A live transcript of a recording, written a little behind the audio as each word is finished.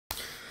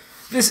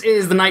This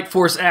is the Night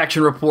Force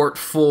Action Report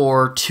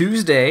for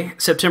Tuesday,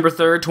 September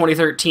 3rd,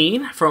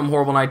 2013, from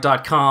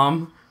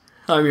HorribleNight.com.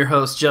 I'm your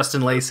host,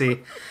 Justin Lacey.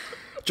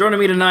 Joining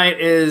me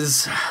tonight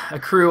is a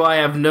crew I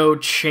have no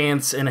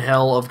chance in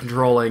hell of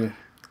controlling.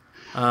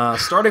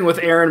 Starting with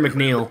Aaron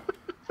McNeil.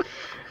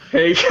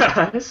 Hey,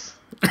 guys.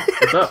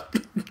 What's up?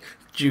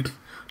 Do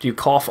you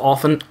cough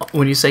often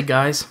when you say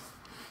guys?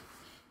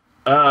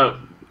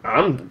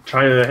 I'm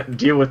trying to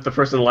deal with the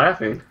person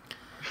laughing.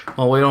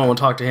 Well, we don't want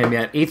to talk to him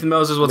yet. Ethan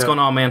Moses, what's going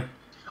on, man?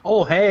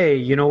 Oh, hey,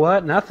 you know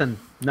what? Nothing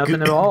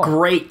at all.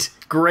 Great.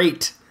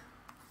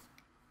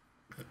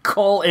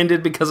 Call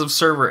ended because of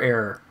server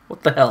error.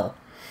 What the hell?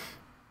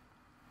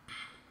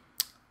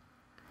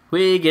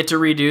 We get to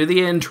redo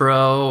the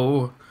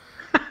intro.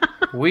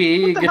 What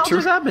the hell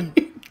just happened?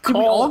 Did we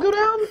all go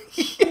down?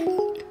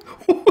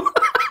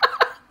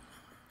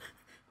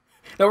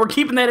 No, we're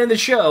keeping that in the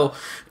show.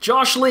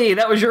 Josh Lee,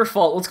 that was your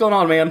fault. What's going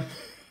on, man?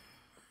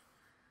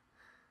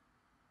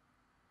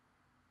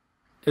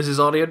 Is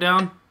his audio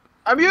down?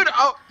 I'm mute.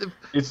 Oh,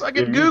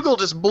 fucking Google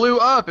just blew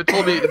up. It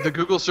told me the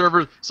Google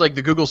server. It's like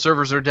the Google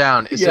servers are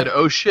down. It said,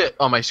 "Oh shit,"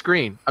 on my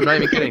screen. I'm not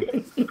even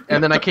kidding.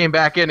 And then I came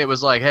back in. It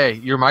was like, "Hey,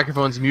 your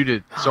microphone's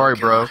muted. Sorry,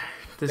 bro."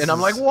 And I'm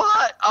like,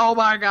 "What? Oh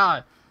my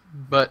god!"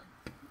 But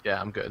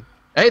yeah, I'm good.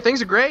 Hey, things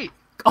are great.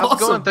 How's it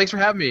going? Thanks for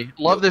having me.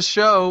 Love this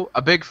show.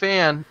 A big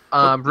fan.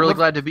 Really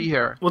glad to be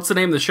here. What's the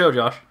name of the show,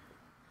 Josh?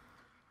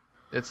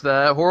 It's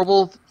the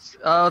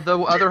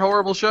other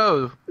horrible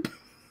show.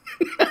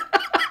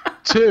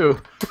 Two.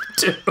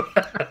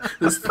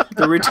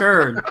 The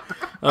return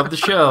of the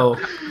show.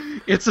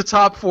 It's a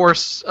Top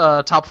Force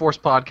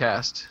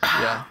podcast.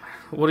 Yeah.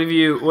 What have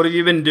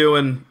you been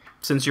doing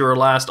since you were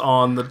last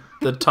on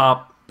the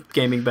top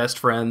gaming best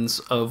friends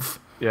of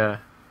the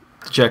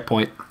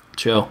Checkpoint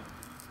show?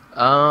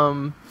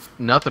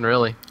 Nothing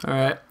really. All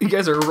right, you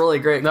guys are a really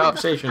great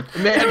conversation.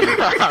 Man,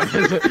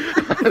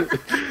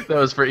 that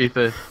was for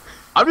Ethan.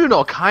 I'm doing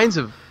all kinds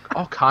of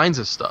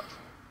stuff,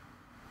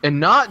 and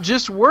not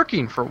just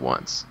working for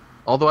once.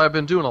 Although I've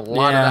been doing a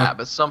lot of that,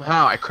 but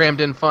somehow I crammed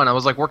in fun. I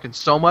was like working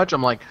so much,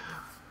 I'm like,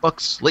 fuck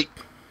sleep.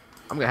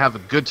 I'm gonna have a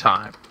good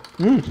time.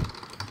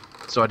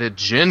 So I did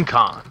Gen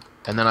Con,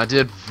 and then I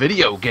did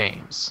video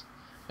games,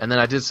 and then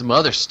I did some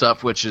other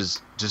stuff which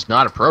is just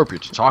not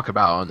appropriate to talk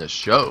about on this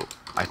show,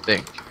 I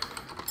think.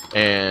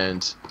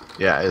 And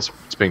yeah, it's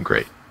been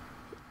great.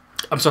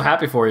 I'm so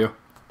happy for you.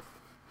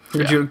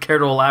 Would you care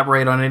to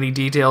elaborate on any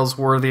details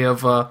worthy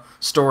of a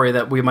story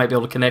that we might be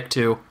able to connect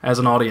to as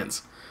an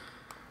audience?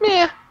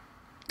 Yeah.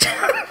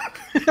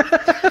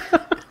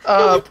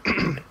 What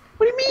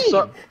do you mean?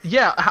 So,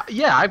 yeah,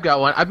 I've got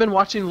one. I've been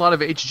watching a lot of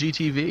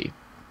HGTV.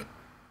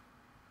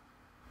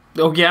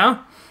 Oh yeah?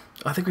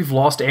 I think we've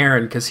lost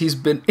Aaron because he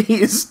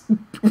is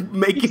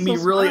making me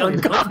really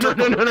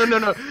uncomfortable.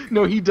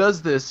 No, he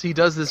does this. He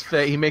does this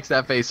face. He makes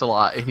that face a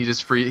lot, and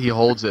he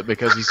holds it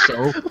because he's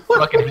so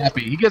fucking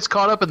happy. He gets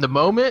caught up in the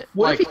moment.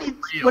 What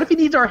if he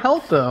needs our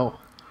help though?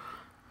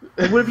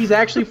 What if he's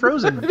actually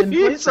frozen in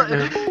place right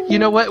now? You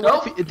know what?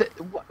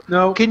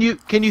 No. Can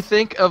you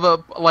think of a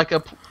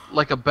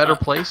better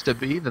place to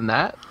be than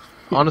that?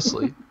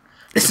 Honestly,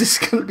 this is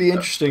gonna be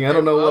interesting. I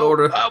don't know what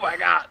order. Oh my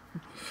god!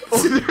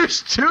 Oh,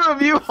 there's two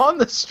of you on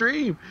the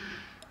stream.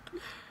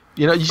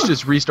 You know, you should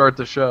just restart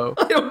the show.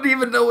 I don't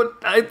even know what.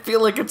 I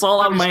feel like it's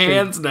all out of my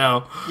hands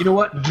now. You know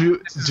what?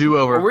 Do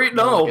over.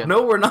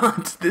 No, we're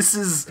not. This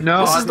is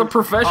the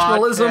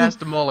professionalism.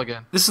 Podcast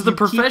mulligan. This is the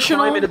professional. Keep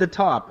climbing to the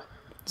top.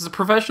 This is the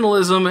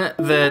professionalism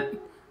that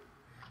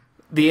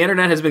the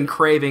internet has been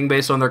craving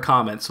based on their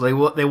comments.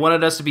 So they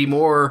wanted us to be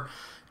more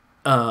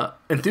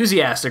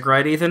enthusiastic,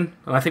 right, Ethan?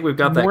 And I think we've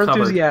got that covered. More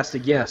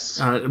enthusiastic, yes.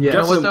 You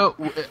know what, though?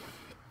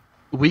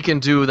 We can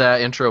do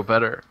that intro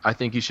better. I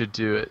think you should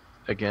do it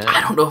again.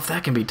 I don't know if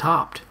that can be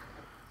topped.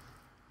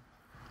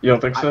 You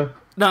don't think so?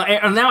 No,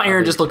 now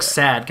Aaron just looks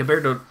sad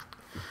compared to...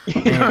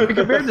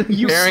 compared to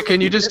you. Aaron,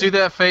 can you just do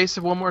that face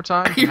one more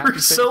time? You're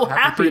so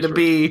happy to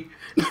be...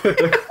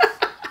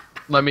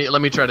 Let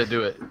me try to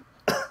do it.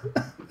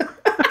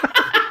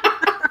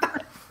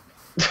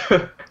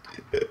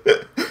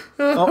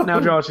 Oh, now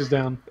Josh is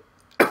down.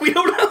 We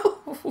don't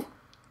know.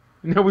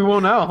 No, we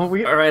won't know. All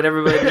right,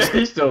 everybody.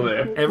 He's still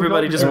there.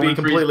 Everybody just be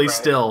completely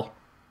still.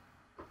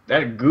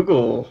 That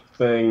Google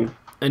thing.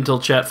 Until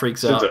chat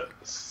freaks out.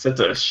 Sent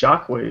a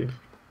shockwave.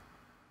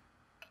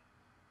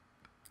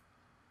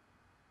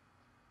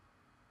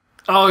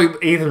 Oh,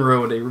 Ethan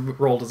ruined it. He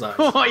rolled his eyes.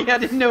 Oh, yeah, I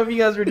didn't know if you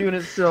guys were doing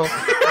it still.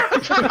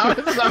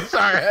 I'm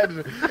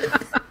sorry.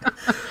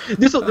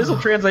 This will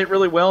translate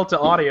really well to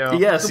audio.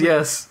 Yes.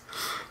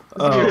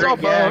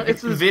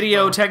 It's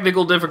video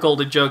technical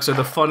difficulty jokes are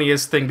the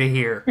funniest thing to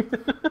hear.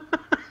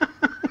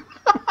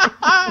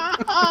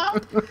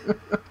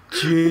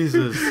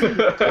 Jesus.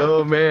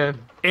 Oh, man.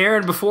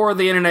 Aaron, before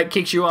the internet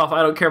kicks you off,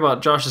 I don't care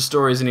about Josh's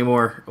stories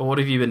anymore. What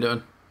have you been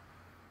doing?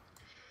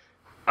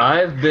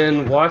 I've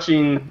been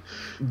watching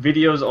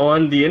videos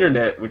on the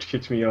internet, which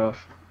kicks me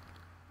off.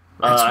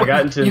 I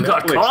got into You Netflix.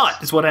 got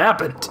caught. Is what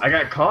happened. I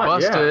got caught.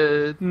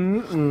 Busted.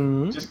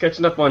 Just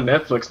catching up on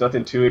Netflix.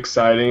 Nothing too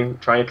exciting.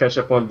 Trying to catch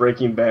up on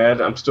Breaking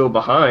Bad. I'm still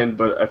behind,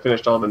 but I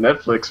finished all the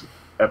Netflix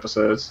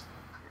episodes.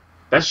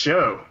 That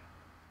show's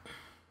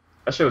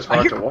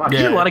hard to watch. I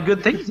hear a lot of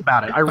good things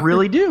about it. I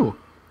really do.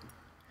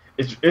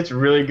 It's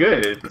really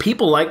good.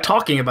 People like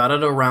talking about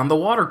it around the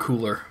water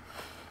cooler.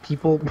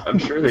 People. I'm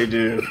sure they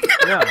do.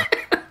 Yeah.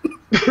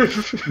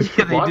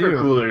 Yeah, they Water do.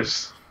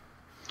 coolers.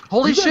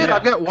 Holy shit! Yeah.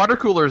 I've got water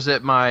coolers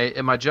at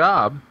my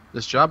job.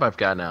 This job I've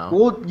got now.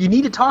 Well, you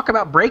need to talk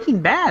about Breaking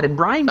Bad and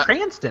Bryan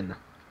Cranston.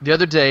 The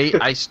other day,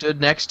 I stood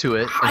next to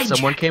it, and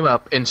someone came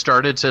up and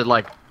started to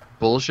like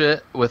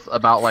bullshit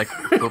about like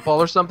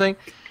football or something,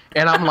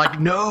 and I'm like,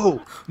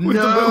 no, We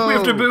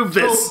have to move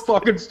this. Don't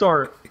fucking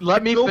start.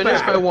 let me Go finish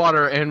back. my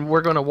water, and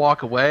we're gonna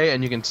walk away,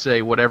 and you can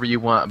say whatever you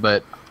want,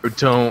 but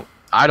don't.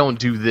 I don't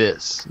do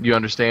this. You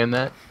understand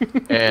that?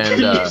 And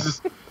You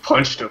just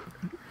punched him.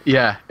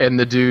 yeah, and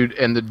the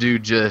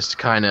dude just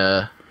kind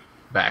of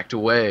backed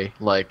away.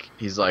 Like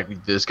he's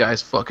like, this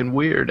guy's fucking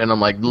weird, and I'm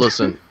like,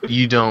 listen, if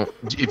you don't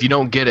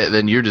get it,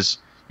 then you're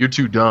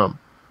too dumb.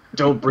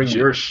 Don't bring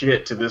your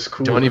shit to this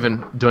cooler. Don't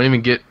even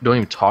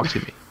talk to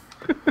me.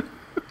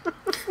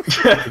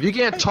 If you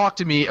can't talk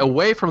to me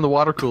away from the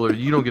water cooler,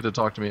 you don't get to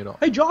talk to me at all.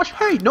 Hey, Josh.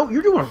 Hey, no,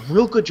 you're doing a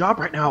real good job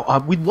right now.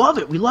 We love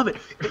it. We love it.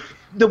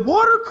 The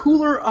water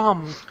cooler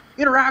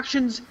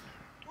interactions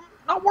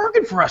not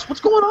working for us.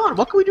 What's going on?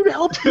 What can we do to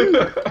help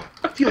you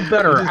feel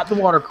better at the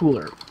water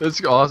cooler?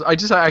 That's awesome. I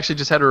actually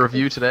just had a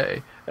review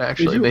today.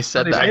 Actually, you? they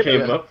said They that. I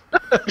came up.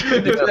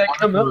 Did that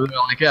come up? They're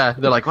like, yeah.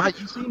 They're like, wow,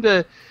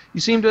 you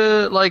seem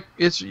to like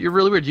you're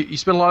really weird. You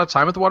spend a lot of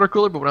time at the water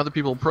cooler, but when other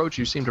people approach,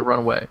 you seem to run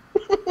away.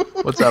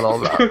 What's that all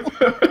about?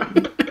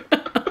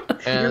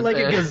 You're like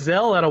a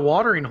gazelle at a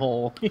watering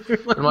hole.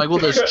 I'm like, well,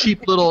 those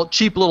cheap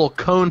little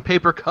cone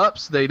paper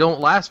cups, they don't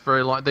last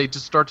very long. They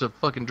just start to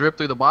fucking drip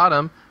through the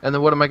bottom, and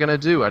then what am I gonna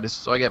do?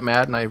 So I get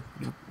mad and I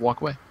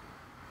walk away.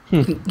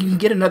 You can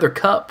get another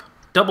cup.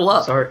 Double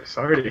up.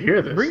 Sorry to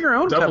hear this. Bring your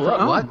own Double cup.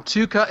 up. Oh. What?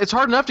 2 cup? It's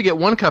hard enough to get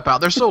 1 cup out.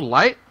 They're so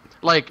light.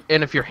 Like,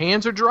 and if your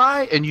hands are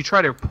dry and you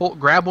try to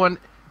grab one,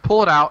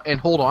 pull it out and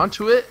hold on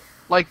to it,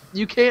 like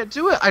you can't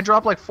do it. I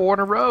dropped like 4 in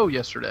a row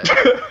yesterday.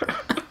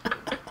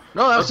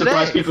 No, that I'm was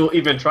surprised today. people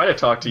even try to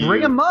talk to you.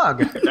 Bring a mug.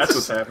 That's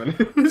what's happening.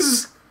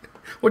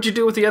 What'd you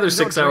do with the other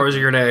 6 hours of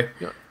your day?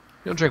 You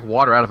don't drink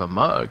water out of a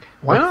mug.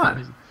 Why not?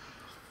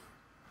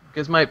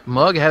 Because my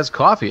mug has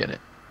coffee in it.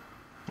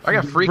 I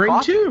got free Bring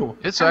coffee. 2.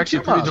 It's Have actually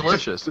 2 pretty mugs.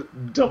 delicious.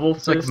 Double.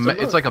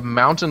 It's like a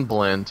mountain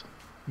blend.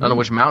 I don't know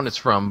which mountain it's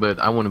from, but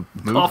I want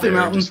to move Coffee there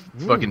mountain. and just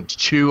fucking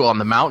chew on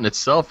the mountain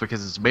itself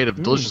because it's made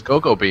of delicious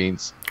cocoa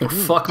beans. Oh,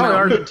 fuck Probably no.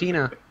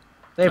 Argentina.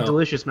 They have Oh.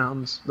 delicious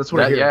mountains. That's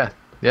what I That, hear.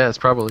 yeah, it's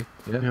probably.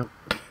 Yeah. Yeah.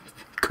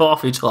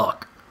 Coffee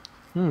talk.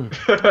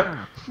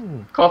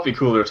 Coffee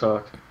cooler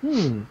talk.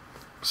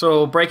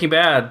 So Breaking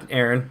Bad,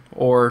 Aaron,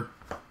 or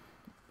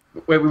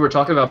Wait, we were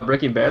talking about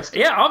Breaking Bad stuff?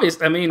 yeah,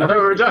 obvious. I mean, I thought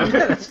we were done.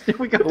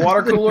 We got the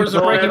water coolers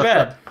are Oh, Breaking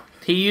yeah.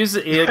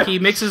 Bad. He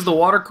mixes the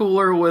water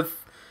cooler with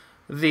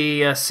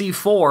the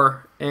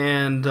C4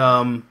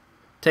 and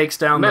takes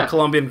down the Meth.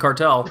 Colombian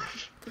cartel,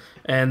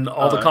 and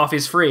all the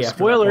coffee's free. After that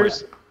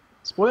Spoilers. point.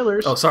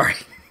 Spoilers. Oh, sorry.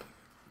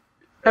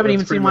 Haven't That's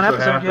even pretty seen one much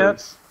what episode yet.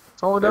 happens.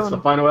 It's all That's done. the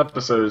final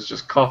episode. Is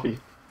just coffee.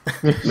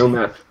 No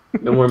meth.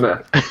 No more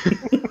meth.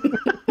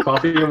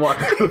 Coffee and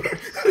water cooler.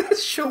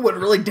 This show went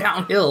really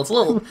downhill.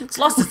 It's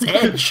lost its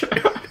edge.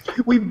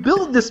 We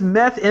built this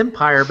meth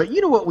empire, but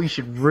you know what we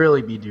should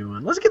really be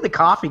doing? Let's get the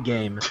coffee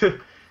game. You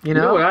You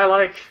know know? what I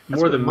like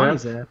That's more where than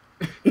money's meth?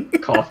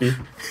 at. Coffee.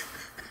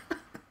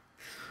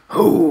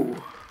 Ooh.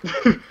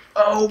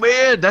 Oh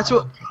man,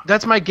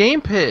 that's my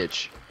game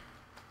pitch.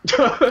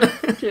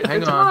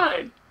 Hang on.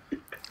 Mine.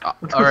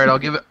 All right,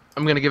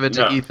 I'm gonna give it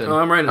to No. Ethan. Oh,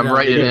 I'm writing it down.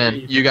 writing Yeah. it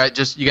in. You got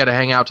to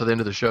hang out to the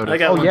end of the show. I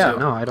got Oh, one yeah. too.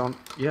 No, I don't.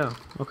 Yeah.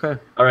 Okay. All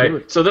Do right.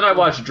 it. So then I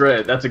watched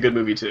Dread. That's a good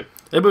movie too.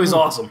 That movie's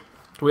awesome.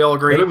 Do we all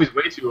agree? That movie's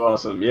way too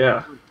awesome.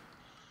 Yeah.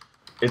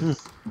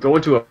 It's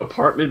going to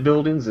apartment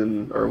buildings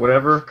or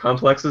whatever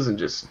complexes and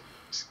just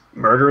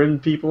murdering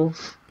people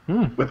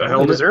with a They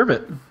helmet. deserve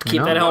it.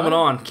 Keep that helmet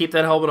on. Keep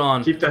that helmet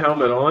on. Keep the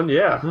helmet on.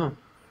 Yeah. Oh.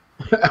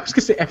 I was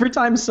gonna say every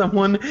time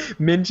someone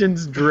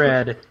mentions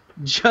Dread,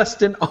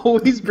 Justin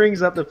always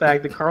brings up the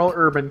fact that Carl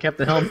Urban kept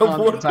the helmet on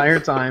the entire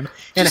time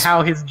and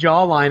how his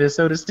jawline is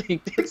so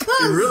distinct. It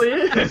really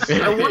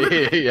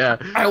is. yeah.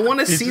 I want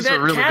to He's see just a that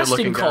really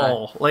casting good-looking guy.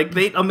 call. Like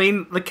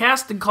the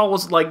casting call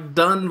was like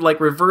done like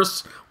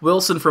reverse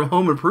Wilson from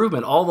Home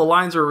Improvement. All the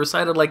lines were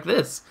recited like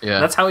this. Yeah.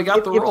 That's how he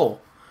got the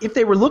role. If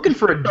they were looking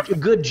for a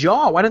good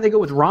jaw, why didn't they go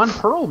with Ron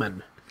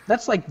Perlman?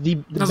 That's like the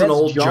That's best an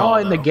old jaw jaw,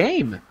 in the though.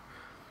 game.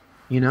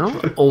 You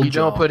know? Old You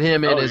don't jaw. put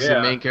him in Oh, as yeah.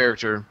 the main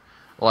character.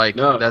 Like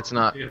No. that's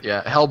not.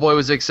 Yeah. Hellboy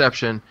was the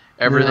exception.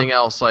 Everything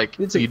else, like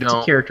It's you a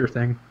don't. character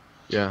thing.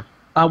 Yeah.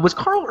 Was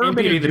Carl Urban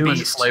Beauty in and the Doom?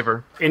 Beast.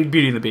 Flavor. In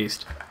Beauty and the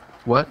Beast.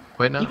 What?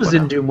 Wait, no. He was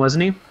in Doom,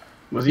 wasn't he?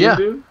 Was he Yeah. a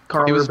dude?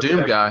 Carl He was Urban.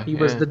 Doom guy. He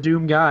was yeah. the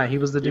Doom guy. He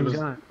was the Doom was-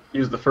 guy. He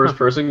was the first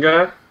person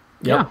guy?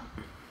 Yeah. Yep.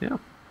 Yeah.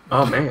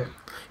 Oh, man.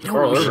 You know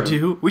what we should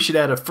do? We should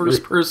add a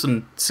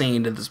first-person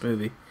scene to this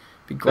movie.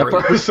 Be That great.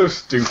 part was so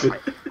stupid.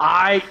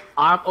 I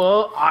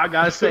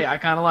gotta say, I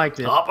kind of liked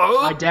it.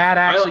 My dad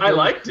actually. I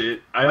liked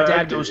it. My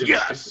dad goes,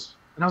 yes,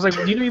 and I was like,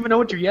 well, you don't even know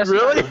what your yes is.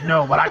 Really?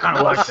 No, but I kind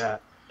of like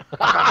that.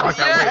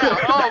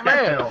 Yeah. Oh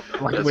man,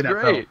 that's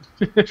great.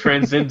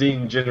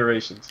 Transcending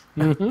generations.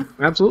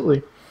 Mm-hmm.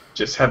 Absolutely.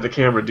 Just have the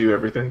camera do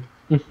everything.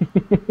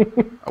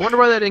 I wonder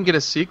why they didn't get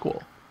a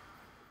sequel.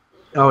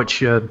 Oh, it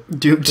should.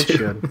 Doom It 2.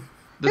 should.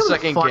 The was a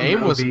second fun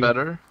game was movie.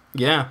 better.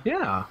 Yeah.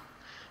 Yeah.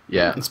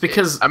 Yeah, It's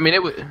because... I mean,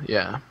 it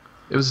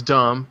was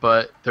dumb,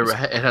 but it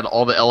had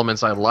all the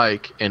elements I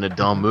like in a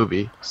dumb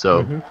movie.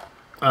 So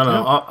I don't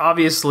know.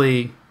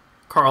 Obviously,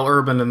 Carl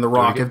Urban and The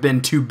Rock get- have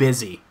been too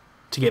busy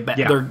to get back.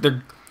 Yeah.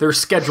 Their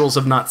schedules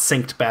have not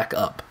synced back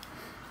up.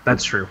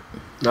 That's true.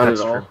 Not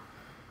That's at all. true.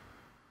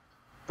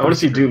 I want to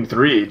see Doom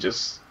 3,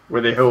 just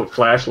where they hold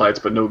flashlights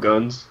but no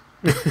guns.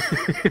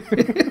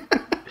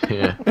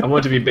 yeah, I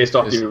want it to be based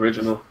off the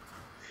original.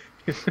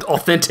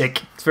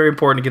 Authentic. It's very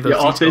important to get those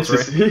details right.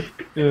 Authenticity.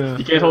 Yeah.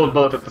 You can't hold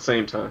both at the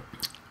same time.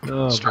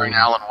 Oh, starring boy.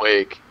 Alan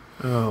Wake.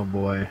 Oh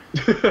boy.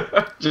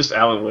 Just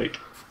Alan Wake.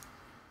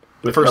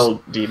 With First-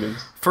 hell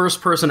demons.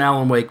 First-person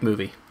Alan Wake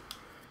movie.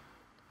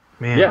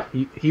 Man, Yeah.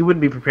 he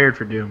wouldn't be prepared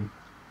for Doom.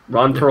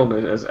 Ron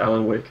Perlman as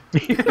Alan Wake.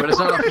 But it's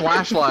not a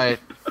flashlight;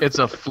 it's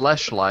a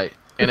fleshlight,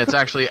 and it's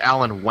actually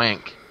Alan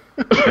Wank.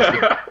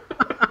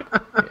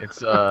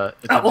 It's a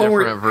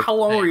different How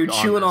long were you take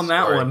chewing on this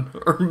that story.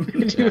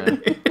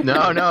 one?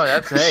 Yeah. No,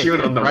 that's hey,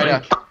 Chewing on the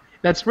right mic.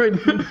 That's right.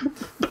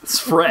 It's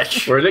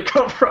fresh. Where did it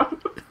come from?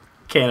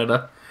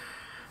 Canada.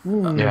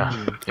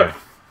 Yeah.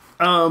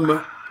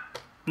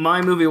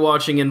 My movie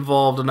watching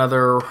involved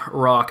another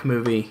rock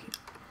movie.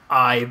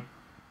 I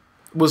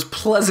was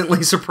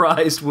pleasantly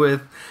surprised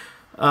with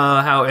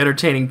how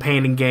entertaining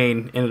Pain and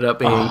Gain ended up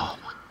being.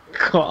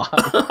 God.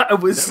 I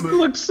was It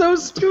looks so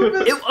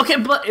stupid.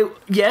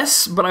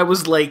 yes, but I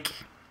was like,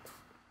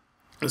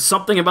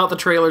 something about the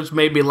trailers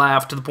made me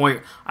laugh to the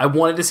point I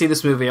wanted to see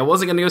this movie. I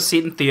wasn't going to go see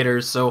it in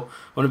theaters, so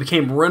when it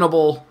became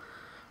rentable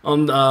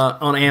on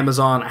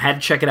Amazon, I had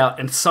to check it out,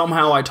 and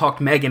somehow I talked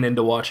Megan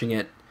into watching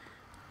it,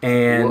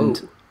 and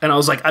Whoa. I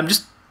was like,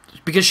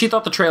 because she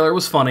thought the trailer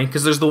was funny,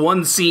 because there's the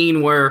one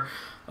scene where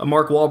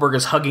Mark Wahlberg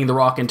is hugging The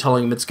Rock and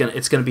telling him it's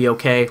gonna be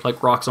okay,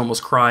 like Rock's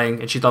almost crying,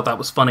 and she thought that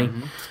was funny.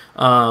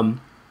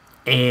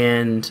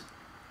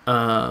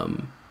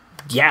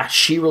 Yeah,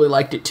 she really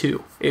liked it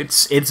too.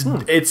 It's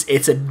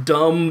a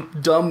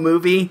dumb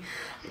movie,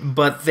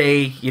 but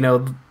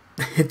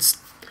it's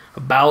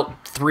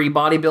about three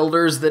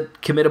bodybuilders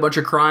that commit a bunch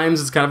of crimes.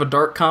 It's kind of a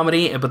dark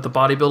comedy, but the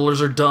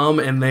bodybuilders are dumb,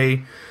 and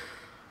they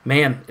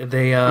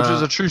Which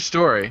is a true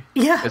story.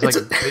 Yeah, It's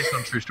like based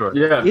on a true story.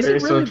 Yeah, Is it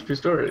based really? on a true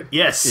story.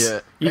 yes, Yeah.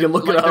 you can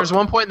look like, it up. There's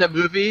one point in that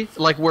movie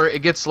like where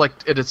it gets like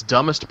at its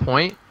dumbest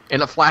point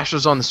and it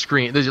flashes on the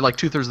screen. There's like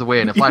 2/3 of the way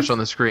and it flashes on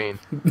the screen.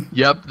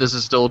 Yep, this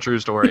is still a true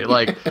story.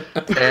 Like,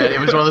 and it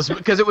was one of those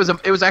because it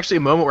was actually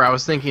a moment where I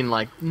was thinking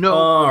like,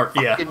 no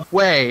yeah. fucking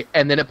way,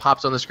 and then it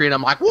pops on the screen.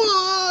 I'm like,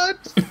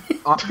 what?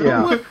 Yeah. I'll have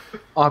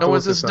to How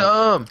is look this up.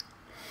 dumb?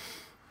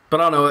 But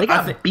I don't know. They I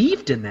got think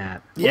beefed in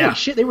that. Yeah. Holy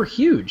shit, they were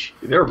huge.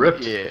 They're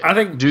ripped. Yeah. I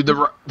think Dude,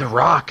 the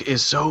Rock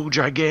is so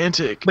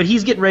gigantic. But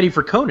he's getting ready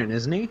for Conan,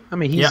 isn't he? I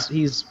mean,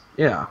 he's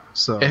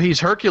so. And he's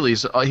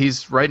Hercules.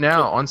 He's right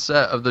now on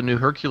set of the new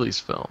Hercules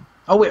film.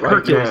 Oh wait, Right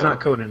Hercules, now.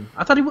 not Conan.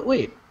 I thought he would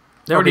wait.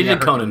 they already Okay, yeah,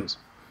 did Conan. Hercules.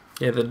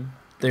 Yeah,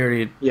 they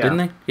already Yeah. didn't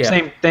they? Yeah,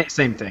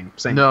 Same thing.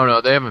 Same.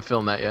 No, they haven't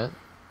filmed that yet.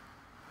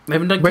 they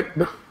haven't done. But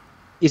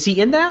is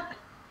he in that?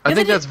 I Yeah,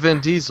 think they that's Vin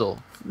Diesel.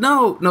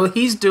 No,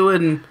 he's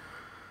doing.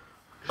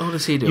 What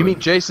is he doing? You mean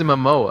Jason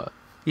Momoa?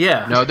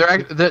 yeah? No, they're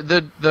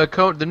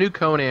the new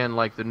Conan,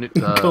 like the new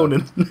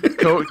Conan.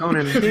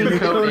 Conan. new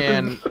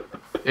Conan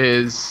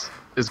is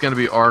going to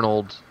be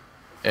Arnold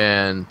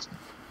and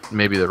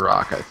maybe The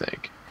Rock. I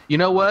think. You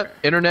know what?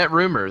 Internet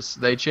rumors,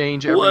 they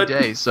change every What?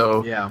 day.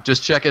 So Yeah.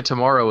 just check it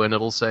tomorrow and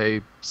it'll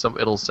say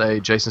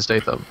Jason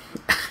Statham.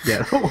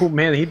 Yeah. Oh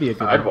man, he'd be a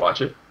good. I'd one.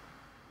 watch it.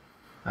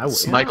 I would.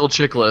 Michael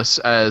Chiklis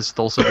as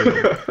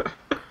Thulsa.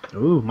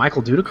 Ooh,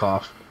 Michael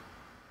Dudikoff.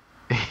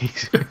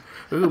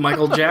 Ooh,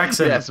 Michael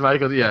Jackson. Yes,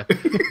 Michael. Yeah,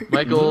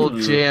 Michael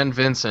Jan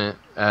Vincent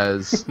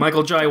as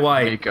Michael Jai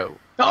White. Mako.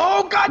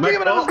 Oh god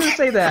damn it! I was going to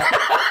say that.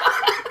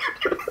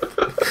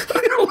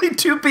 There are only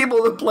two people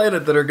on the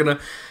planet that are gonna.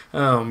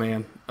 Oh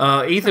man,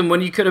 Ethan,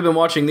 when you could have been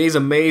watching these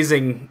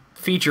amazing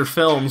feature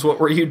films, what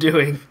were you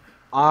doing?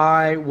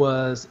 I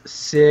was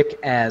sick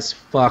as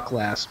fuck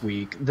last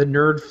week. The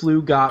nerd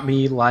flu got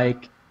me.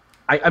 Like,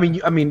 I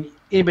mean,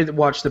 anybody that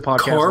watched the podcast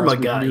Karma last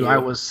week got knew you. I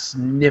was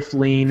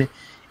sniffling,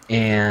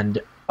 and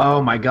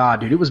oh my god,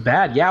 dude, it was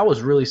bad. Yeah, I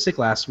was really sick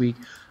last week.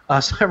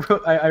 So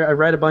I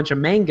read a bunch of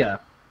manga.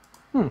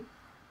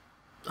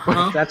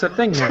 Huh? That's a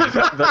thing now.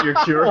 That your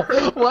cure?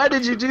 Why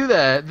did you do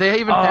that? They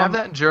even have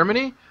that in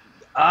Germany?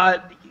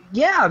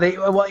 Yeah,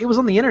 it was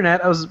on the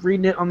internet. I was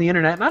reading it on the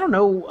internet, and I don't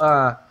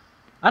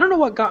know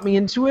what got me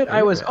into it. I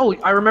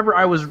remember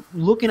I was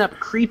looking up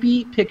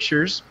creepy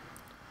pictures,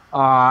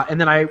 and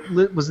then I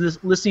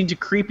was listening to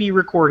creepy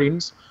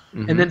recordings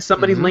and then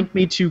somebody linked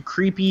me to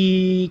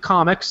Creepy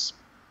Comics,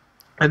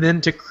 and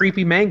then to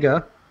Creepy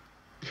Manga,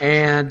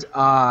 and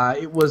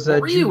it was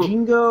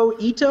Jujingo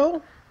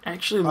Ito.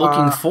 Actually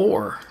looking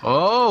for.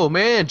 Oh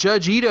man,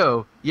 Judge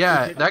Ito.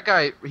 Yeah, that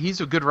guy.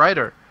 He's a good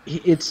writer.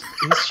 His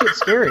shit's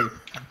scary.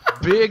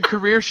 Big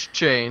career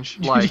change,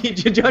 like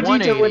Judge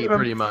 180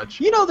 pretty much.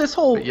 This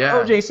whole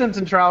O.J.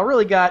 Simpson trial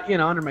really got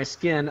under my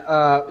skin.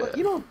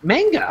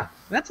 Manga.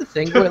 That's a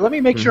thing. Wait, let me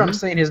make sure I'm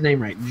saying his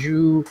name right.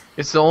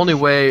 It's the only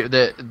way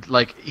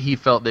that he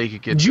felt they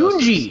could get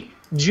Junji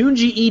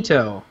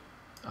Ito.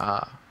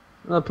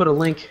 I'll put a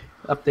link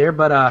up there,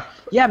 but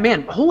yeah,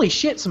 man, holy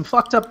shit, some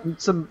fucked up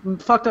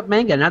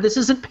manga. Now this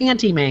isn't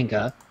panty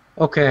manga,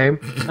 okay? I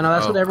know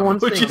that's what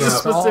everyone's thinking. Which is a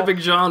specific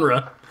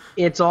genre.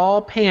 It's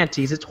all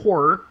panties. It's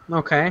horror,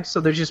 okay? So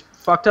there's just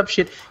fucked up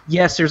shit.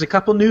 Yes, there's a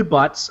couple nude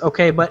butts,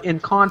 okay, but in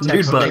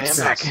context, nude it makes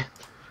sense.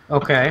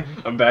 Okay.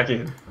 I'm back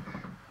in.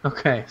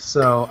 Okay,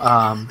 so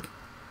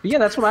yeah,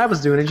 that's what I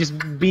was doing, and just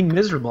being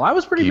miserable. I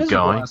was pretty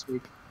miserable last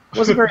week.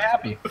 Wasn't very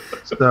happy.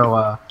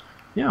 So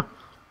yeah.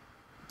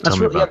 Tell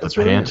me about the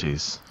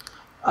panties.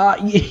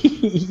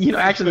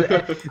 Actually,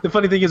 the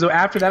funny thing is,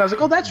 after that, I was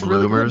like, "Oh, that's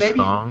really Bloomers, good.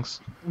 thongs.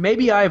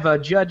 Maybe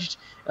I've judged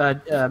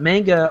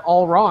manga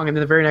all wrong." And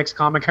then the very next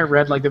comic I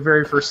read, like the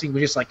very first scene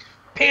was just like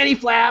panty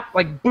flap,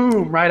 like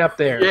boom, right up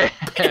there.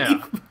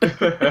 Yeah.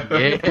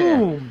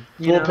 Boom.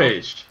 Full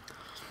page.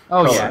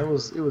 Oh Color. yeah, it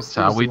was. That's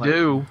how we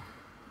do.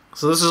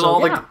 So this is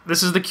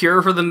this is the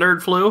cure for the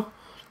nerd flu?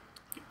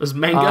 This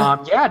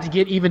manga? Yeah, to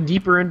get even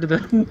deeper into the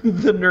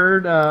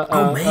nerd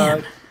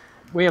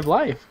way of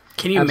life.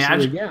 Can you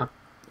imagine? Yeah.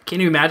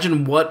 Can you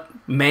imagine what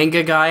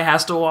manga guy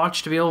has to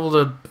watch to be able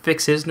to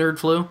fix his nerd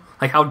flu?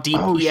 Like how deep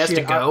he has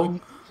to go?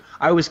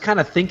 I was kind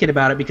of thinking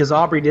about it because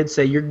Aubrey did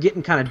say, "You're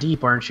getting kind of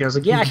deep, aren't you?" I was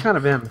like, "Yeah, I kind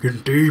of am."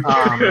 Getting deep.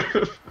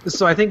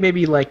 So I think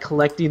maybe like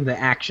collecting the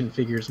action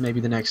figures may be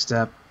the next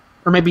step.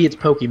 Or maybe it's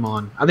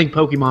Pokemon. I think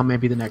Pokemon may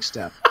be the next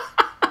step.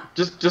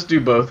 Just do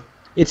both.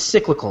 It's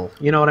cyclical.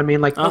 You know what I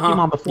mean? Like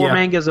Pokemon before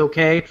manga is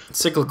okay. It's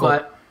cyclical.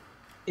 But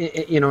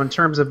in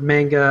terms of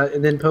manga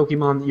and then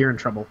Pokemon, you're in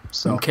trouble.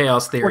 So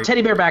Chaos Theory. Or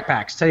teddy bear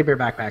backpacks. Teddy bear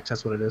backpacks.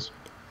 That's what it is.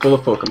 Full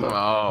of Pokemon.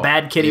 Oh,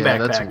 Bad kitty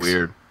backpacks. That's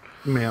weird.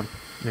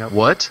 Yeah.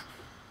 What?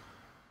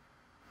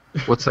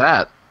 What's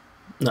that?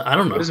 No, I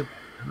don't know. What is it?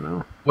 I don't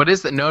know. What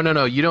is that?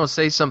 No. You don't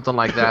say something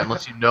like that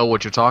unless you know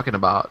what you're talking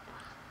about.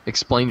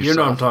 Explain yourself. You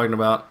know what I'm talking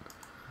about.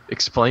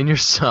 Explain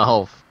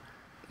yourself.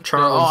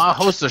 Charles. I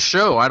host a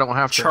show. I don't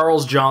have to.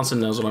 Charles Johnson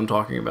knows what I'm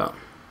talking about.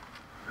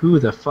 Who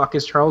the fuck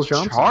is Charles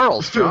Johnson?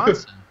 Charles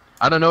Johnson.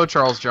 I don't know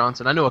Charles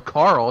Johnson. I know a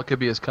Carl. It could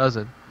be his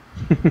cousin.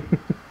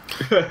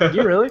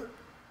 You really?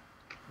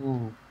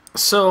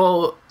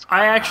 So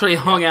I actually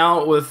hung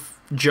out with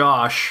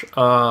Josh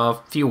a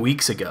few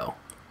weeks ago.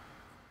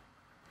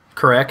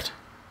 Correct?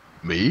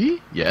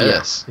 Me?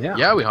 Yes.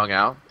 Yeah. We hung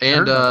out.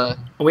 And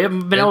We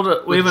haven't been able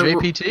to. We with haven't.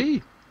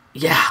 JPT.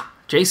 Yeah,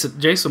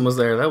 Jason was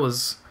there.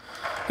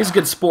 He's a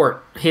good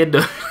sport. He had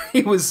to.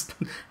 He was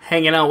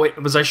hanging out.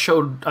 I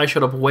showed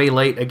up way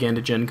late again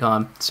to Gen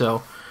Con.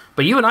 So,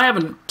 but you and I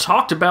haven't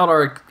talked about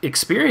our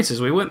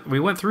experiences. We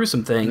went through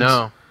some things.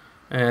 No.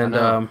 And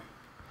I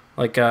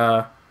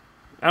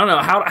don't know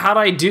how'd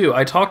I do.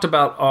 I talked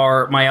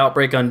about my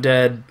Outbreak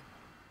Undead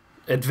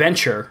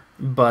adventure,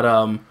 but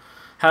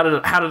how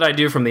did I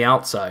do from the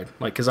outside?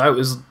 Like, because it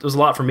was a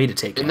lot for me to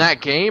take in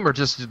that game, or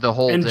just the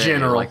whole in day,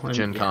 general, like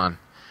Gen Con.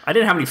 I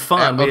didn't have any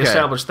fun. We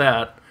established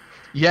that.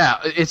 Yeah,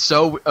 it's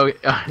so.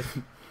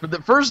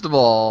 First of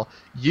all,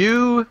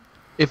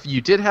 if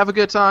you did have a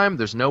good time,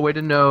 there's no way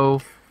to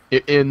know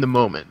in the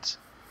moment.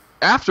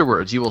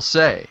 Afterwards, you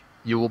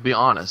will be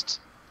honest.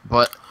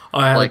 But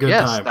I had a good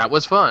yes, time. that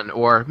was fun,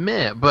 or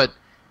meh. But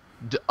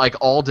like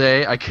all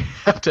day, I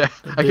kept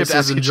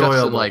asking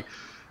Justin, like,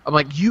 I'm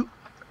like,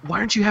 why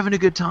aren't you having a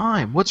good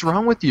time? What's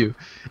wrong with you?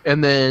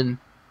 And then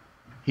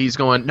he's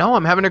going, no,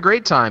 I'm having a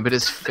great time. But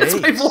his face,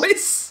 That's my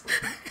voice.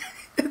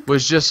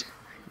 was just,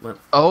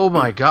 oh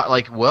my god!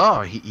 Like,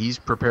 well, he's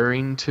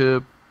preparing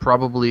to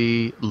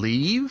probably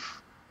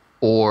leave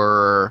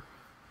or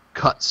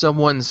cut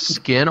someone's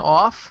skin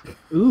off.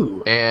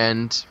 Ooh.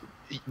 And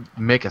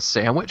make a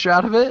sandwich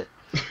out of it,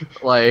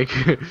 like,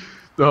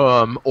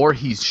 or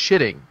he's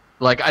shitting.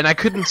 Like, and I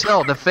couldn't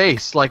tell the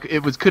face. Like,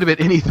 could have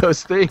been any of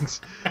those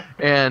things.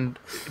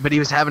 But he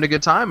was having a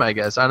good time, I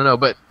guess. I don't know,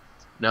 but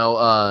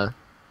no,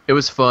 it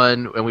was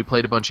fun, and we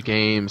played a bunch of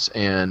games.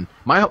 And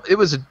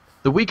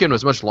the weekend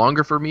was much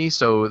longer for me,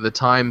 so the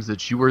times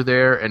that you were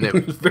there and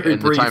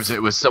the times that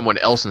it was someone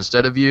else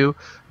instead of you,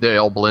 they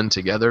all blend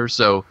together.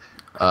 So.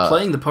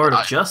 Playing the part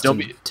of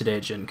Justin today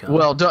at Gen Con.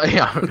 Well,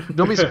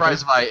 don't be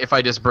surprised if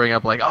I just bring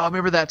up like, oh,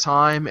 remember that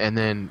time, and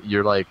then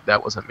you're like,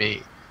 that wasn't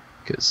me,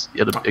 because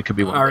it could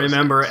be one. I of those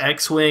remember things.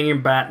 X-Wing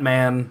and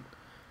Batman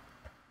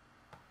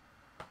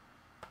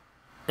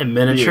and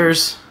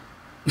miniatures.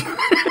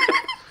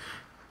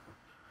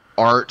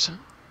 Art.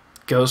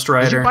 Ghost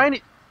Rider.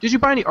 Did you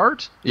buy any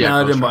art?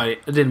 Yeah, no, Ghost I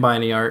didn't buy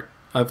any art.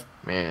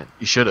 Man,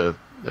 you should have.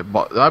 I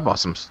bought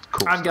some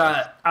cool. I've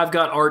got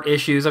art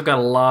issues. I've got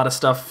a lot of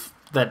stuff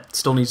that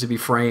still needs to be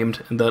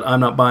framed, and that I'm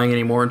not buying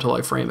anymore until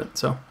I frame it.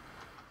 So.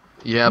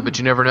 Yeah, but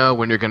you never know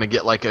when you're gonna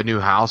get like a new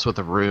house with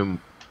a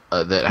room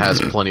that has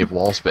plenty of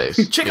wall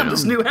space. Check out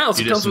this new house.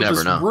 It comes with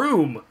this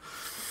room.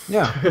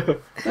 Yeah.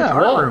 Yeah,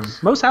 art room.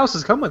 Most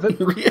houses come with it.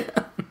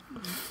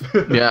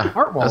 Yeah,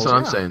 art walls. That's what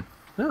I'm saying.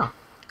 Yeah.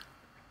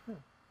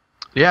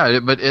 Yeah,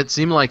 but it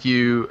seemed like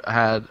you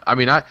had. I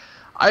mean, I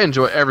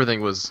enjoy everything.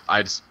 I loved it.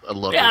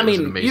 It was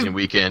an amazing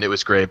weekend. It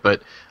was great,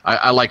 but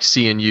I liked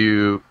seeing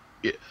you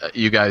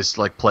guys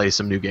like play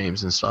some new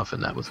games and stuff,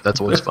 and that's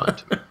always fun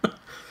to me.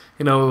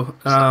 You know,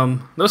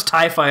 those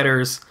TIE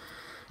fighters.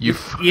 You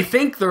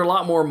think they're a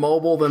lot more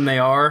mobile than they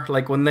are.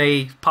 Like when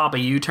they pop a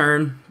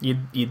U-turn,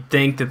 you'd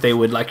think that they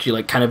would actually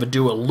like kind of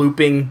do a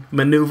looping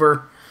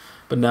maneuver,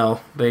 but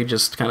no, they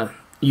just kind of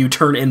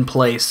U-turn in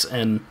place,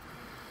 and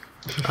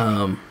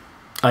I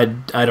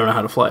don't know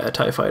how to fly a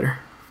TIE fighter.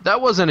 That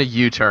wasn't a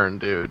U-turn,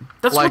 dude.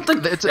 That's like,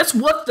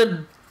 what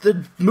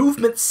the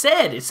movement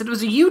said. It said it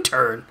was a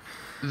U-turn.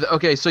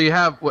 Okay, so you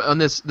have on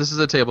this is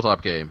a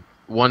tabletop game.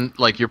 One,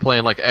 like you're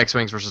playing like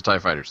X-Wings versus TIE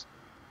fighters.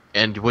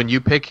 And when you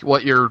pick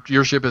what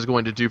your ship is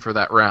going to do for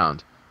that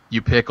round,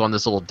 you pick on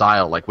this little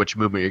dial like which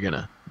movement you're going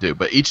to do.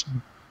 But each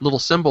little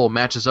symbol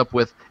matches up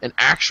with an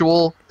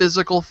actual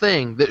physical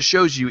thing that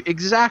shows you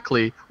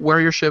exactly where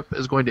your ship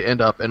is going to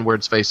end up and where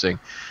it's facing.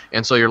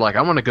 And so you're like,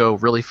 I want to go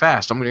really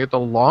fast. I'm going to get the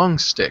long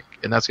stick,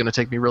 and that's going to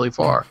take me really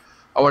far.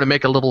 I want to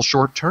make a little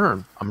short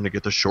turn. I'm going to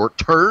get the short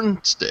turn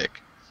stick.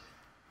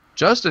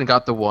 Justin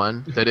got the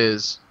one that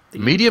is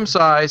medium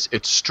size,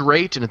 it's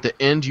straight, and at the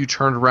end you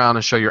turn around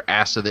and show your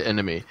ass to the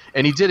enemy.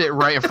 And he did it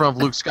right in front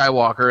of Luke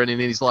Skywalker, and then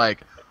he's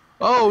like,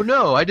 oh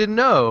no, I didn't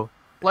know.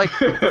 Like,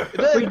 you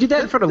did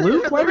that in front of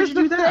Luke? Why would you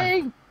do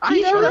that?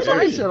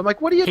 I said, I'm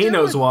like, what are you doing? He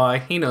knows why.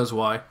 He knows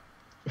why.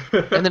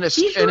 And then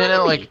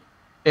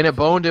it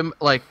boned him.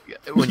 Like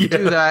when you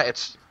do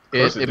that,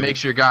 it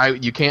makes your guy.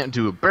 You can't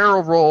do a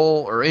barrel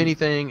roll or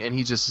anything, and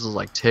he just is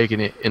like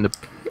taking it in the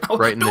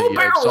right in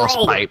the exhaust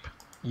pipe.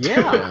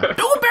 Yeah,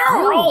 do a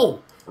barrel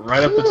roll.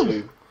 Right up the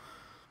tube.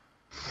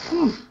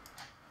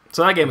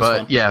 So that game was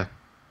fun. Yeah.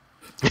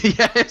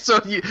 Yeah, so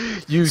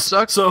you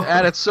sucked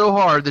at it so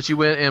hard that you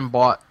went and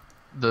bought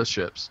the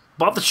ships.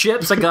 Bought the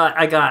ships. I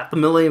got the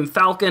Millennium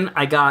Falcon.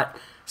 I got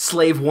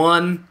Slave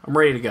 1. I'm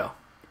ready to go.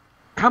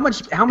 How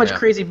much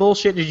crazy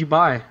bullshit did you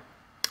buy?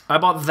 I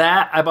bought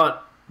that. I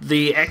bought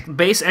the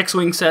base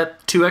X-Wing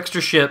set, 2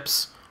 extra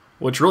ships,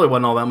 which really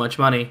wasn't all that much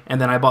money,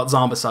 and then I bought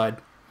Zombicide.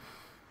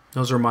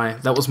 That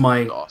was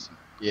my awesome.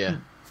 Yeah.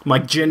 My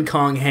Gen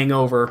Con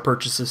hangover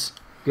purchases.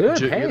 Good.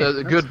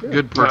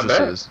 Good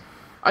purchases.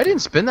 I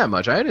didn't spend that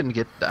much. I didn't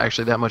get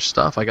actually that much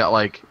stuff. I got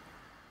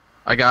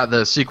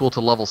the sequel to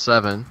Level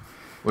 7,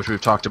 which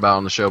we've talked about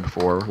on the show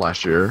before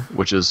last year,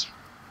 which is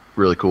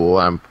really cool.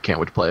 I can't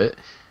wait to play it.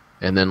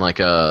 And then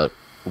like a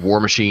War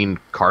Machine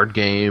card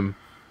game.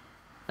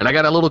 And I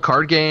got a little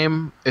card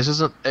game. This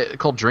isn't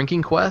called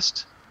Drinking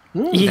Quest.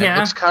 Yeah. It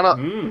looks kind of.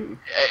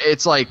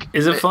 It's like.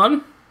 Is it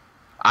fun?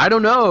 I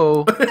don't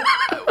know.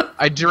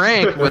 I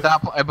drank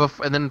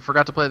and then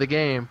forgot to play the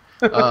game.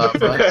 So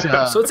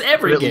it's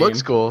every game. It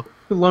looks cool.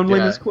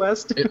 Loneliness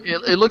Quest.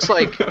 It looks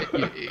like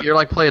you're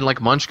like playing like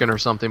Munchkin or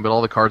something, but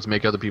all the cards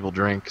make other people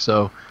drink.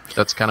 So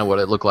that's kind of what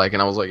it looked like,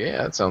 and I was like,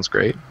 yeah, that sounds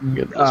great. Let's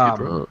get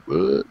drunk.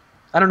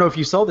 I don't know if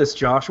you saw this,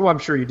 Josh. Well, I'm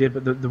sure you did,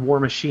 but the War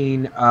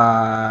Machine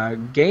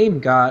game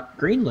got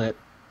greenlit.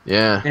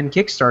 Yeah. And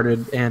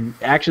kickstarted, and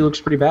actually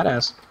looks pretty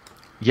badass.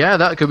 Yeah,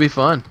 that could be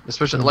fun.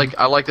 Especially like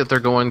I like that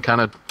they're going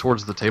kind of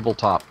towards the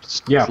tabletop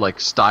like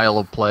style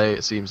of play.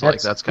 It seems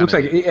like that's kind of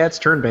looks like it's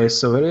turn based,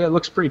 so it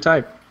looks pretty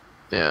tight.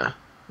 Yeah.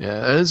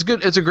 Yeah, it's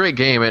good. It's a great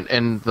game,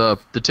 and the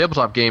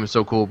tabletop game is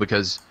so cool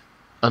because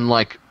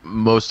unlike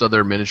most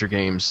other miniature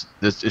games,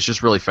 it's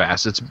just really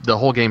fast. The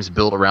whole game's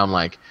built around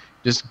like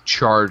just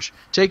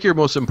take your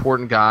most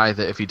important guy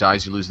that if he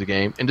dies you lose the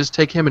game, and just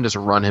take him and just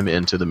run him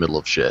into the middle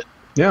of shit.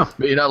 Yeah.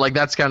 You know, like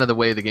that's kind of the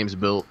way the game's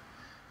built.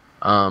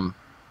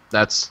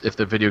 That's if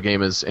the video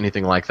game is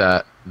anything like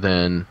that,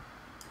 then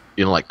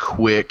like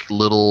quick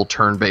little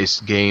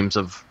turn-based games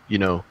of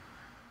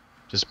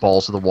just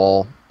balls to the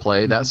wall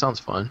play. That sounds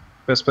fun.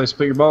 Best place to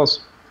put your balls,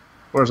 as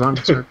far as I'm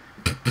concerned.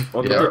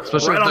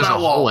 Especially if there's a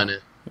hole in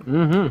it.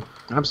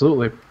 Mm-hmm.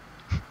 Absolutely.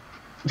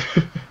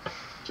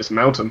 Just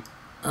mount them.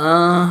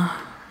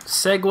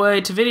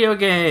 Segue to video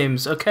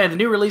games. Okay, the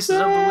new releases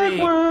of the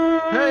week.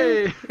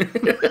 Hey.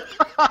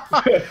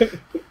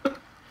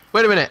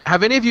 Wait a minute.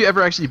 Have any of you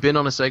ever actually been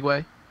on a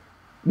Segway?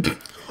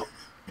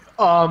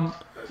 No.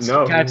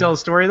 Can I tell a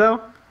story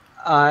though?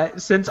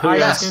 Since I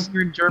am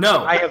here in Germany,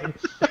 I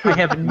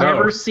have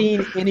never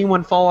seen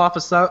anyone fall off a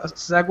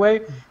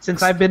Segway.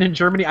 Since I've been in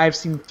Germany, I've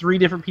seen 3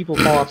 different people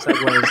fall off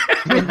Segways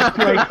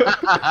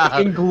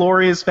in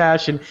glorious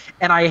fashion.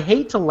 And I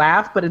hate to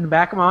laugh, but in the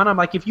back of my mind, I'm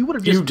like, if you would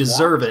have just you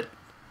deserve it.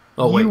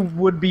 Oh, you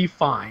would be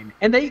fine.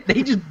 And they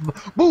just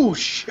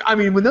boosh. I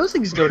mean, when those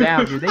things go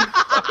down, dude, they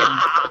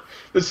fucking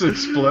this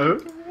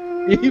explode.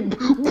 Mein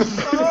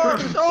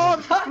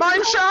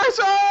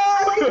Scheiße!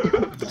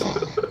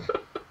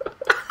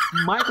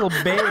 Michael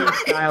Bay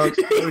style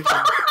explosion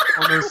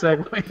on those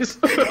segues.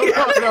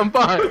 I'm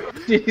fine.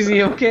 Is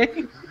he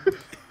okay?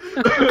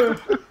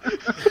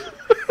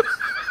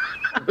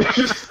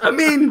 I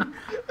mean,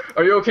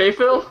 Are you okay,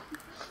 Phil?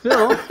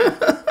 Phil?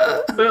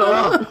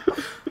 Phil?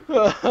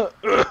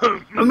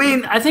 I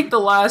mean, I think the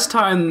last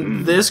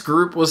time this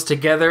group was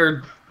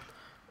together,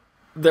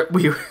 that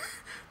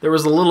there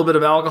was a little bit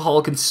of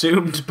alcohol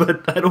consumed,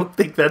 but I don't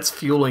think that's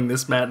fueling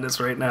this madness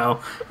right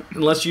now,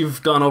 unless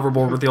you've gone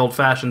overboard with the old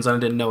fashions and I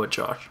didn't know it,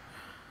 Josh.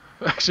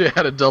 Actually, I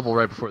had a double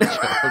right before the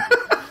show.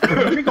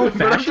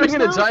 But I'm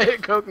drinking a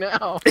Diet Coke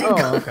now.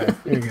 Oh, okay.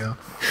 There you go.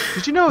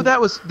 Did you know that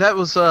was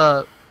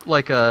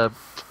like a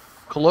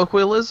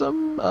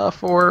colloquialism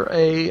for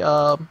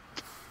a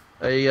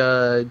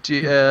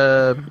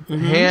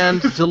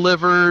hand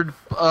delivered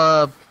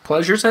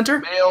Pleasure Center?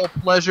 male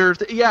pleasure.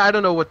 Yeah, I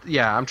don't know what.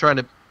 Yeah, I'm trying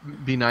to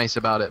be nice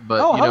about it, but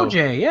Oh, you know,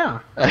 OJ, yeah.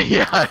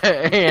 yeah,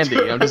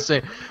 handy. I'm just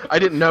saying, I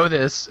didn't know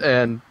this,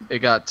 and it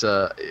got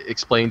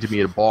explained to me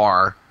at a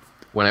bar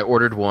when I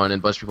ordered one, and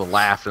a bunch of people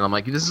laughed, and I'm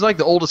like, "This is like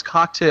the oldest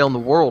cocktail in the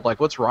world.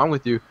 Like, what's wrong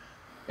with you?"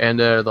 And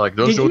they're like,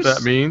 "Don't you know what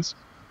that means?"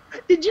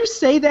 Did you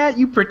say that,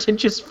 you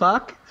pretentious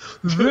fuck?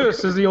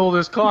 This is the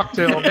oldest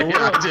cocktail in the Yeah,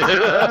 I world.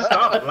 did.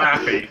 Stop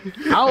laughing.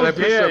 How And I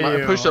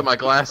dare pushed up my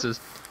glasses.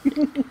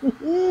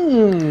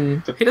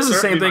 Mm. He does the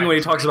same thing when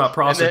he talks about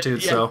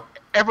prostitutes, yeah, so.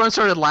 Everyone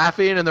started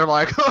laughing, and they're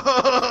like,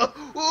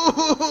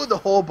 ooh, the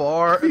whole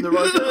bar, and they're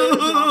like,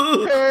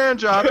 hand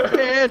job,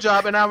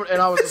 and I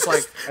was just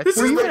like, I Were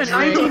threw you my in a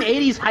drink.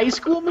 1980s high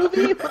school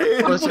movie?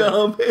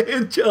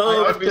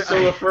 I'd be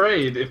so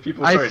afraid if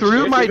people I started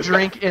threw my chanting.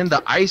 drink in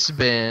the ice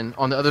bin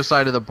on the other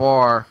side of the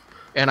bar,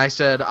 and I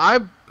said, I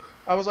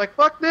was like,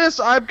 fuck this,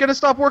 I'm gonna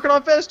stop working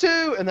on Fez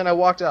 2, and then I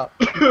walked out.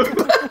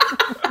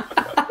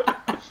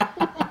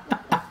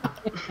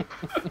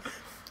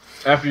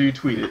 After you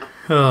tweeted.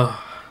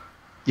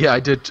 Yeah, I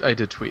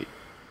did tweet.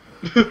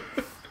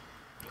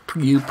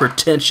 You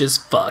pretentious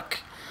fuck.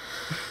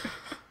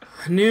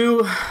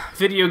 New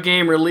video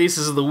game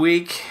releases of the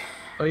week.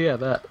 Oh yeah,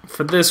 that.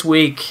 For this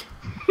week,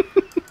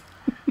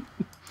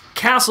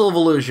 Castle of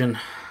Illusion.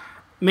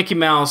 Mickey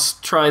Mouse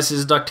tries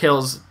his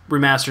DuckTales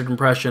remastered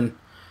impression.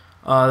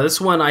 This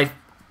one, a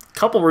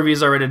couple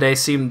reviews I read today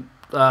seemed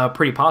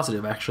pretty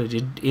positive, actually.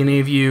 Did any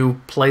of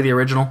you play the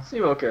original?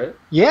 Seem okay.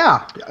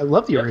 Yeah, I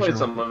love the I played original.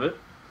 some of it.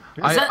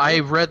 I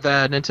read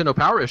the Nintendo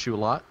Power issue a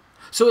lot.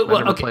 So I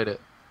never played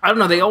it. I don't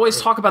know. They always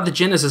talk about the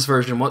Genesis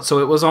version. What? So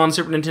it was on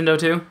Super Nintendo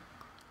too?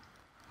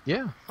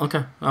 Yeah.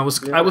 Okay. I was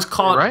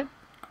caught. Right?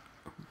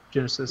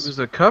 Genesis. It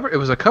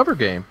was a cover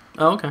game.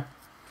 Oh, okay.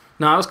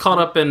 No, I was caught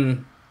up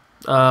in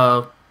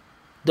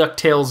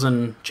DuckTales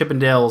and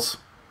Chippendales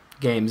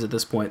games at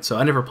this point, so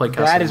I never played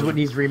Castle. That is of what Illusion.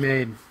 needs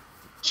remade.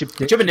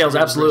 Chippendales,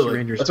 absolutely.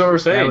 Rangers. That's what we're That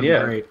saying, would be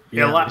yeah. great.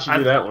 Yeah, We should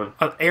do that one.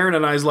 Aaron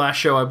and I's last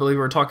show, I believe, we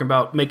were talking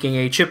about making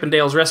a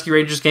Chippendales Rescue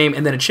Rangers game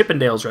and then a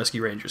Chippendales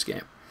Rescue Rangers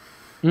game.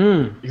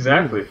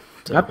 Exactly.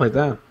 I played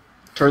that.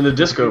 Turn the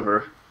disc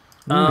over.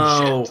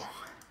 Oh,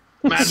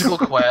 Magical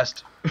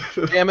Quest.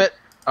 Damn it.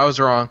 I was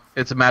wrong.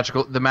 It's the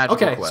magical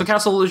okay. quest. So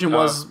Castle of Illusion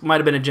might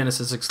have been a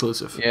Genesis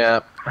exclusive.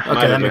 Yeah. Okay,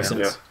 Might that have makes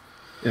been, sense.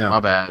 Yeah. My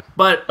bad.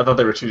 But I thought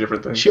they were two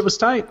different things. Shit was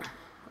tight.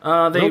 they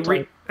Real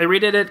tight. they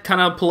redid it, kind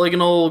of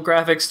polygonal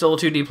graphics, still a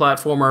 2D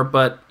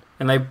platformer,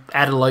 and they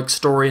added like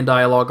story and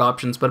dialogue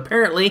options. But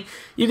apparently,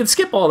 you can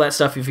skip all that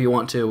stuff if you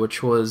want to,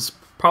 which was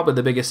probably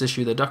the biggest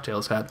issue that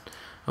DuckTales had.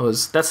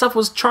 That stuff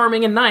was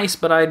charming and nice,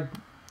 but I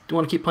do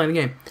want to keep playing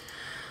the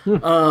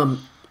game.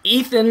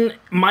 Ethan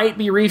might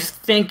be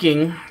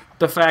rethinking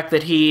the fact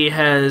that he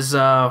has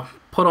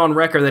put on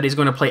record that he's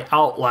going to play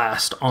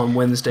Outlast on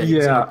Wednesday.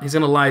 Yeah. He's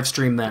going to live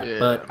stream that. Yeah.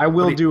 But I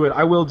will do it.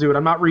 I'm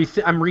not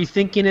I'm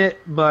rethinking it,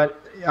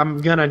 but I'm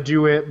gonna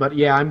do it. But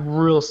yeah, I'm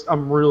real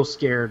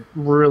scared.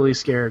 Really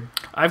scared.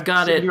 I've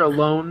got Sitting it. here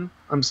alone,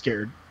 I'm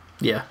scared.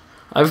 Yeah,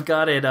 I've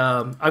got it.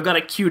 I've got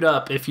it queued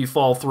up if you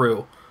fall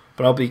through.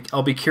 But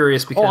I'll be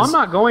curious because I'm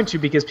not going to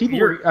because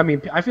people.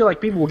 I feel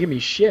like people will give me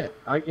shit.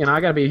 I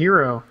gotta be a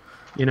hero.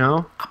 You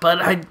know.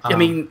 But I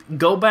mean,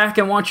 go back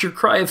and watch your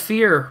Cry of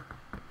Fear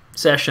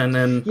session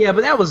and Yeah,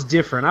 but that was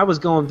different. I was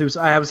going through.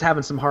 I was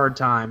having some hard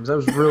times. I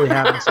was really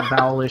having some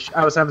bowel issues.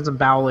 I was having some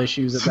bowel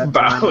issues at that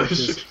time. Bowel It was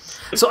issues. just-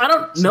 so I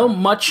don't know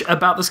much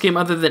about this game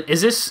other than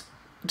does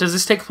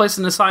this take place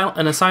in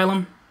an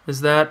asylum?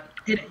 Is that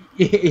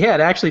Yeah, it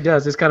actually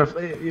does. It's kind of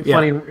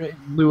funny in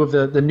lieu of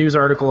the news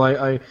article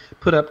I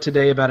put up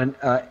today about an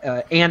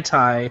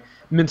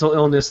anti-mental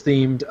illness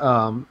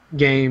themed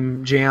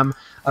game jam.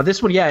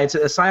 This one, it's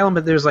an asylum,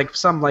 but there's like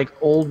some like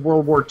old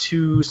World War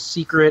II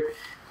secret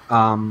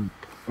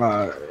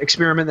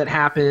experiment that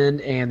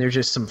happened, and there's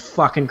just some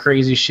fucking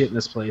crazy shit in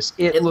this place.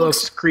 It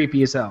looks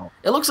creepy as hell.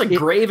 it looks like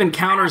Grave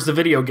Encounters the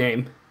video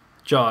game,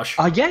 Josh.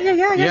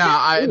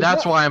 Yeah.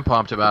 That's why I'm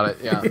pumped about it.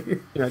 Yeah.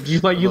 Yeah,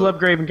 you love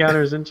Grave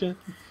Encounters, didn't you?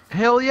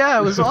 Hell yeah,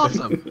 it was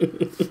awesome.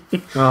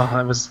 Oh,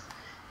 that was.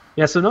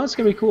 Yeah, so no, it's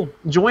gonna be cool.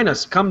 Join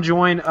us. Come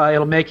join.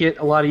 It'll make it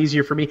a lot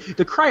easier for me.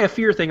 The Cry of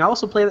Fear thing. I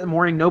also played it in the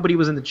morning. Nobody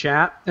was in the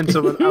chat, and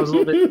so I was a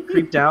little bit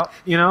creeped out.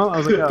 You know, I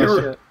was like,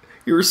 oh shit.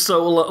 You were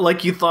so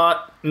like you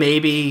thought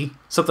maybe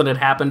something had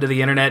happened to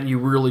the internet and you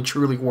really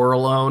truly were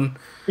alone.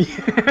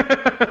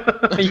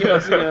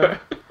 Yes, yeah.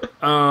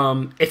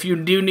 If you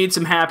do need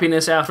some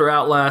happiness after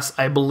Outlast,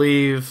 I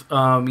believe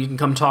you can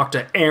come talk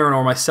to Aaron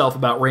or myself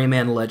about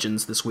Rayman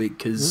Legends this week,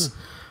 because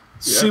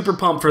super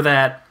pumped for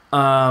that.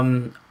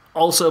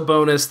 Also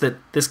bonus that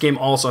this game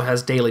also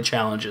has daily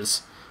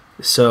challenges.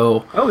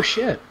 So Oh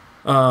shit.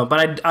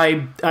 but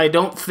I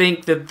don't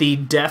think that the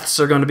deaths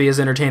are going to be as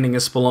entertaining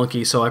as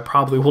Spelunky, so I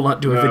probably will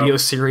not do a video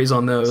series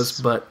on those.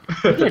 But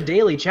Yeah,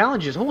 daily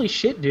challenges. Holy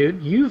shit,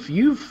 dude!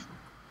 You've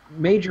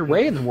made your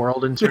way in the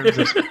world in terms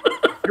of.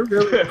 You're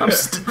really.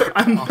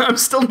 I'm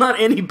still not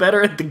any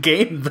better at the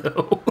game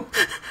though.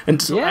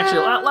 Until actually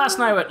last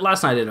night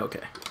I did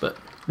okay, but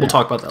we'll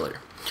talk about that later.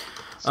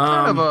 It's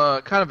kind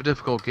of a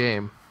difficult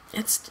game.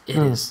 It's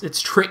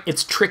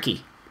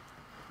tricky.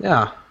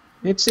 Yeah,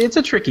 it's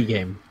a tricky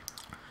game.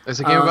 It's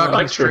a game about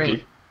like constraint.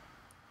 tricky.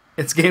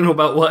 It's a game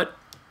about what?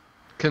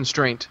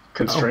 Constraint.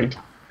 Constraint.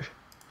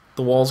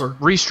 The walls are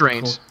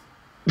Restraint.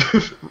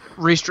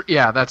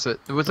 Yeah, that's it.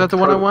 Was that the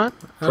one I want?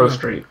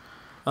 Prostrate.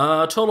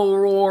 Total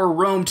War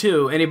Rome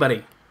 2.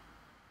 Anybody?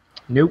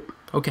 Nope.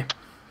 Okay,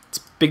 it's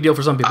a big deal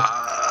for some people.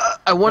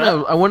 I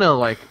want to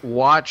like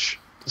watch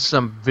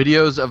some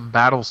videos of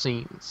battle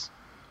scenes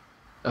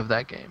of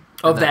that game.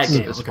 Of And that that's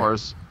game, as okay.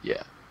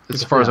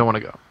 far as I want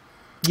to go.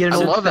 Get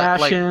I it love that,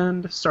 like-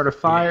 fashioned, start a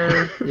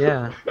fire.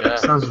 Yeah. Yeah.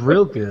 Sounds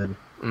real good.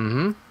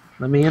 Mm-hmm.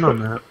 Let me in on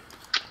that.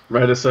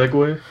 Right a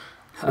segue.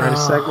 Right, a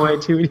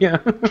segue to yeah.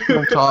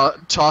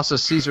 Toss a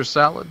Caesar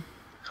salad.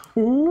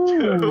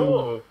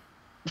 Ooh.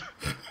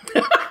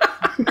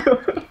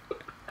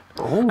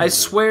 Oh. I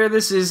swear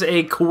this is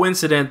a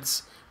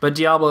coincidence, but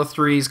Diablo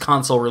 3's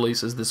console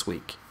releases this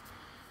week.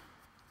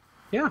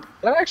 Yeah.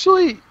 That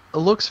actually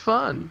looks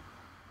fun.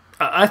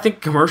 I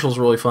think commercial's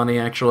really funny,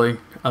 actually.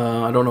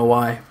 I don't know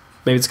why.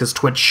 Maybe it's because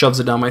Twitch shoves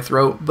it down my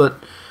throat, but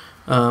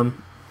and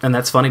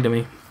that's funny to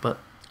me. But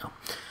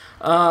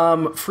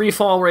Free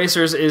Fall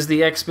Racers is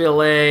the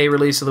XBLA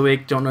release of the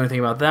week. Don't know anything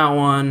about that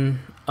one.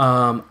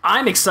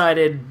 I'm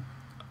excited.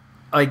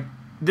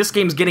 This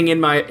game's getting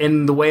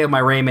in the way of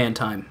my Rayman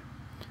time.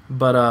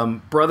 But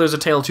Brothers: A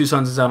Tale of Two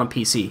Sons is out on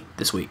PC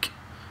this week.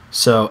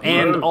 So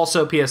and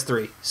also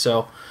PS3.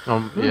 So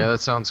Yeah,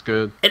 that sounds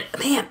good. and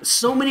man,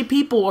 so many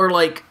people are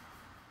like,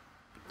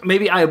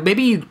 maybe I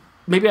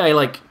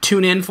like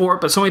tune in for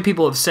it, but so many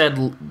people have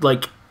said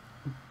like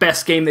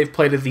best game they've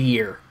played of the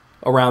year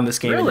around this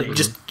game. Really? And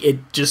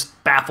it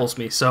just baffles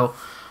me. So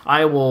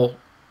I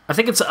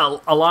think it's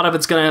a lot of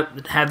it's gonna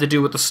have to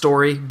do with the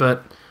story,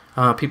 but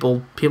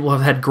people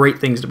have had great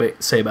things to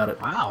say about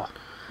it. Wow.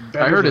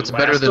 I heard it's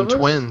better than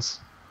Twins.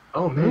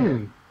 Oh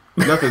man,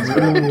 nothing's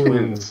better than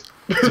Twins.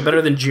 Is it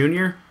better than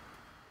Junior?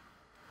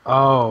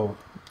 Oh.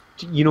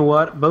 You know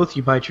what? Both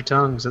you bite your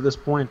tongues at this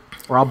point,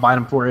 or I'll bite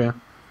them for you.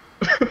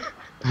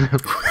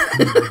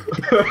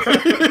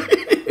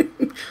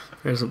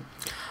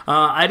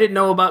 I didn't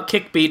know about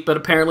Kickbeat, but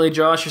apparently,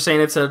 Josh, you're saying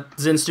it's a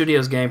Zen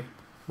Studios game.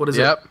 What is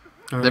it? Yep.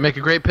 They make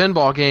a great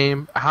pinball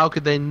game. How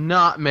could they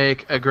not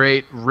make a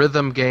great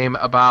rhythm game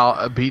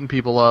about beating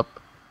people up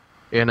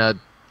in a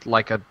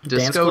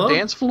disco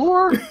dance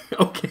floor?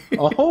 Okay.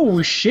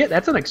 Oh shit,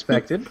 that's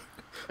unexpected.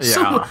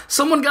 Yeah.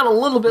 Someone got a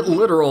little bit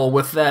literal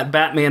with that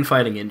Batman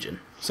fighting engine.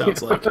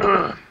 Sounds like.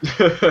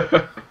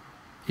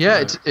 Yeah,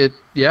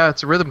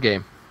 it's a rhythm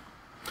game.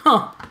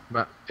 Huh.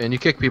 And you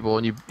kick people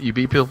and you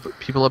beat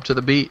people up to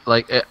the beat.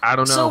 Like I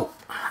don't know.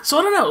 So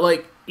I don't know.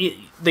 Like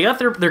they got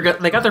their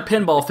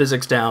pinball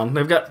physics down.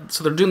 They're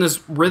doing this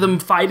rhythm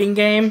fighting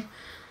game,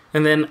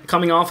 and then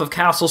coming off of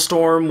Castle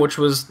Storm, which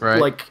was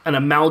like an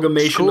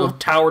amalgamation of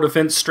tower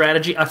defense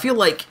strategy. I feel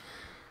like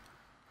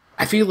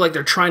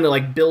they're trying to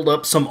like build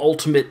up some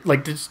ultimate,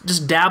 like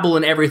just dabble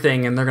in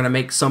everything, and they're gonna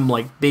make some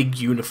like big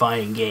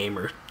unifying game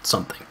or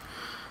something.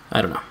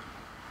 I don't know.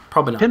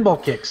 Probably not.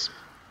 Pinball kicks.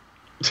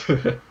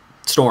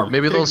 Storm.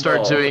 Maybe they'll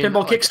start doing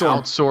Pinball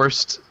Kickstorm.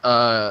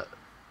 Outsourced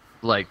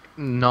like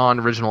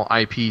non-original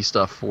IP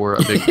stuff for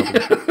a big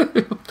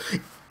company.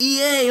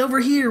 EA over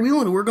here. We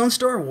want to work on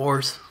Star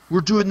Wars.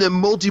 We're doing the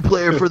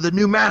multiplayer for the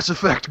new Mass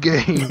Effect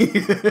game.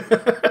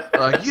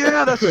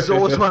 Yeah, that's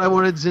always what I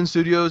wanted Zen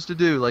Studios to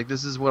do. Like,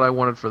 this is what I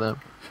wanted for them.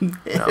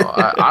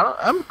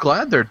 I'm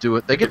glad they're doing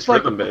it. They get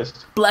like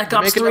Black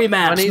Ops 3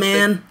 maps, money,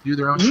 man. They do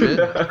their own shit.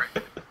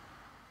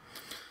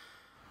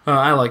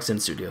 I like Zen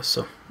Studios,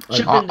 so.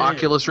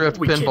 Oculus Rift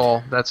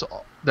pinball.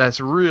 That's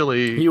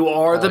really. You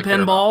are the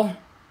pinball.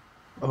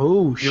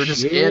 Oh You're shit!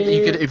 just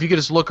if you could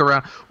just look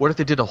around. What if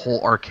they did a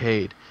whole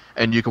arcade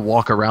and you could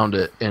walk around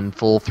it in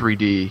full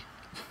 3D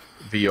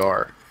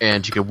VR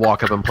and you could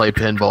walk up and play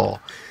pinball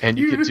and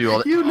you could do all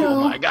that? Oh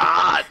my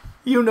god!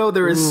 You know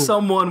there is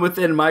someone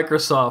within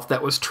Microsoft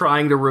that was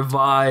trying to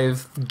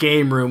revive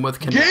Game Room with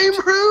Kinect. Game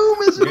Room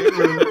is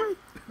it?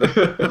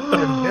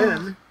 And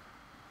then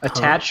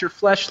attach your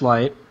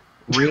fleshlight,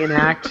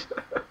 reenact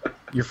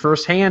your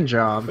first hand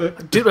job.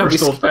 Dude,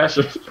 First old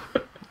fashioned.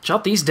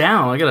 jot these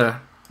down. I gotta.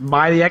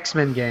 Buy the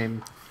X-Men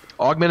game.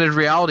 Augmented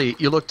reality.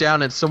 You look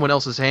down at someone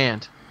else's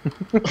hand.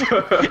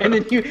 and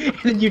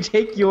then you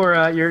take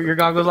your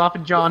goggles off,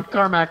 and John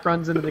Carmack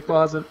runs into the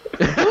closet.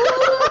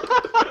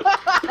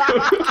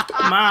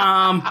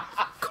 Mom,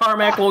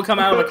 Carmack will come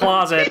out of the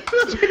closet.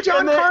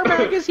 John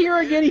Carmack is here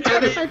again. He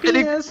touched my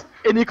penis.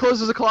 And he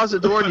closes the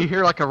closet door, and you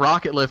hear like a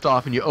rocket lift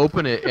off, and you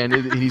open it, and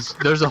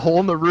there's a hole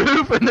in the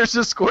roof, and there's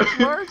just squish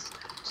marks.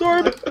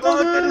 Sorry,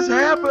 what has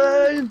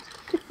happened?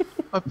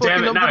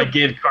 Damn it, not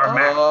again,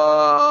 Carmack.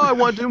 Oh, I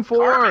want Doom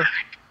 4.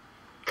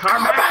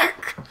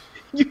 Carmack!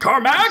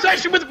 Carmack!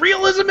 Obsession with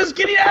realism is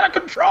getting out of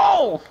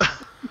control!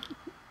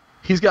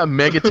 He's got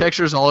mega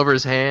textures all over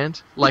his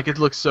hand. Like, it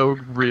looks so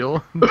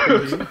real.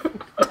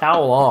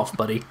 Towel off,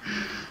 buddy.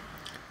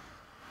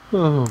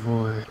 Oh,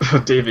 boy.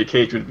 David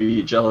Cage would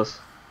be jealous.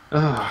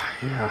 Oh,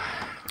 yeah.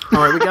 All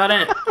right,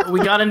 we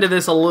got into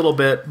this a little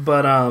bit,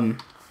 but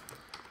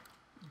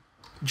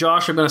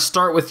Josh, I'm going to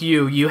start with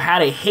you. You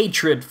had a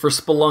hatred for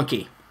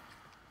Spelunky,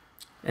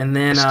 and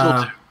then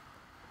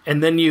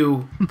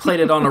you played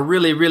it on a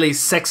really, really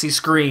sexy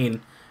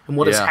screen. And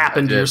what has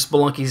happened to your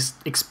Spelunky's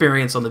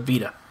experience on the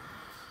Vita?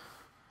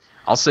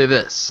 I'll say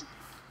this: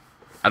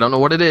 I don't know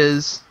what it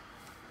is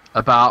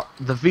about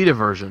the Vita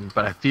version,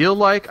 but I feel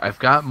like I've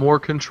got more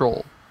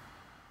control.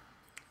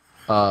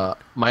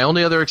 My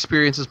only other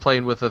experience is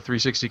playing with a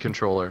 360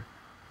 controller,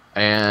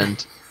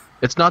 and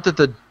it's not that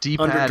the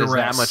D-pad is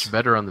that much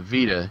better on the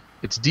Vita.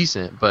 It's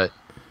decent, but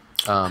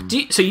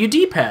so you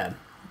D-pad,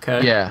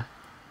 okay? Yeah.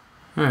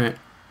 All right.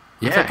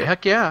 Yeah.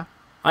 Heck yeah.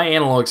 I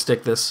analog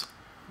stick this.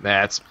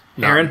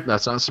 Aaron?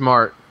 That's not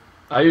smart.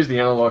 I use the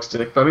analog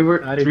stick, but I mean we're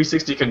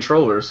 360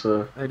 controllers,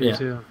 so I do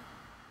too.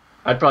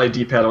 I'd probably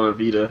D-pad on a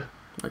Vita.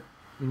 I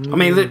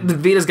mean, the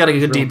Vita's got a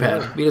good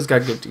D-pad. Vita's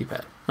got a good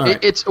D-pad.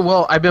 Right.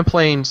 Well, I've been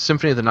playing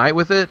Symphony of the Night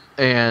with it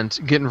and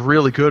getting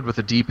really good with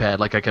the D-pad.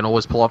 Like, I can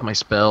always pull off my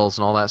spells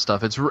and all that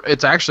stuff.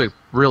 It's actually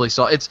really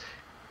solid. It's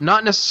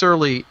not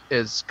necessarily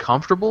as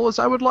comfortable as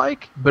I would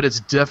like, but it's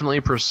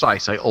definitely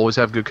precise. I always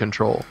have good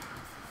control.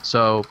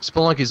 So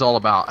Spelunky's all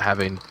about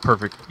having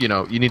perfect, you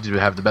need to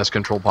have the best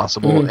control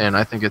possible, and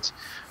I think it's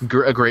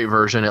a great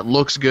version. It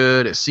looks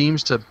good. It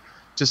seems to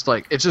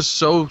it's just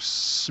so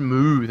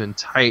smooth and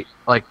tight.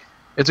 Like,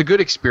 it's a good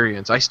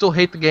experience. I still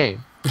hate the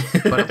game,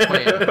 but I'm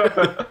playing it.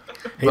 But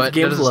that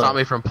doesn't stop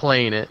me from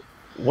playing it.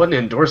 What an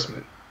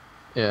endorsement.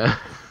 Yeah.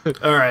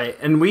 All right,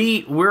 and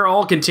we're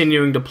all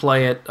continuing to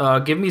play it.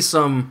 Give me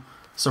some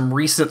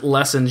recent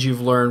lessons you've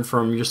learned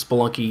from your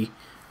Spelunky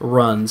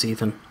runs,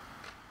 Ethan.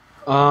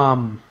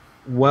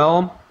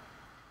 Well,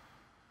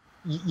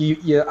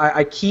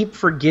 I keep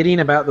forgetting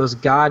about those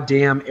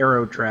goddamn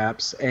arrow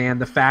traps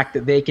and the fact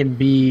that they can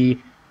be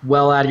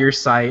well out of your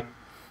sight,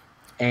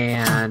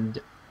 and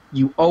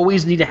you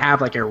always need to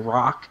have like a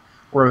rock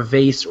or a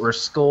vase or a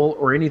skull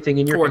or anything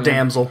in your hand. Or a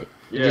damsel.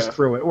 Yeah. Just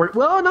throw it.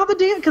 Well, not the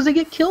damsel, because they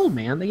get killed,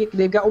 man.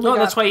 They've got. No,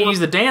 that's why you use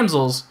the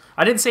damsels.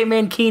 I didn't say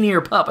mankini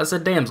or pup. I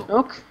said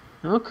damsel.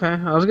 Okay.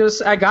 I was gonna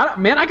say I got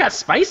it. Man, I got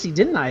spicy,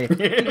 didn't I? You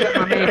got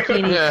my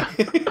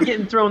mankini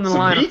getting thrown in the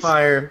line of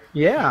fire.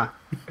 Yeah.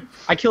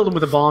 I killed him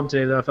with a bomb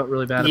today, though. I felt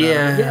really bad about it.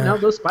 Yeah, no,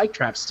 those spike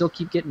traps still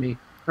keep getting me.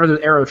 Or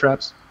the arrow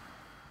traps.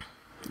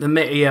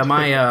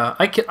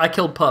 I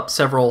killed pup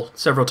several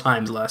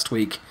times last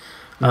week.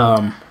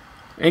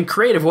 In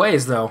creative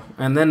ways, though.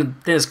 And then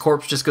his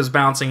corpse just goes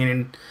bouncing,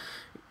 and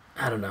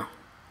I don't know.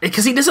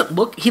 Because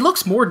he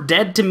looks more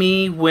dead to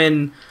me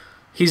when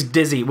he's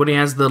dizzy, when he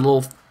has the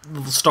little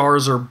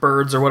stars or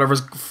birds or whatever's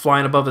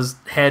flying above his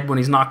head when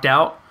he's knocked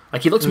out.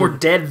 Like, he looks more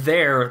dead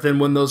there than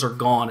when those are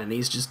gone, and he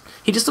just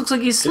looks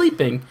like he's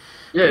sleeping.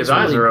 Yeah, his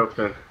eyes are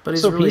open. But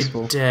he's so really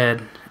peaceful.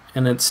 dead,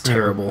 and it's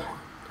terrible.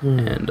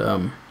 And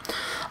Don't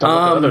let the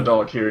other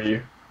dog hear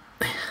you.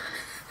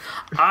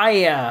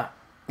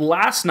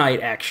 Last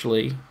night,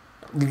 actually,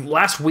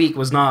 last week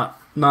was not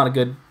a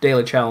good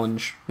daily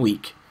challenge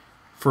week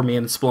for me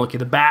in Spelunky.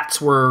 The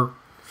bats were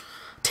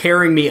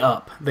tearing me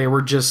up. They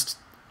were just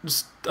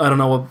I don't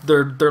know,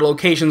 their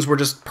locations were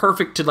just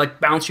perfect to like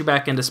bounce you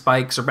back into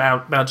spikes or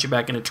bounce you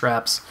back into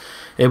traps.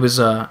 It was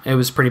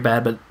pretty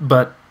bad,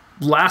 but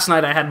last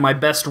night I had my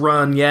best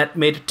run yet.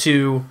 Made it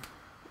to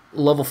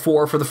level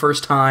 4 for the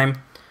first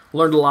time.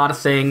 Learned a lot of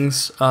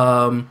things.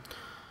 First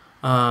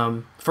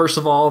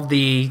of all,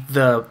 the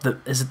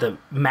is it the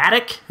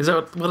mattock? Is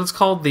that what it's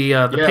called?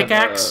 The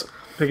pickaxe?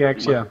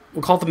 Pickaxe, yeah.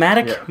 We'll call it the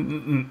mattock? Yeah.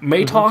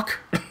 Matlock?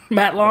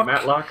 Matlock?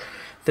 Matlock.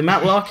 The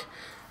matlock.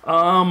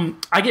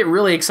 I get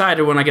really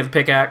excited when I get the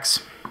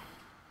pickaxe.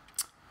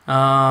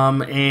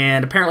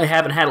 And apparently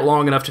haven't had it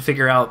long enough to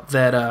figure out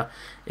that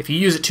if you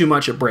use it too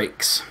much, it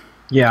breaks.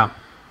 Yeah.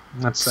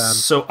 That's sad.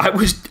 So I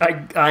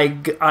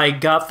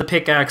got the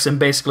pickaxe and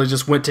basically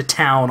just went to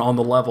town on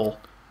the level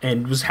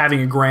and was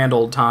having a grand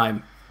old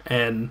time.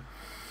 And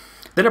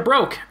then it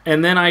broke.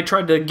 And then I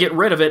tried to get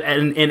rid of it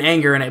in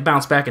anger, and it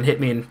bounced back and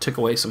hit me and took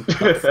away some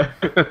stuff. I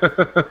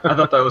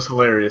thought that was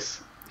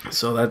hilarious.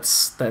 So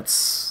that's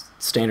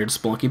standard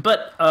Spelunky.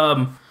 But,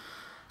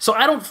 so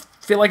I don't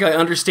feel like I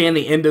understand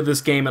the end of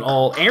this game at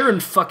all. Aaron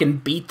fucking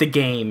beat the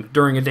game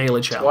during a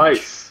daily challenge.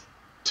 Twice.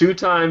 2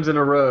 times in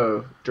a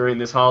row during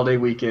this holiday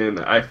weekend,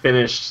 I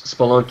finished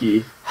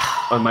Spelunky.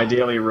 on my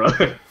daily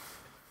run.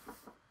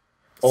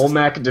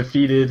 Olmec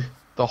defeated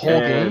The whole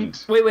game?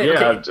 Wait,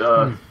 yeah,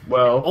 okay.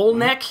 well,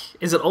 Olmec?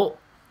 Is it Ol?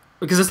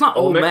 Because it's not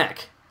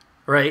Olmec,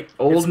 right?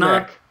 It's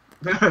not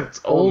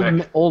It's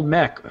Olmec. Old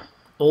mech.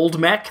 Old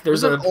Mech.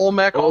 There's There's an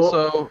Olmec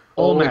also.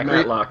 Olmec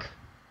Matlock.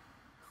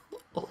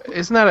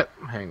 Isn't that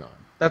a... Hang on.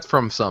 That's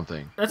from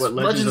something. That's What,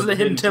 Legends of the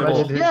Hidden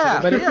Temple. Yeah,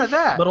 but yeah,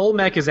 that. But old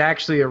mech is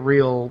actually a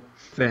real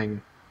thing.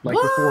 Like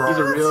What? before. He's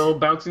a real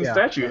bouncing Yeah.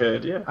 statue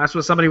head, yeah. That's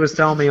what somebody was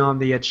telling me on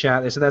the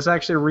chat. They said that's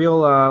actually a real,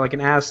 like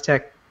an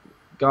Aztec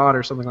god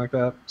or something like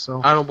that.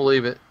 So I don't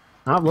believe it.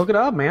 look it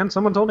up, man.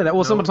 Someone told me that.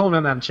 Well, someone told me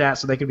on that in chat,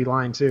 so they could be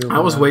lying too. I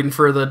was waiting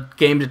for the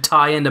game to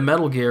tie into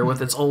Metal Gear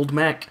with its Old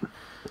Mech.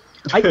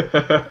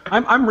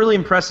 I'm really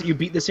impressed that you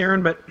beat this,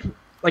 Aaron. But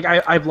like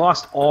I've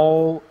lost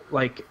all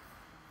like.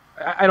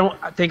 I don't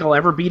think I'll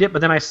ever beat it,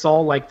 but then I saw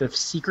like the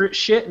secret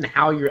shit and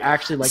how you're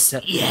actually like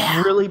to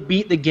Yeah. really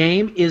beat the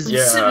game is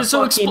So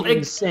fucking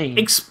insane.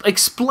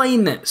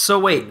 Explain this. So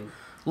wait,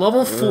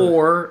 level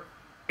 4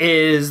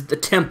 is the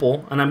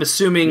temple, and I'm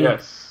assuming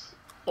Yes.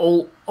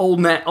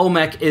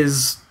 Olmec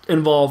is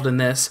involved in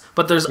this,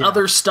 but there's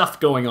other stuff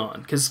going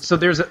on. So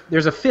there's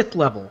a fifth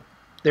level.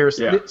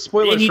 There's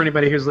spoilers And you- for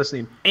anybody who's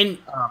listening. And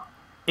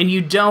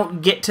you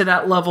don't get to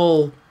that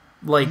level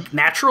like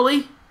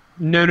naturally.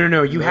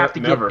 No. You have to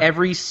never. get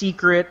every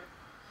secret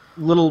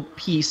little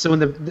piece. So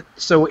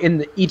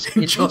in each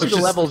of the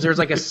levels, there's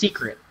like a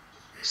secret.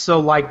 So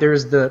like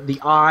there's the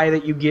eye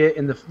that you get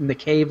in the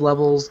cave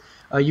levels.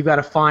 You got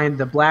to find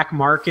the black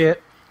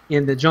market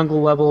in the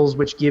jungle levels,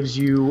 which gives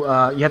you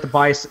you have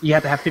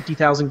to have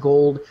 50,000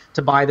 gold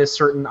to buy this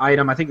certain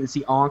item. I think it's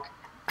the Ankh.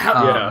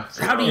 How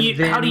do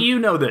then- you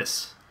know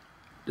this?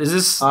 Is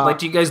this like?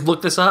 Do you guys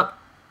look this up?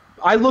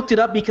 I looked it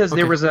up because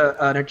there was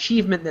an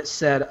achievement that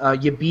said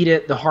you beat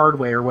it the hard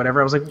way or whatever.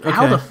 I was like,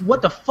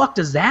 what the fuck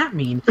does that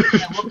mean?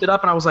 And I looked it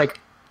up and I was like,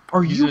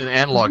 are Using you an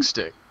analog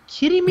stick.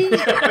 kidding me?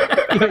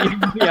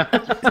 yeah.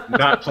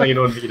 Not playing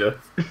on Vita.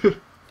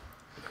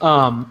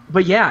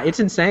 But yeah, it's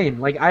insane.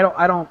 Like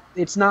I don't.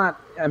 It's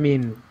not. I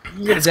mean, you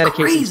got to That's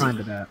dedicate crazy. some time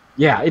to that.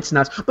 Yeah, it's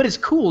nuts. But it's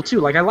cool too.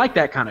 Like I like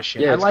that kind of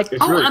shit. Yeah, I like.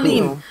 it's really I cool.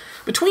 mean,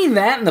 between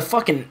that and the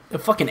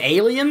fucking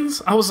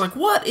aliens, I was like,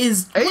 what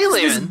is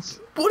Aliens?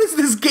 What is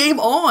this game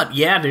on?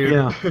 Yeah, dude.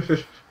 Yeah.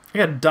 I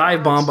got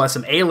dive bombed by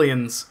some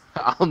aliens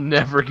I'll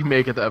never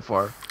make it that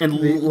far. and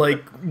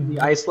like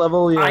The ice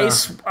level. Yeah.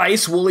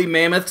 ice woolly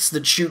mammoths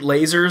that shoot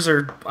lasers,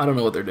 or I don't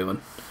know what they're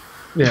doing.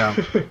 Yeah.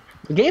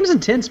 The game's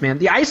intense, man.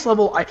 The ice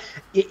level,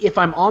 if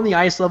I'm on the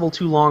ice level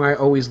too long, I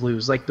always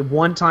lose. Like the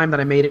one time that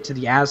I made it to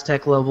the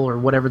Aztec level or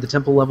whatever, the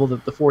temple level,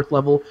 the fourth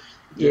level,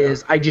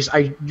 is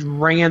I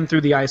ran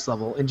through the ice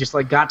level and just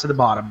like got to the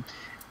bottom.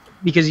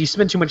 Because you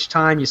spend too much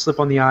time, you slip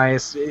on the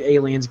ice,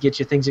 aliens get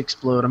you, things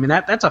explode. I mean,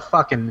 that's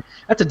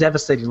a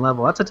devastating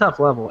level. That's a tough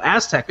level.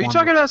 Aztec Are you one-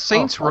 talking about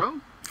Saints fuck. Row?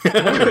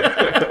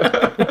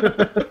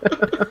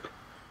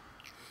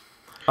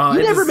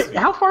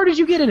 How far did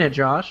you get in it,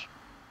 Josh?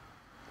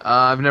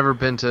 I've never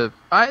been to...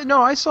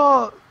 I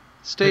saw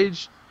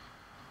stage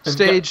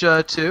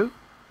 2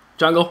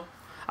 Jungle.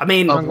 I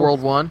mean, of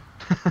World 1.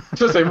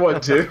 Just say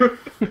what, too?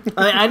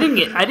 I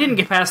didn't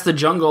get past the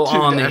jungle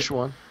on the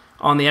 2-1.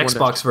 on the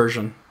Xbox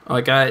version.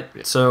 Like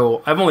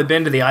so I've only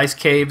been to the ice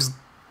caves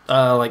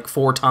like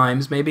 4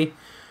 times maybe.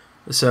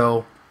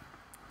 So,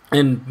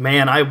 and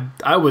man, I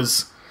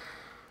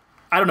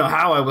don't know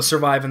how I was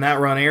surviving that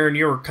run. Aaron,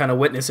 you were kind of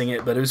witnessing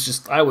it, but it was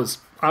just I was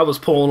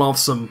pulling off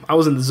some. I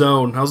was in the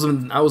zone. I was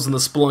in the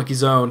Spelunky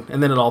zone,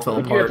 and then it all fell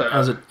You had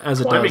apart the, as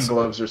it climbing does.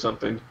 gloves or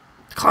something.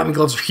 Climbing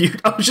gloves are huge.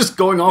 I was just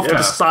going off to Yeah.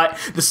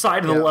 the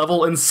side of the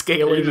level and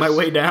scaling my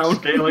way down.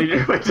 Scaling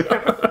your way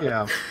down.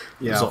 Yeah.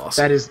 Yeah. was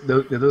awesome. That is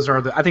those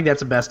are I think that's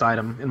the best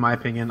item in my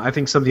opinion. I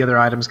think some of the other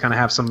items kind of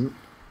have some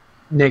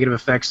negative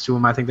effects to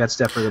them. I think that's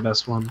definitely the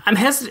best one. I'm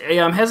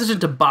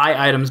hesitant to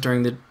buy items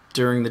during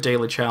the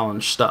daily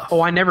challenge stuff.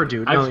 Oh, I never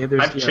do. No,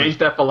 I've changed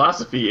that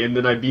philosophy, and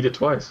then I beat it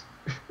twice.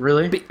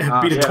 Really? Beat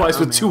it twice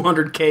with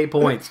 200k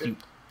points. You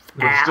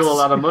But ass. still a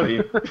lot of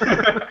money.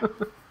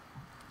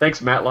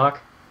 Thanks, Matlock.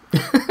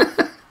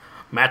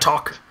 Matt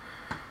talk.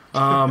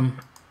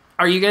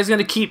 Are you guys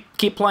gonna keep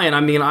playing?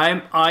 I mean,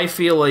 I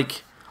feel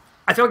like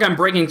I'm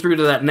breaking through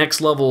to that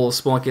next level of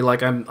Spelunky.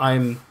 Like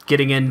I'm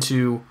getting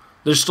into.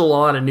 There's still a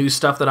lot of new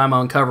stuff that I'm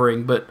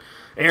uncovering. But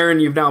Aaron,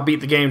 you've now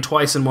beat the game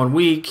twice in 1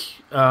 week.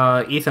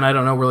 Ethan, I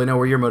don't really know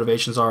where your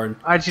motivations are. And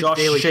I just Josh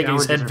daily is shaking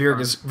his head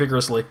challenges are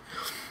vigorously.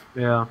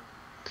 Yeah.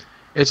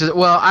 It's just,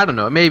 well, I don't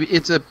know. Maybe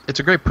it's a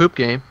great poop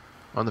game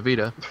on the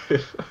Vita. Yeah.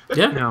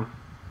 Yeah.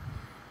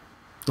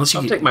 Unless you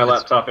I'll get- take my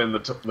laptop in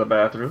the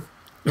bathroom.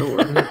 No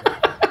worries.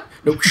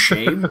 No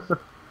shame.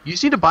 You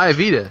just need to buy a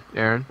Vita,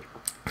 Aaron.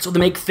 That's what they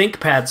make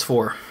ThinkPads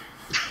for.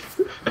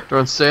 They're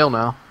on sale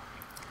now.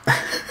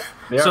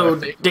 Yeah, So,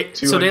 I think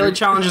so daily 200.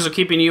 challenges are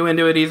keeping you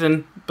into it,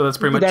 Ethan. But that's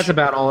pretty much. That's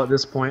about all at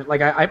this point. Like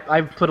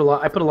I put a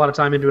lot of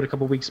time into it a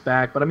couple weeks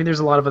back, but I mean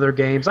there's a lot of other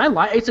games.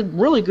 It's a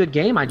really good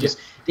game. I just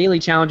daily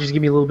challenges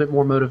give me a little bit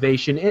more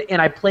motivation,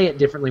 and I play it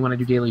differently when I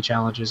do daily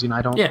challenges. You know,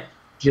 I don't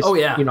Just, Oh,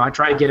 yeah. I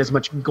try to get as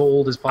much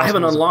gold as possible. I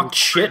haven't unlocked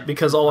shit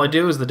because all I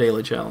do is the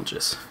daily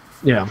challenges.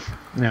 Yeah.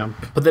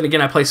 But then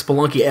again, I play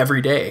Spelunky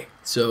every day,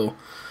 so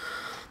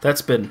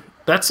that's been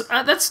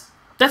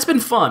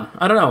fun.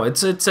 I don't know.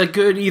 It's a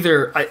good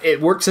either.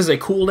 It works as a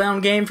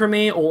cooldown game for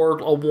me or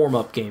a warm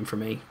up game for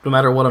me, no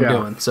matter what I'm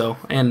doing. So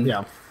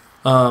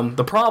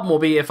the problem will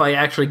be if I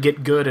actually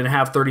get good and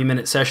have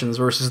 30-minute sessions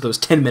versus those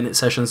 10-minute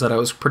sessions that I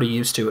was pretty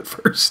used to at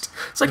first.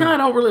 It's like I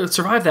don't really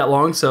survive that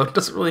long, so it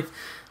doesn't really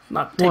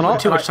not take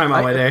too much time out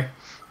of my day.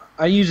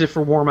 I use it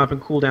for warm up and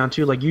cool down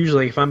too. Like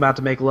usually, if I'm about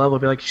to make level, I'll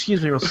be like,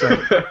 "Excuse me, real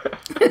second."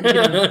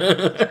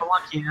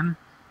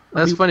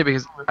 That's funny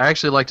because I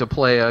actually like to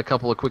play a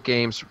couple of quick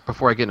games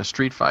before I get in a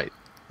street fight.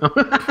 I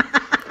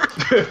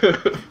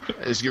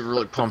just get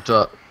really pumped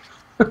up.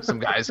 Some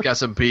guys got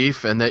some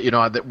beef, and that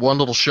that one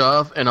little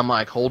shove, and I'm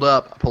like, "Hold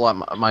up!" I pull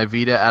out my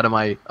Vita out of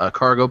my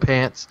cargo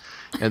pants,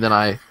 and then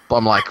I'm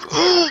like,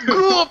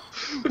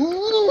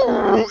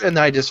 and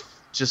I just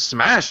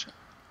smash.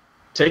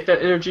 Take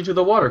that energy to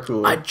the water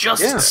cooler. I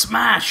just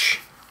smash.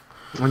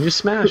 I just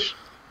smash.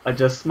 I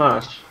just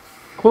smash.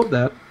 Quote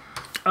that.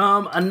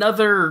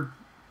 Another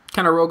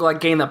kind of roguelike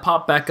game that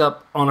popped back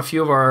up on a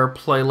few of our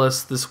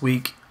playlists this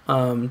week.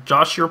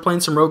 Josh, you were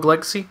playing some Rogue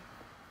Legacy?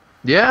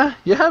 Yeah,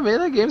 man,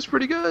 that game's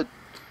pretty good.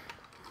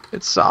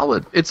 It's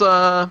solid. It's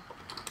I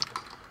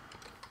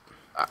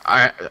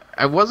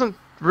wasn't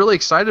really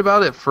excited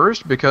about it at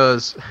first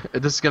because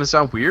this is gonna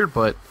sound weird,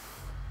 but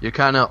you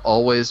kind of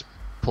always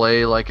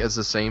play like as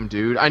the same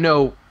dude. I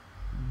know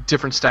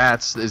different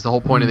stats is the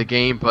whole point of the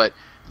game, but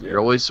you're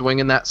always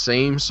swinging that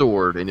same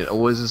sword, and it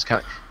always is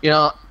kind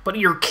of But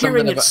you're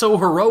carrying it so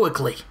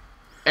heroically.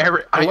 I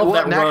love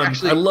that run.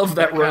 Actually, I love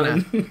that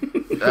run.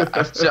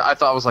 I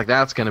thought I was like,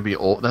 that's gonna be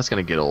old. That's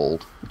gonna get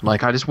old.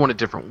 Like I just wanted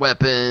different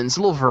weapons,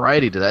 a little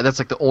variety to that. That's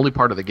like the only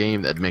part of the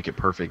game that'd make it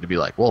perfect to be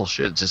like, well,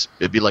 shit,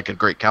 it'd be like a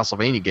great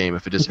Castlevania game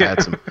if it just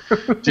had some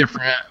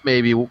different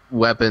maybe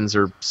weapons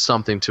or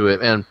something to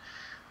it. And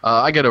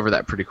I got over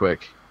that pretty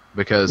quick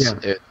because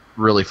it's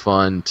really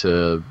fun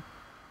to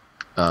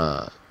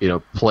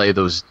play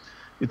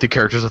the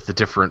characters with the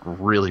different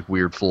really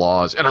weird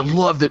flaws. And I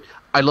loved that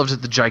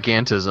the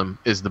gigantism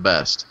is the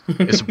best.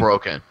 It's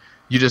broken.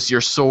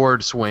 Your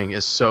sword swing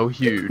is so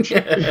huge,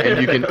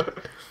 and you can.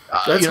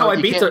 That's how I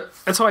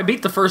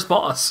beat the first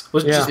boss.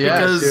 Was just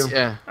because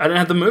I didn't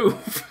have to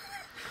move.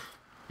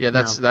 Yeah,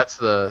 that's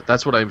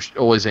what I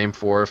always aim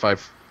for if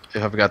I've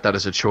got that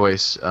as a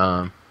choice.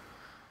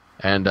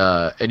 And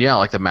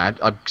like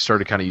I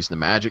started kind of using the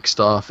magic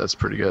stuff. That's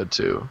pretty good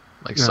too.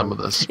 Like some of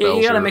the spells.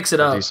 You gotta mix it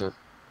up. Decent.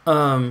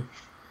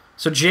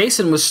 So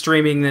Jason was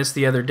streaming this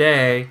the other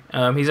day.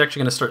 He's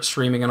actually going to start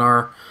streaming on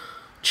our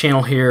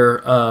channel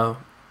here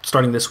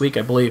starting this week,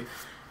 I believe.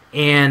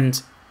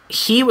 And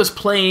he was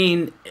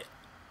playing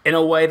in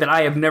a way that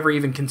I have never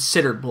even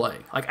considered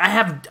playing. Like I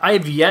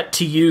have yet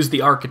to use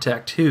the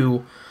architect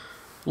who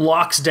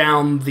locks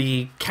down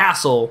the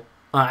castle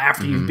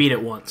after you've beat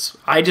it once.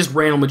 I just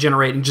randomly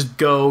generate and just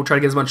go try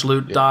to get as much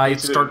loot, die,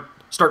 start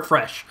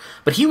fresh.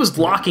 But he was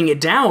locking it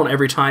down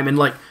every time and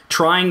like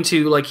trying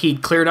to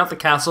he'd cleared out the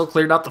castle,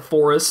 cleared out the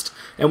forest,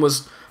 and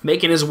was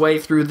making his way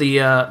through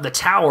the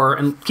tower.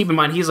 And keep in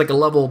mind he's like a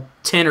level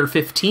 10 or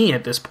 15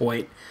 at this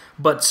point,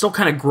 but still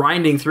kind of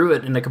grinding through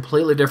it in a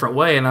completely different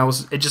way. And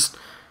it just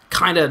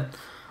kind of,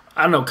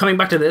 I don't know, coming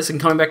back to this and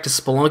coming back to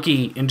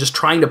Spelunky and just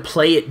trying to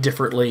play it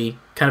differently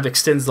kind of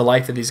extends the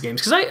life of these games.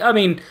 Because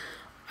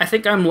I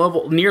think I'm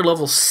near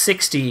level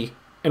 60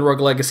 in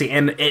Rogue Legacy,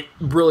 and it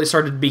really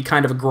started to be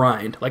kind of a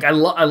grind. Like I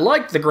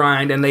like the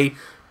grind, and they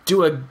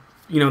do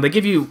they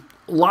give you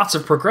lots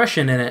of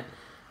progression in it.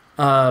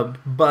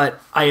 But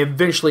I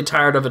eventually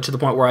tired of it to the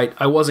point where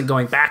I wasn't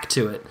going back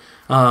to it.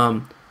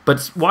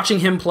 But watching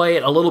him play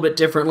it a little bit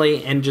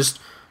differently and just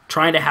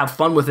trying to have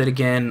fun with it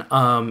again,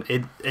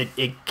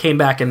 it came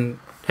back in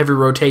heavy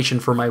rotation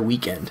for my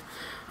weekend.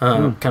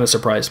 Kind of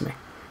surprised me.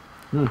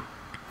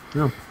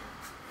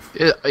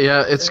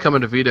 Yeah, it's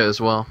coming to Vita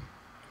as well.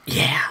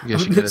 Yeah,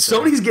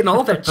 Sony's getting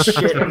all that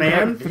shit,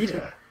 man.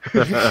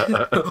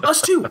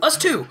 Us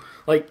too.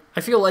 Like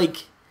I feel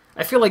like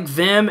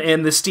them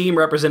and the Steam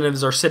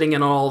representatives are sitting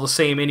in all the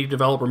same indie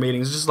developer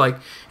meetings, just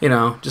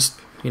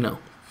just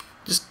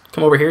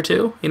come over here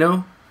too.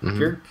 You're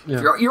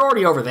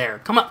already over there.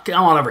 Come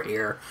on over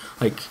here.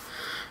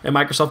 And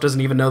Microsoft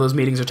doesn't even know those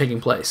meetings are taking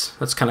place.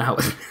 That's kind of how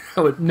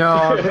it. No,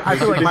 I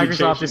feel like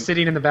Microsoft is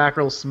sitting in the back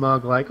real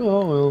smug, like,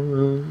 oh, well,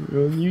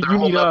 you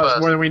need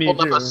us more than we need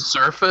you. A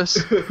Surface.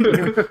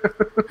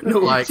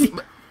 No,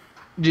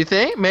 do you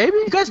think maybe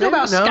you guys know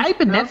about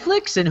Skype and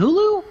Netflix and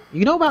Hulu?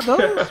 You know about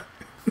those?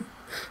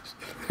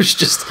 It's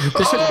just.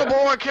 Oh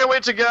boy, I can't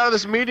wait to get out of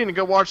this meeting and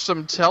go watch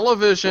some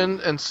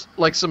television and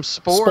some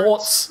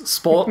sports.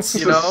 Sports.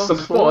 Some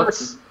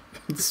sports.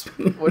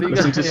 What do you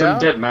Listen guys? to some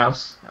Dead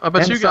Mouse. How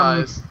about you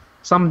guys?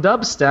 Some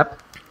dubstep.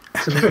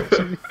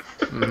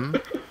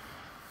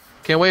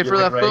 Can't wait for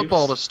that raves?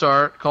 football to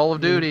start. Call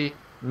of Duty.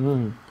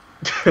 And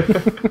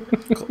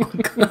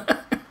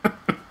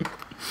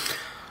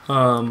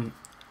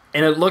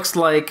it looks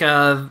like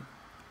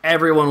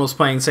everyone was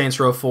playing Saints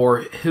Row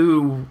 4.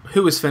 Who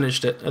has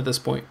finished it at this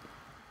point?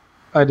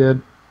 I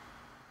did.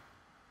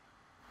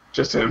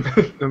 Just him.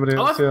 Nobody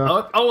else,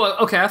 yeah.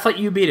 Okay. I thought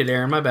you beat it,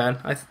 Aaron. My bad.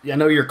 I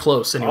know you're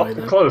close anyway.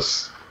 Then.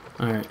 Close.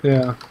 All right.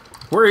 Yeah.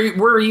 Where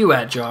are you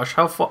at, Josh?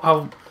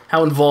 How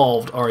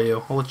involved are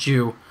you? I'll let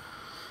you.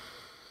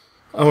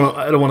 I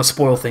don't want to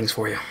spoil things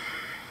for you.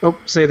 Oh,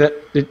 say that.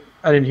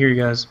 I didn't hear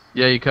you guys.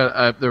 Yeah, you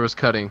cut. There was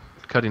cutting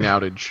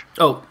outage.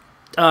 Oh,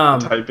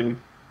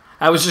 Typing.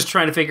 I was just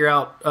trying to figure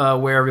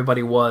out where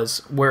everybody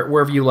was.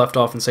 Wherever you left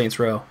off in Saints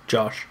Row,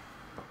 Josh.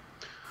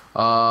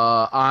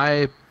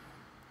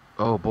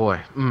 Oh boy.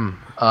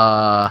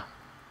 I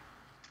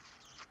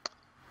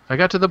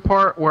got to the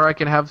part where I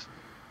can have.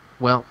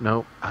 Well,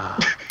 no.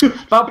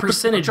 About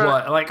percentage,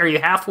 what? Like, are you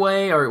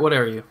halfway, or what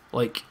are you?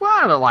 Like, Well,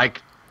 I don't know,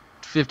 like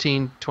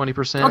 15,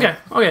 20%. Okay.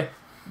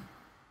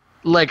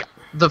 Like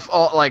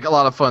like a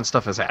lot of fun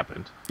stuff has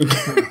happened.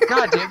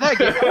 God damn that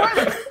game!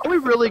 Are we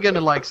really gonna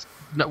like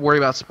not worry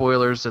about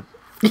spoilers?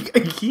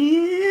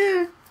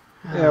 Yeah.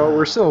 Yeah,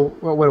 we're still,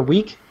 what, a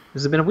week?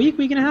 Has it been a week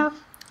and a half?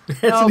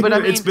 No, but I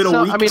mean, it's been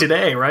a week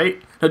today,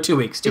 right? No, 2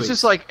 weeks. It's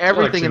just like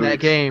everything in that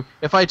game.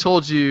 If I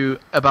told you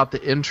about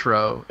the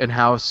intro and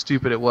how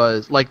stupid it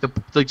was, like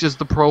just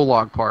the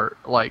prologue part,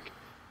 like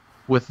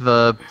with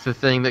the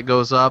thing that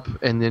goes up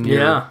and then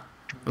you're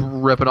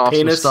ripping off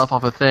some stuff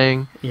off a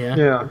thing,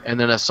 Yeah. and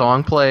then a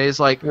song plays,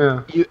 like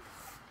I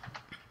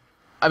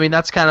mean,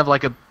 that's kind of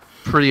like a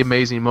pretty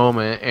amazing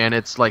moment, and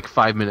it's like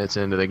 5 minutes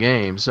into the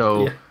game,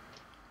 so. Yeah.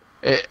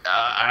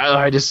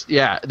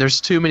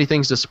 There's too many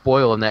things to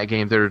spoil in that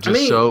game that are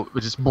just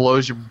it just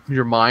blows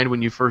your mind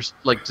when you first,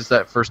 like, just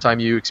that first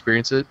time you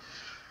experience it.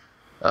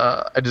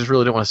 I just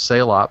really don't want to say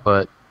a lot,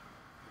 but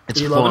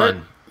it's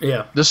fun.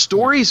 Yeah. The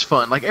story's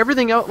fun. Like,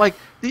 everything else, like,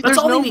 there's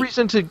no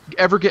reason to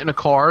ever get in a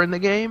car in the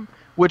game,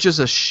 which is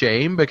a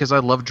shame because I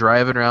love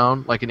driving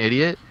around like an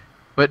idiot.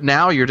 But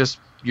now you're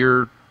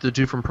the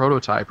dude from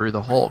Prototype or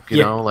the Hulk,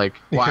 you know? Like,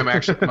 well, my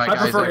guy's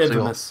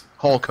actually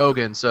Hulk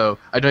Hogan, so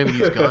I don't even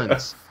use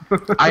guns.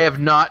 I have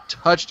not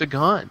touched a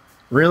gun.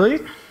 Really?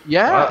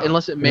 Yeah, Wow.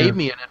 unless it made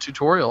me in a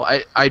tutorial.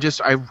 I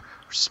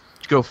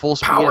go full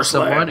speed at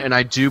someone and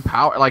I do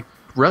power, like,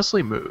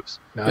 wrestling moves.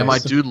 Nice. And my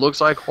dude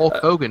looks like Hulk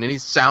Hogan and he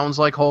sounds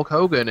like Hulk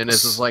Hogan, and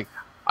it's just like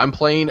I'm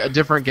playing a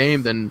different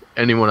game than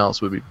anyone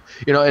else would be.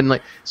 You know, and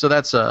like, so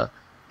that's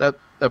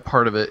that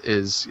part of it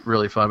is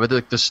really fun.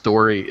 But the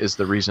story is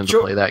the reason to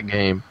play that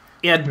game.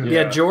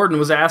 Yeah, Jordan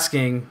was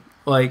asking,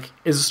 like,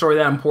 is the story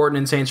that important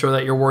in Saints Row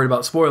that you're worried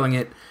about spoiling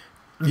it?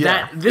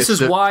 This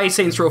is why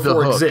Saints Row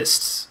 4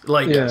 exists.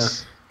 Like,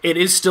 it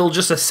is still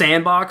just a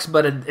sandbox,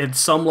 but at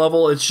some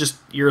level, it's just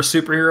you're a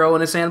superhero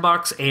in a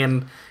sandbox,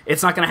 and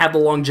it's not going to have the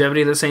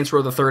longevity that Saints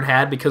Row the Third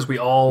had because we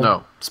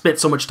all spent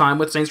so much time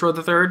with Saints Row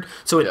the Third.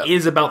 So it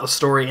is about the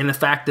story and the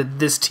fact that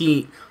this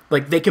team,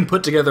 like, they can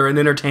put together an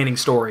entertaining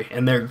story,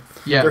 and they're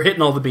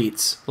hitting all the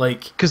beats.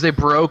 Like, because they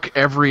broke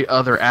every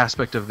other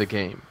aspect of the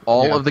game.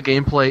 All of the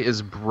gameplay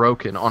is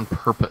broken on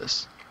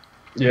purpose.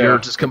 Yeah. You're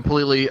just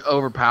completely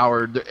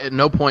overpowered. At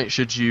no point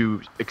should you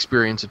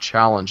experience a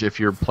challenge if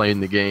you're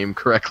playing the game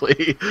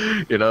correctly.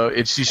 You know,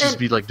 you should just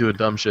be like doing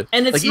dumb shit.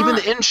 And it's like even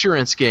the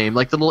insurance game,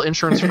 like the little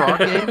insurance fraud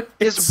game,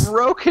 is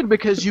broken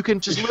because you can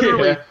just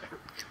literally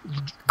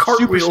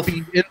cartwheel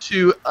speed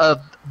into a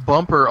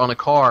bumper on a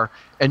car,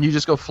 and you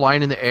just go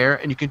flying in the air,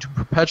 and you can do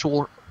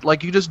perpetual.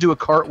 Like, you just do a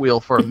cartwheel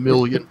for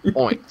 1,000,000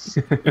 points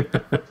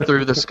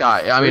through the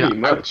sky. I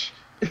mean,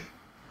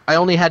 I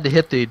only had to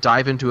hit the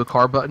dive into a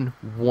car button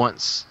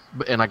once,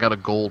 and I got a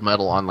gold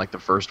medal on like the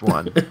first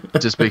one,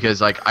 just because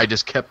like I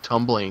just kept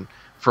tumbling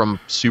from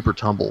super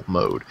tumble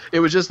mode. It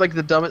was just like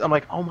the dumbest. I'm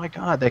like, oh my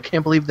god, I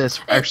can't believe this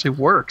actually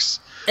works.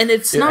 And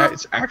it's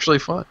actually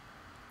fun.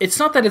 It's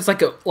not that it's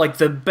like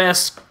the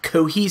best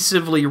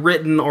cohesively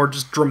written or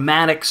just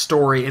dramatic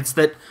story. It's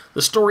that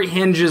the story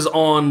hinges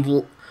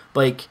on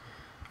like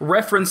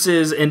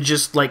references and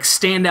just like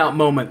standout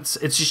moments.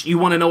 It's just you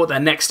want to know what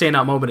that next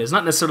standout moment is,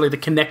 not necessarily the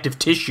connective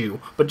tissue,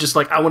 but just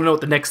like I want to know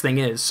what the next thing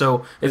is.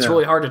 So it's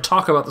really hard to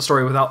talk about the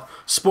story without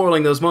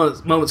spoiling those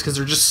moments because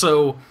they're just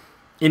so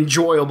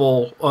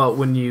enjoyable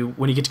when you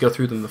get to go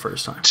through them the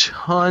first time.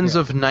 Tons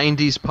of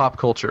 90s pop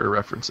culture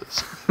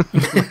references.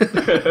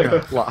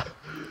 Lot.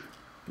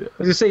 I was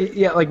gonna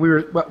say, like we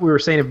were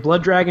saying, if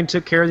Blood Dragon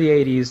took care of the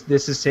 '80s,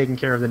 this is taking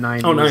care of the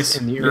 '90s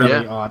and the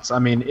early aughts. I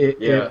mean,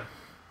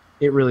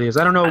 it really is.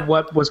 I don't know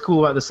what was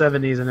cool about the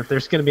 '70s, and if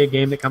there's going to be a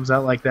game that comes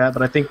out like that,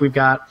 but I think we've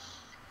got.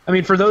 I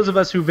mean, for those of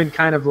us who've been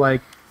kind of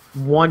like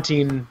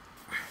wanting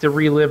to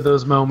relive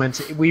those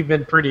moments, we've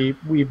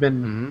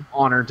been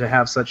honored to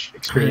have such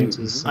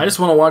experiences. I just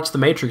want to watch the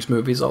Matrix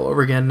movies all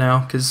over again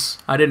now because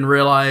I didn't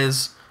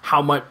realize how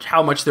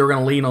much they were going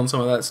to lean on some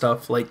of that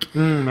stuff. Like,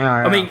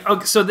 I mean,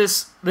 okay, so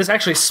this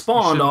actually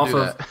spawned off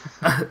of.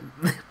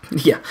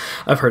 Yeah,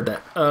 I've heard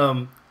that.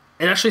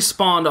 It actually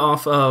spawned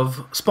off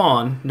of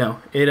Spawn. No,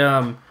 they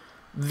were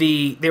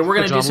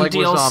going to do some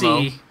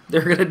DLC. They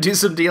were going to do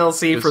some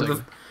DLC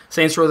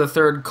Saints Row the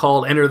Third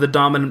called Enter the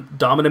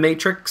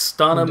Dominatrix,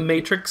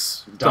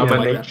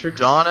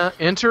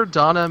 Enter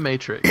Donna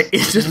Matrix.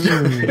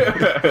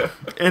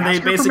 And they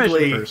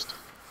basically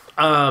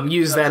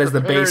use that as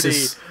the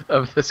basis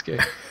of this game.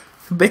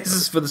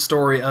 Basis for the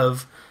story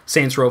of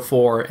Saints Row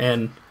 4,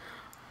 and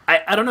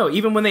I don't know.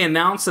 Even when they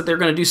announced that they're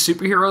going to do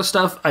superhero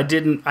stuff, I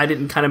didn't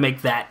kind of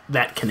make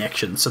that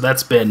connection. So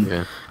that's been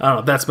I don't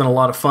know. That's been a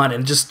lot of fun,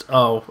 and just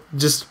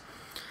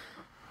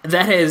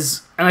that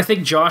has. And I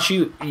think Josh,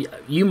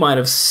 I might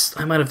have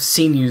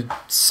seen you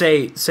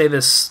say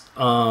this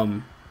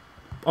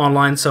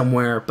online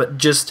somewhere, but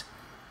just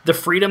the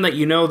freedom that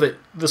that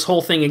this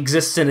whole thing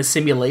exists in a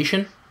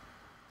simulation.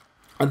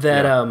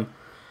 That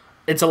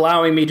it's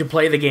allowing me to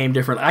play the game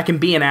different. I can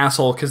be an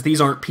asshole because these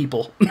aren't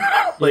people.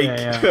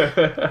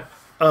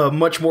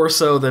 Much more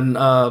so than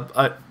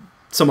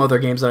some other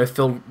games that I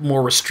feel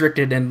more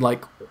restricted and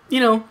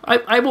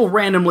I will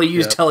randomly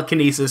use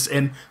telekinesis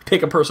and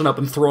pick a person up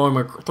and throw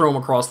them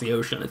across the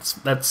ocean.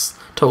 That's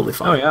totally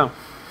fine. Oh yeah.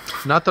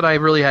 Not that I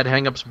really had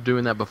hangups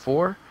doing that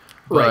before.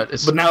 But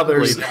now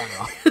there's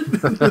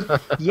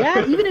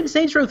yeah, even in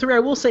Saints Row 3, I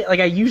will say, I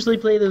usually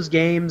play those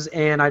games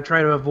and I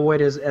try to avoid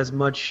as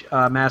much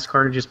mass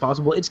carnage as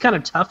possible. It's kind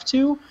of tough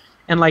to,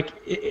 and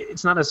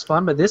it's not as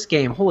fun. But this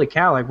game, holy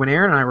cow! When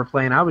Aaron and I were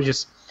playing, I was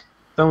just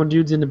throwing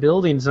dudes into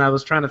buildings and I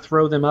was trying to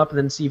throw them up and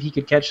then see if he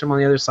could catch them on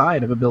the other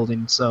side of a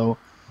building. So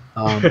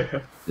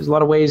there's a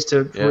lot of ways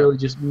to really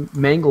just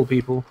mangle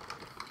people.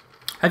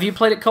 Have you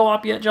played it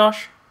co-op yet,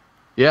 Josh?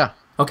 Yeah.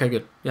 Okay,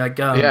 good. Yeah,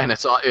 and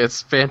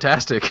it's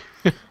fantastic.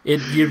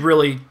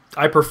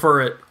 I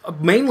prefer it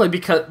mainly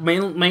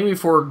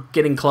for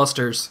getting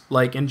clusters,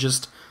 and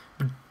just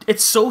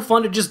it's so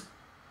fun to just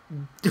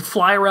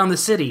fly around the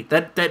city.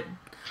 That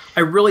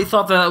I really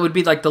thought that would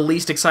be the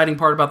least exciting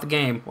part about the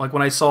game.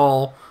 When I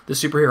saw the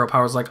superhero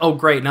powers, oh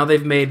great, now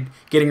they've made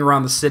getting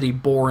around the city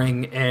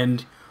boring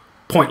and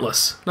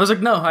pointless. And I was like,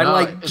 no,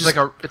 it's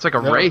like a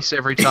race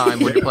every time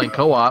when you're playing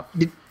co-op.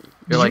 Did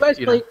you guys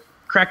play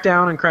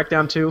Crackdown and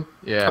Crackdown 2?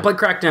 Yeah. I played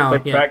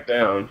Crackdown.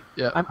 Crackdown.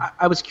 Yeah.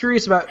 I was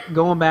curious about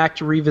going back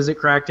to revisit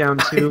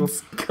Crackdown 2. It's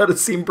gotta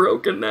seem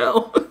broken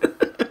now.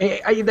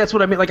 That's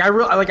what I mean.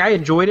 I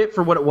enjoyed it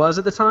for what it was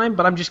at the time,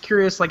 but I'm just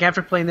curious.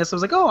 After playing this, I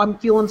was like, oh, I'm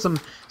feeling some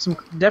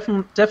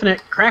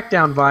definite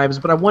Crackdown vibes.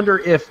 But I wonder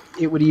if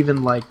it would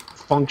even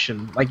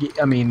function.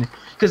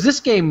 Because this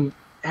game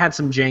had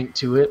some jank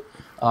to it,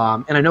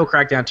 and I know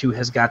Crackdown 2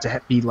 has got to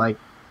be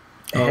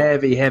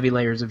heavy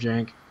layers of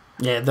jank.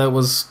 Yeah,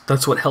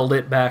 that's what held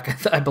it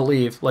back, I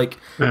believe.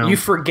 You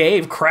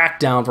forgave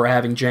Crackdown for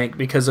having jank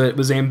because it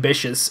was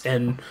ambitious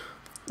and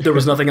there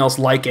was nothing else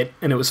like it,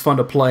 and it was fun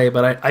to play.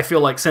 But I feel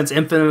like since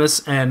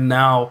Infamous and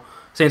now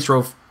Saints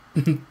Row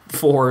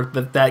 4,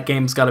 that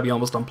game's got to be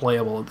almost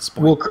unplayable at this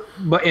point.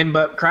 Well,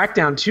 but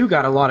Crackdown 2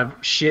 got a lot of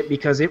shit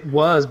because it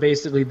was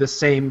basically the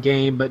same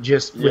game, but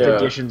just with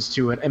additions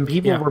to it, and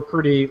people were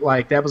pretty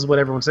that was what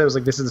everyone said. It was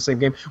this is the same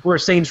game.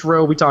 Whereas Saints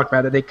Row, we talked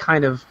about it, they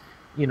kind of.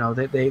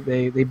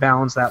 They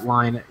balance that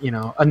line,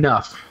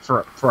 enough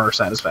for our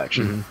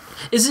satisfaction.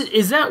 Mm-hmm.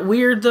 Is that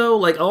weird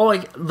though?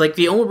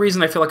 The only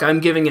reason I feel like I'm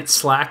giving it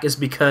slack is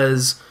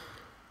because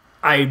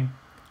I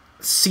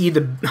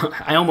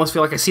almost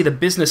feel like I see the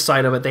business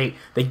side of it.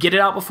 They get it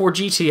out before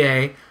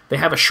GTA. They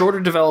have a shorter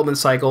development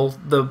cycle.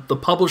 The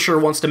publisher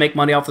wants to make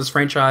money off this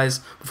franchise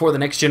before the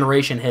next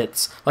generation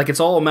hits. It's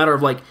all a matter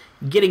of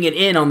getting it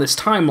in on this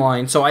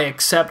timeline. So I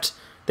accept.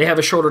 They have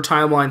a shorter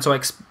timeline, so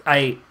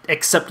I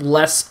accept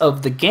less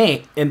of the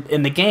game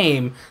in the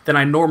game than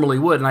I normally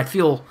would, and I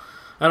feel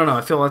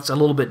that's a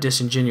little bit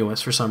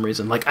disingenuous for some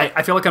reason.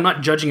 I feel like I'm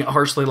not judging it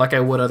harshly like I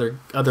would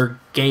other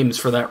games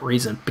for that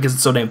reason because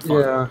it's so damn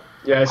fun.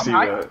 Yeah, I see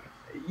that.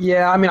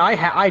 Yeah,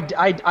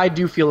 I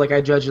do feel like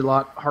I judge a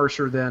lot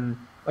harsher than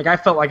I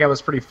felt like I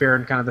was pretty fair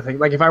in kind of the thing.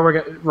 If I were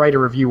to write a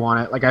review on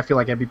it, I feel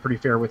like I'd be pretty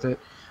fair with it.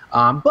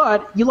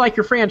 But you like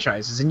your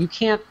franchises, and you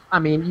can't.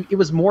 It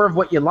was more of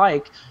what you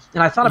like.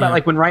 And I thought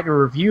about when writing a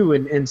review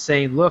and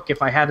saying, look,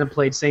 if I hadn't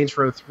played Saints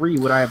Row 3,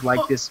 would I have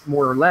liked this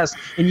more or less?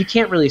 And you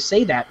can't really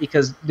say that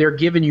because they're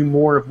giving you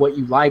more of what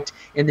you liked,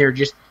 and they're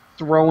just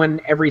throwing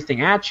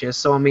everything at you.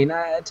 So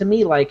to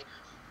me,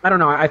 I don't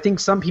know. I think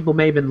some people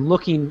may have been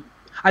looking.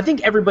 I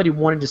think everybody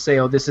wanted to say,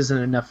 oh, this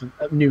isn't enough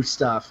new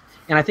stuff,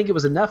 and I think it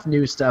was enough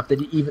new stuff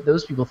that even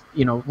those people,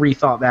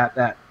 rethought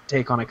that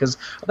take on it, because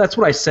that's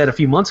what I said a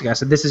few months ago. I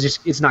said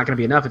it's not going to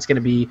be enough. It's going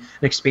to be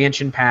an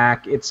expansion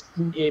pack. It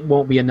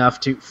won't be enough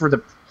for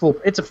the full.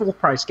 It's a full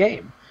price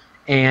game,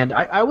 and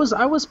I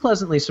was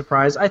pleasantly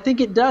surprised. I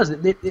think it does.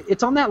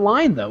 It's on that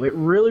line though. It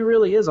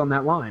really is on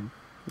that line.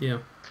 Yeah.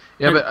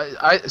 Yeah, but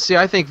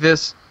I think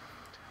this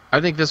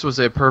was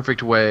a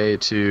perfect way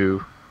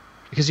to.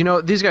 Because,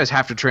 these guys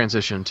have to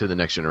transition to the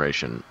next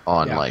generation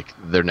on,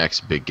 their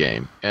next big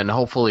game. And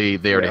hopefully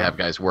they already have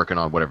guys working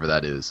on whatever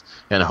that is.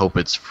 And I hope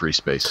it's Free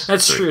Space.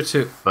 That's true,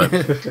 too. But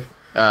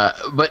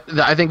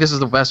I think this is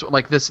the best.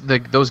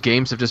 Those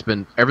games have just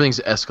been... Everything's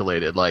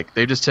escalated.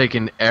 They've just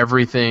taken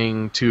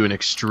everything to an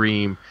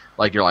extreme.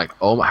 You're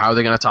oh, how are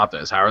they going to top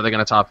this? How are they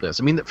going to top this?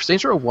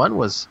 Saints Row 1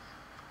 was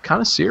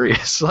kind of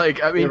serious.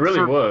 Like, I mean, it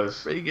really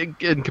was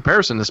in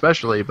comparison,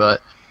 especially.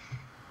 But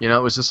you know,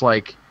 it was just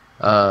like,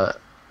 I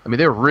mean,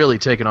 they were really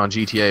taking on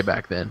GTA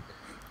back then,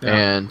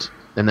 and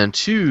then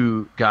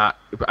 2 got.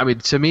 I mean,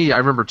 to me, I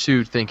remember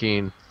 2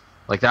 thinking,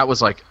 like, that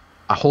was like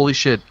a holy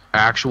shit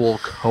actual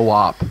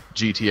co-op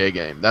GTA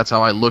game. That's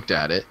how I looked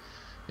at it.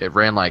 It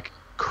ran like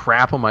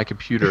crap on my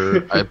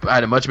computer. I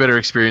had a much better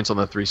experience on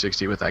the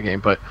 360 with that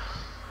game, but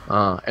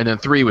and then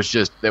 3 was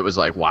just, it was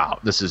like, wow,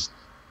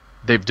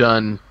 they've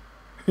gone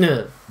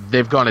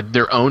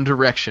their own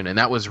direction, and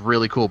that was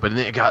really cool. But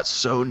then it got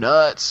so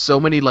nuts, so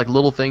many like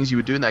little things you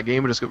would do in that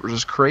game were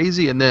just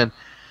crazy. And then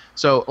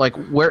so like,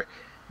 where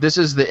this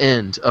is the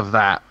end of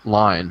that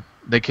line,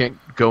 they can't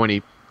go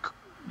any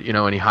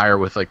higher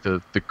with like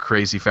the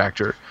crazy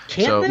factor.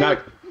 Can't they?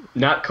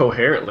 Not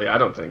coherently, I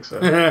don't think so.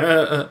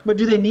 But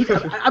do they need?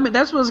 I mean,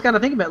 that's what I was kind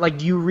of thinking about. Like,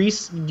 do you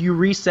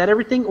reset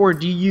everything, or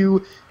do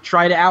you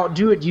try to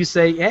outdo it? Do you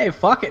say, "Hey,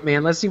 fuck it,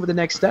 man, let's see what the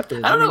next step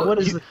is"? I don't know. What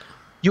is?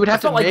 You would have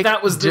to felt like make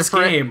that was this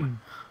game.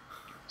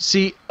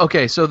 See,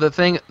 okay, so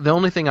the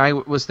only thing I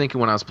was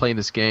thinking when I was playing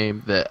this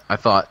game that I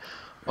thought,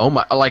 oh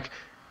my, like,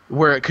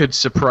 where it could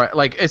surprise,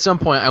 like, at some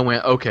point I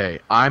went, okay,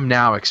 I'm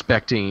now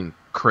expecting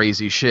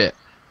crazy shit.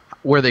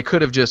 Where they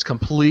could have just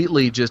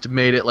completely just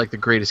made it like the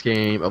greatest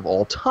game of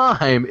all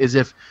time is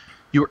if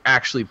you were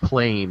actually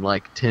playing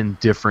like 10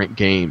 different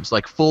games,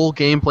 like full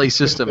gameplay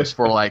systems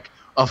for like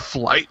a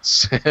flight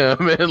sim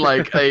and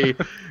like an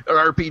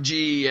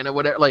RPG and a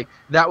whatever. Like,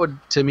 that would,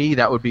 to me,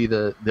 that would be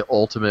the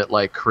ultimate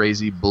like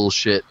crazy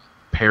bullshit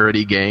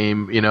parody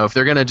game. You know, if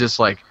they're gonna just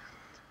like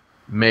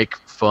make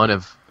fun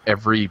of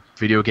every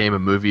video game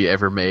and movie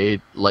ever made,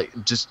 like,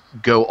 just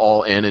go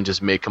all in and just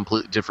make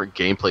completely different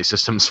gameplay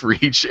systems for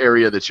each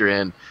area that you're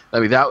in. I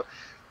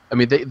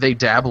mean, they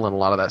dabble in a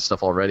lot of that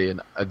stuff already,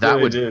 and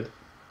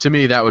to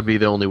me, that would be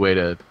the only way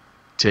to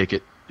take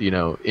it, you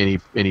know,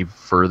 any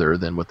further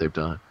than what they've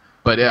done.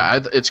 But yeah,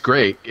 it's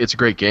great. It's a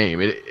great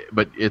game.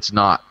 But it's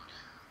not,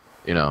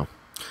 you know,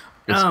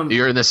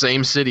 you're in the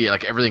same city,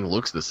 like everything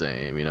looks the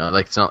same. You know,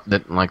 like it's not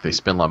that like they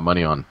spend a lot of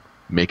money on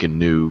making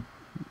new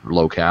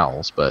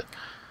locales, but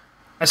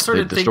the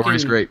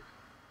story's great.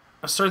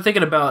 I started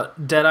thinking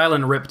about Dead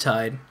Island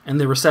Riptide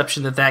and the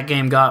reception that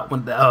game got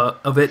when,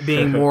 of it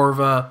being more of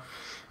a,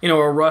 you know,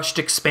 a rushed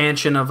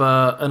expansion of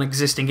an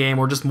existing game,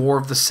 or just more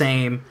of the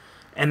same.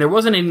 And there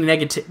wasn't any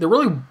there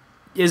really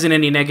isn't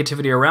any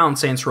negativity around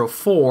Saints Row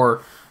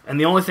 4. And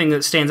the only thing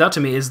that stands out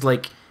to me is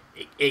like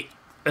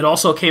it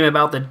also came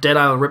about that Dead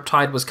Island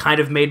Riptide was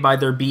kind of made by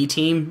their B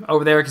team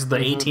over there, because the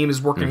A team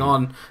is working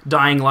on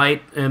Dying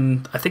Light,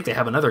 and I think they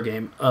have another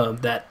game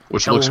that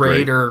which looks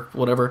great, or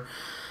whatever,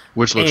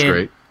 which looks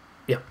great.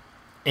 Yeah,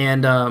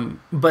 and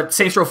but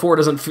Saints Row 4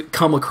 doesn't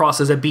come across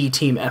as a B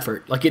team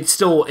effort. Like, it's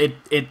still it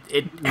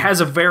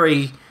has a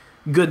very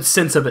good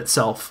sense of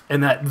itself,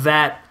 and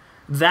that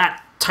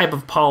type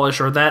of polish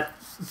or that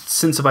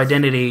sense of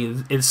identity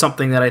is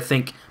something that I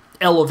think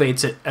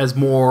elevates it as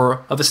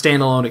more of a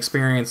standalone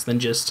experience than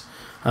just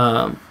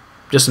an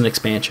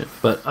expansion.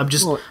 But I've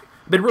just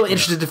been really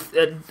interested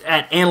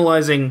at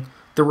analyzing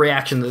the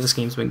reaction that this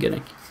game's been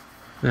getting.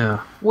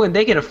 Yeah. Well,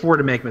 they can afford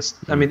to make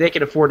I mean, they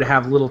can afford to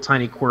have little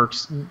tiny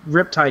quirks.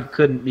 Riptide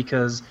couldn't,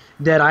 because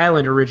Dead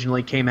Island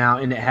originally came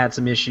out and it had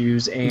some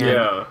issues,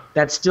 and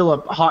that's still a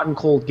hot and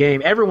cold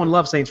game. Everyone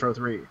loves Saints Row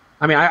 3.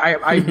 I mean,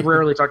 I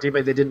rarely talk to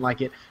anybody that didn't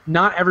like it.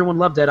 Not everyone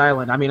loved Dead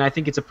Island. I mean, I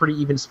think it's a pretty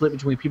even split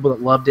between people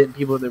that loved it and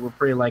people that were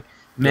pretty like,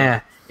 meh.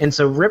 Yeah. And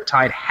so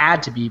Riptide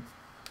had to be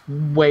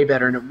way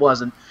better, and it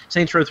wasn't.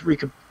 Saints Row 3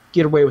 could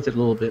get away with it a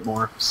little bit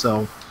more.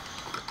 So,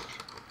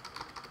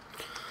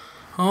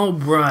 all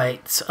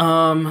right.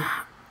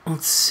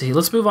 Let's see.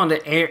 Let's move on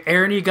to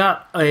Aaron. You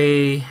got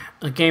a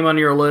game on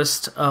your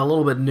list, a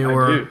little bit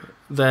newer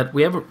that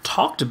we haven't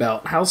talked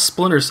about. How's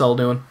Splinter Cell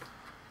doing?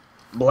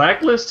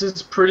 Blacklist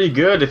is pretty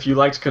good if you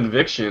liked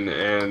Conviction,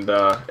 and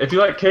if you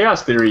like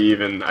Chaos Theory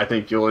even, I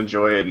think you'll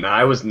enjoy it. And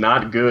I was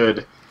not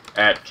good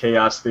at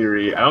Chaos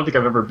Theory. I don't think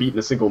I've ever beaten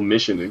a single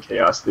mission in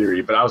Chaos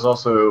Theory, but I was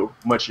also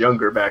much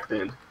younger back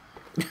then.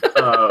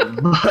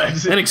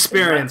 But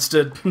inexperienced.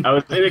 I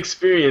was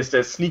inexperienced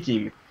at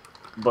sneaking.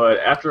 But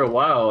after a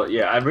while,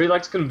 yeah, I really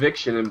liked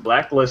Conviction, and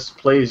Blacklist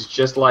plays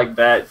just like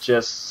that,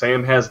 just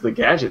Sam has the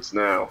gadgets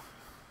now.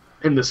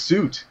 And the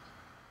suit.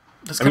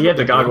 I mean, he had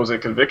the goggles in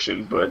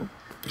Conviction, but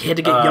he had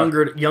to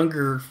get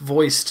younger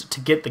voiced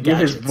to get the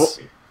gadgets.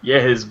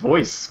 His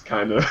voice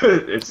kind of.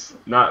 It's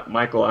not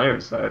Michael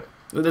Ironside.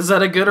 Is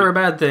that a good or a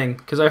bad thing?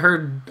 Because I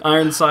heard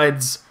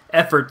Ironside's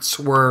efforts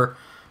were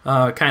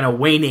kind of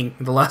waning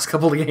the last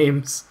couple of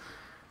games.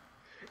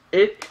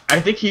 I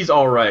think he's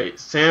all right.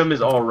 Sam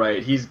is all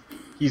right. He's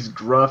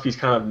gruff. He's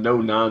kind of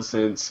no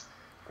nonsense,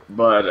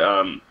 but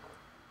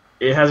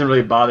it hasn't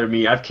really bothered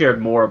me. I've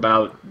cared more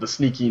about the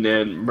sneaking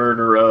and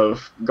murder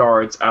of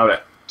guards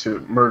out to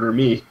murder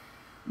me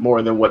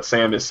more than what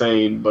Sam is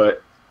saying.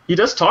 But he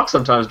does talk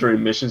sometimes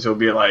during missions. He'll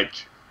be like,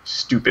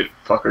 "Stupid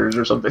fuckers"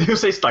 or something. He'll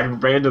say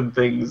like random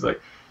things like,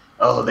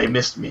 "Oh, they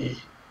missed me,"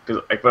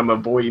 because like I'm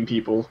avoiding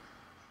people.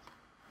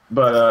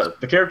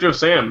 But the character of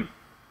Sam,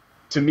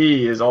 to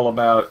me, is all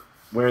about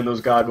wearing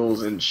those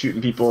goggles and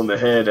shooting people in the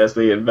head as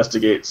they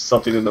investigate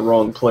something in the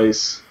wrong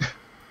place.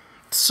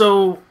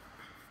 So,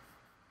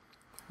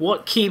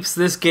 what keeps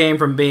this game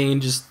from being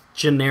just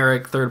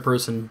generic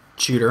third-person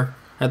shooter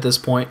at this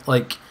point?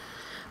 Like,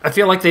 I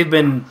feel like they've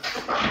been,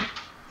 I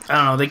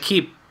don't know, they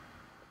keep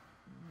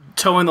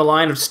towing the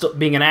line of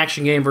being an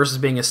action game versus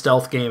being a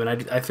stealth game,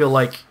 and I feel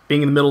like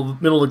being in the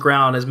middle of the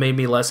ground has made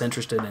me less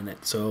interested in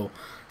it. So,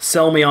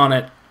 sell me on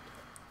it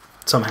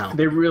somehow.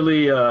 They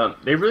really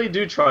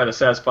do try to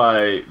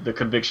satisfy the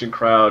conviction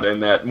crowd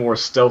and that more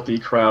stealthy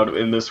crowd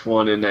in this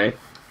one, and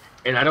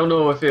I don't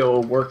know if it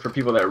will work for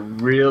people that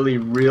really,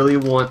 really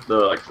want the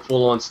like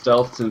full-on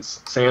stealth,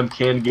 since Sam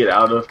can get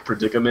out of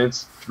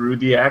predicaments through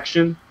the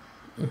action.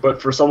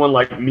 But for someone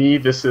like me,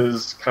 this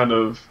is kind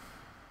of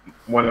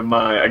one of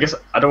my, I guess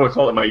I don't want to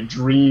call it my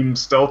dream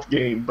stealth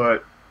game,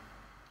 but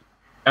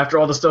after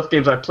all the stealth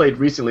games I've played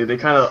recently, they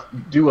kind of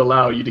do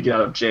allow you to get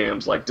out of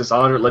jams. Like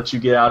Dishonored lets you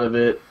get out of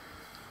it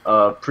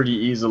pretty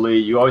easily.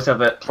 You always have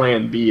that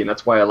plan B, and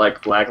that's why I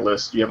like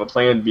Blacklist. You have a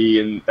plan B,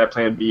 and that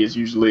plan B is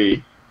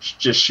usually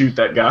just shoot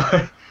that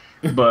guy.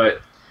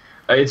 But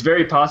it's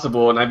very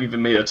possible, and I've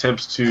even made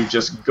attempts to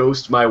just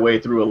ghost my way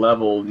through a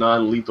level,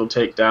 non-lethal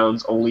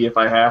takedowns only if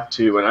I have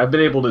to, and I've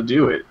been able to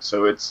do it.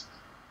 So it's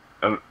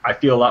I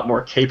feel a lot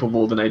more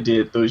capable than I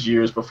did those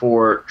years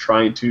before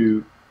trying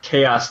to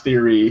chaos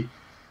theory,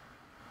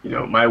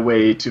 my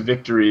way to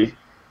victory.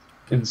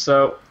 And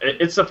so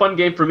it's a fun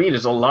game for me.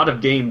 There's a lot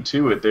of game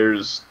to it.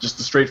 There's just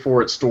a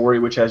straightforward story,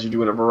 which has you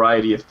doing a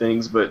variety of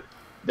things, but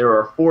there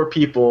are 4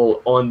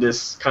 people on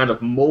this kind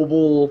of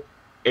mobile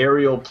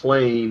aerial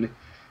plane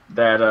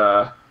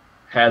that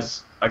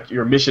has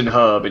your mission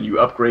hub, and you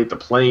upgrade the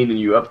plane and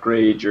you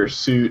upgrade your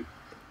suit.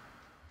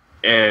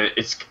 And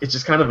it's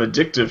just kind of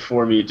addictive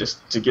for me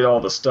just to get all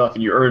the stuff,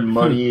 and you earn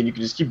money, and you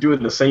can just keep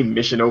doing the same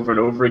mission over and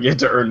over again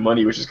to earn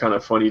money, which is kind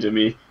of funny to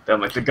me. That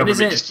I'm like, the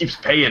government just keeps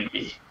paying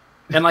me.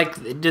 And like,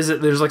 there's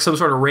like some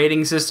sort of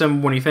rating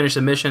system when you finish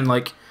the mission,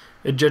 like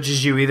it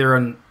judges you either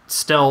on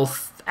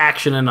stealth,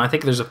 action, and I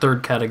think there's a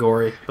third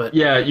category. But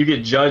yeah, you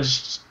get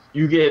judged.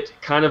 You get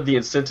kind of the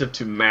incentive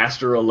to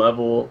master a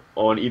level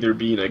on either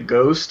being a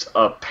ghost,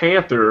 a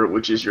panther,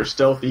 which is your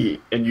stealthy,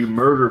 and you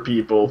murder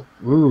people.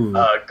 Ooh.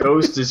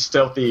 Ghost is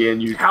stealthy,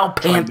 and you. How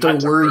panther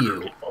were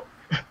you?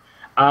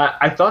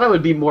 I thought I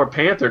would be more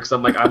panther because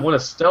I'm like, I want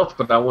to stealth,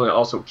 but I want to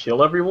also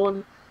kill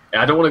everyone.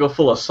 And I don't want to go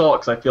full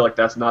assault because I feel like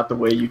that's not the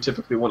way you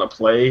typically want to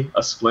play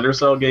a Splinter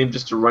Cell game,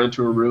 just to run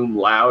into a room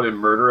loud and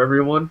murder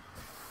everyone.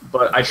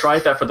 But I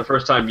tried that for the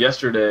first time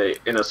yesterday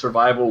in a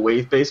survival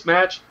wave-based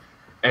match,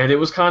 and it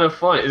was kind of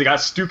fun. It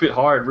got stupid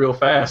hard real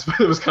fast, but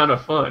it was kind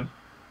of fun.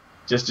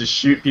 Just to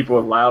shoot people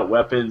with loud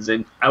weapons,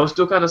 and I was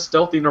still kind of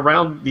stealthing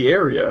around the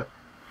area.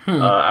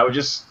 I would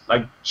just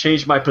like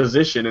change my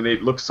position, and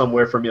they'd look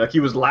somewhere for me. Like, he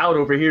was loud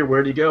over here,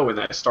 where'd he go? And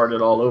I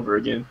started all over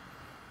again.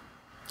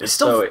 I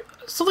still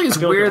think it's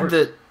weird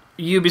that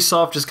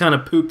Ubisoft just kind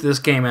of pooped this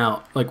game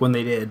out, like when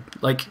they did.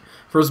 Like,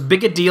 for as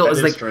big a deal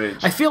as like,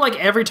 strange. I feel like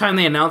every time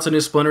they announce a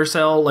new Splinter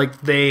Cell,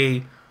 like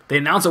they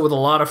announce it with a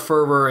lot of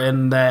fervor,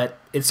 and that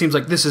it seems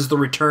like this is the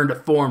return to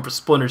form for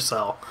Splinter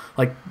Cell.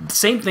 Like,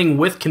 same thing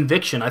with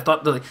Conviction. I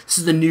thought that this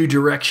is the new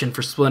direction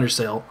for Splinter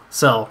Cell,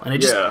 and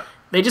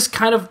they just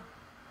kind of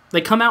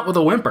come out with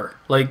a whimper.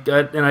 Like,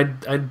 and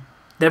I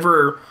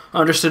never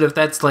understood if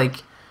that's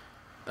like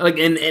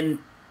and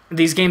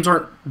these games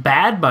aren't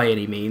bad by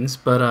any means,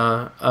 but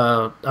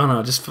I don't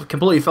know, just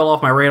completely fell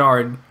off my radar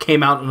and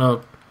came out in a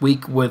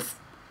week with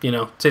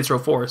Saints Row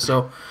 4.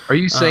 So, are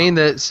you saying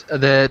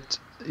that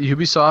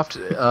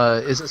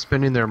Ubisoft isn't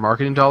spending their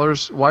marketing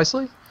dollars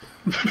wisely?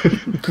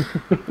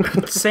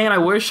 Saying I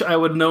wish I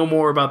would know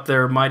more about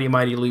their Mighty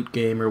Mighty Loot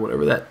game or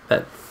whatever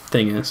that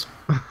thing is.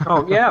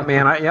 Oh yeah,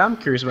 man, I'm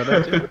curious about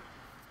that too.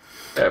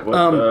 That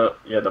was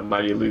the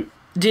Mighty Loot.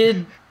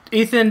 Did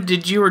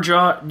you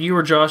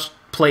or Josh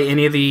play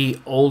any of the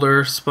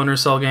older Splinter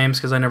Cell games?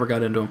 Because I never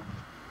got into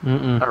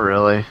them. Not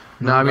really.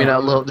 No, I mean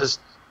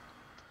just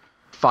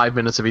 5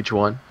 minutes of each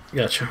one.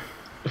 Gotcha.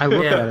 I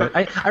looked at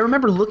it. I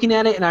remember looking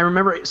at it, and I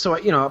remember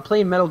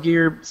playing Metal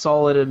Gear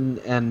Solid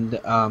and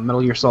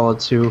Metal Gear Solid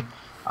 2,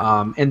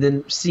 and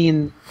then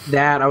seeing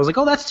that, I was like,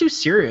 oh, that's too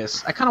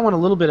serious. I kind of want a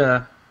little bit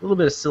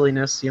of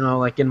silliness,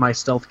 like in my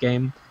stealth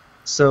game.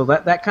 So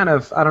that kind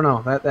of, I don't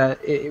know, that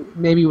it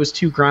maybe was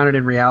too grounded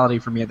in reality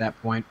for me at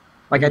that point.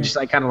 Like,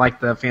 I kind of like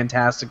the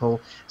fantastical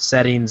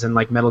settings, and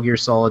like Metal Gear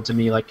Solid to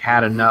me like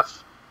had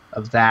enough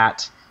of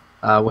that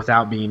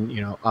without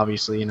being,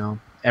 obviously,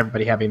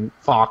 everybody having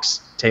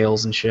fox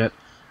tails and shit.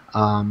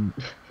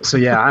 So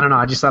yeah, I don't know.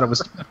 I just thought it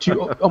was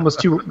almost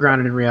too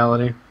grounded in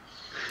reality.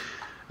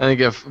 I think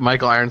if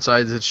Michael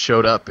Ironsides had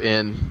showed up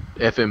in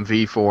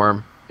FMV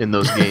form in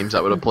those games,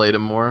 I would have played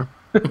him more.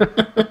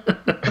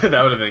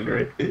 That would have been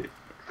great.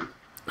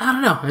 I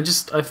don't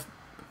know.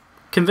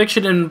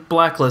 Conviction and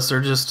Blacklist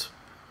are just.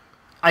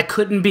 I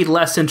couldn't be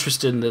less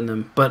interested in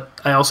them,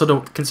 but I also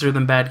don't consider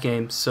them bad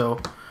games.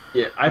 So.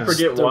 Yeah, I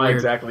forget why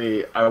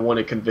exactly I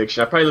wanted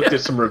Conviction. I probably looked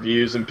at some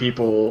reviews and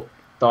people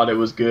thought it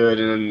was good,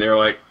 and then they're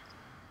like,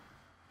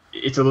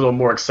 it's a little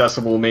more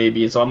accessible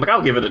maybe. So I'm like,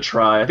 I'll give it a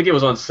try. I think it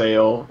was on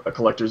sale, a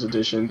collector's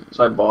edition,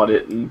 so I bought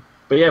it.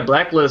 But yeah,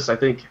 Blacklist, I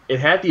think it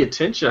had the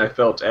attention I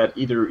felt at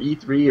either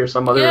E3 or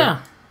some other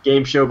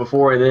game show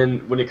before, and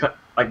then when it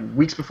like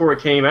weeks before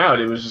it came out,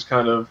 it was just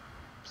kind of,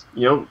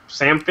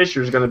 Sam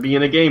Fisher's going to be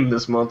in a game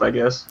this month, I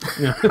guess.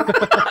 Yeah.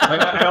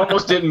 I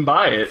almost didn't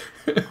buy it,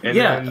 and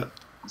then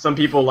some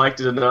people liked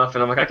it enough,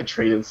 and I'm like, I could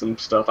trade in some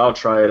stuff. I'll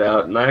try it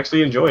out, and I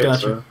actually enjoy it.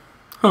 So,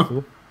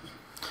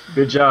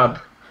 good job.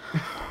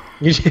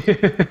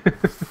 Seal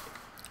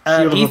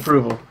of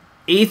approval.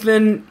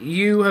 Ethan,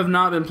 you have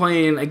not been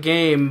playing a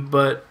game,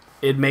 but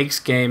it makes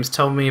games.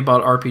 Tell me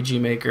about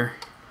RPG Maker.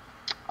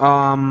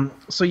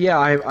 So yeah,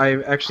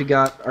 I actually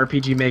got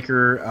RPG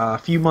Maker a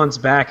few months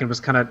back and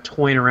was kind of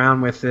toying around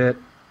with it.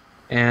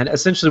 And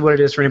essentially what it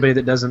is, for anybody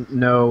that doesn't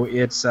know,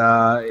 it's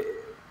a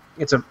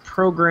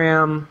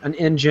program, an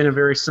engine, a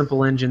very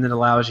simple engine that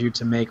allows you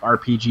to make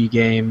RPG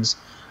games.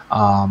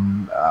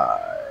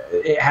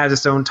 It has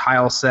its own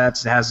tile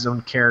sets, it has its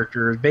own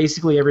characters.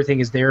 Basically everything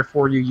is there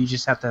for you. You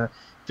just have to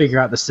figure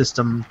out the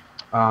system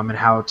and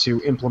how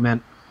to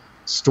implement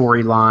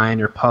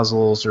storyline or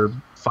puzzles or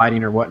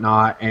fighting or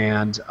whatnot,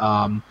 and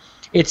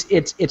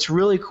it's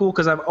really cool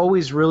because I've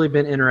always really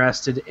been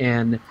interested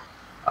in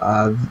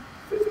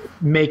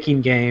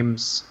making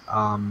games.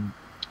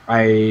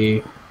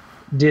 I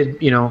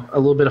did a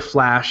little bit of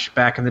Flash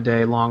back in the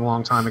day,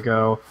 long time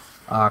ago.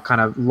 Kind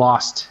of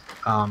lost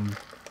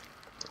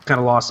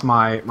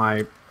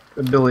my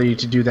ability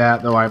to do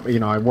that, though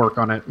I work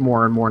on it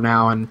more and more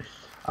now. And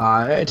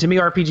to me,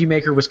 RPG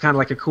Maker was kind of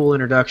like a cool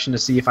introduction to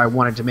see if I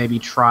wanted to maybe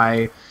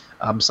try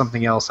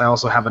something else. I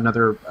also have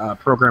another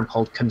program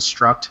called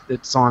Construct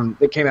that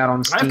came out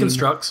on Steam. I have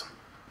Constructs.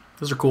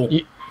 Those are cool.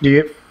 Do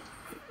you?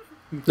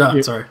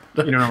 No, sorry.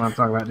 You don't know what I'm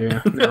talking about, do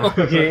you? No.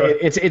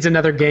 It's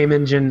another game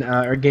engine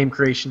or game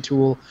creation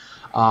tool.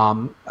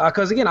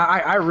 Because again,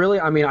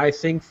 I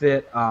think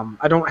that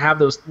I don't have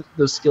those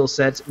skill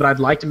sets, but I'd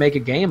like to make a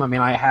game. I mean,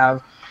 I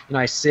have.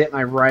 I sit and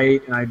I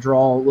write and I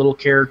draw little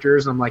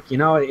characters, and I'm like,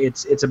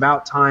 it's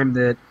about time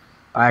that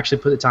I actually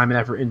put the time and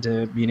effort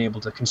into being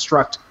able to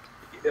construct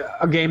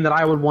a game that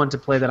I would want to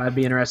play, that I'd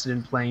be interested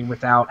in playing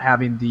without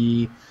having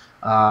the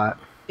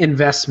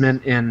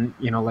investment in,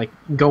 like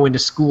going to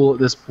school at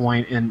this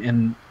point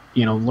and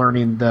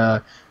learning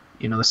the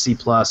C+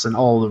 and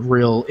all the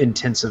real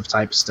intensive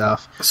type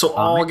stuff. So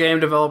all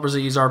game developers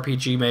that use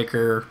RPG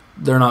Maker,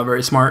 they're not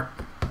very smart?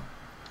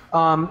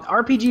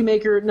 RPG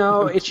Maker,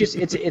 no, it's just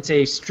it's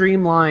a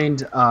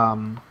streamlined.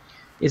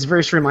 It's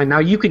very streamlined. Now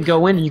you can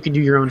go in and you can do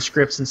your own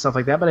scripts and stuff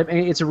like that, but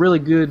it's a really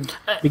good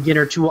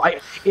beginner tool.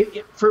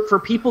 For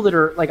people that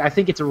are like, I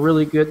think it's a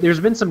really good.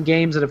 There's been some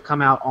games that have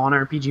come out on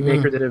RPG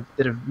Maker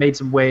that have made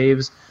some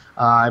waves.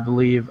 I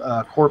believe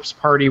Corpse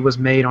Party was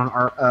made on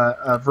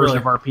a version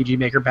of RPG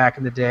Maker back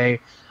in the day.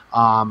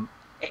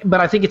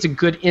 But I think it's a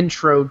good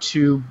intro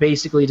to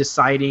basically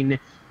deciding,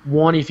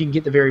 one, if you can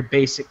get the very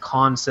basic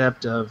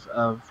concept of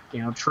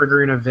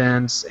triggering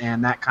events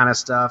and that kind of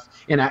stuff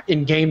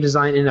in game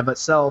design in and of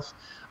itself,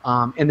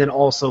 and then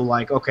also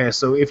like, okay,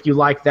 so if you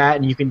like that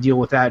and you can deal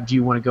with that, do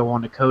you want to go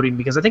on to coding?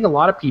 Because I think a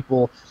lot of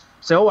people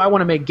say, I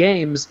want to make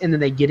games, and then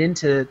they get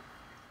into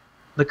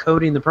the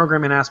coding, the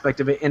programming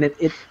aspect of it, and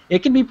it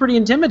can be pretty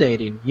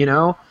intimidating,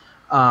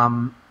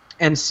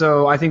 and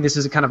so I think this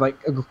is kind of like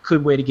a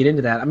good way to get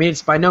into that. I mean,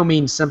 it's by no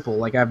means simple.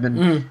 Like, I've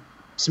been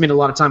spending a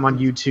lot of time on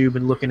YouTube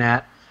and looking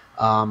at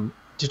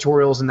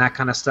tutorials and that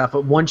kind of stuff,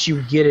 but once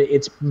you get it,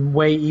 it's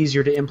way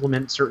easier to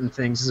implement certain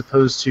things as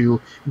opposed to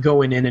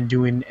going in and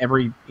doing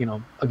every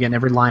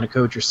line of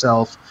code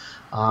yourself.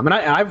 And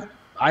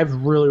I've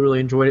really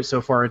enjoyed it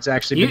so far. It's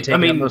actually been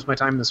taking up most of my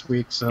time this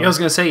week. So I was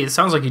gonna say, it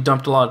sounds like you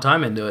dumped a lot of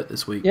time into it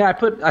this week. Yeah,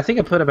 I think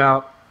I put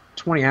about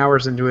 20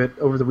 hours into it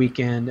over the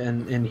weekend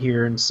and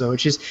here, and so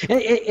it's just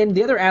and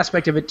the other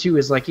aspect of it too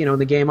is like,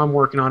 the game I'm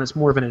working on, it's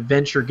more of an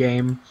adventure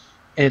game,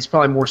 and it's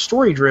probably more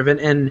story driven,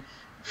 and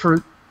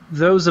for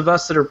those of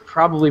us that are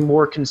probably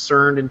more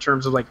concerned in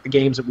terms of like the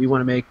games that we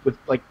want to make with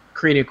like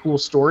creating a cool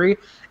story,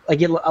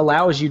 like it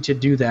allows you to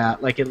do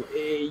that. Like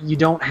you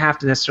don't have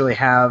to necessarily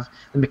have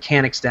the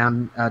mechanics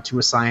down to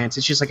a science.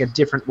 It's just like a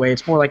different way.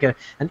 It's more like an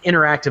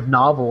interactive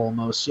novel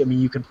almost. I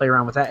mean, you can play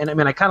around with that. And I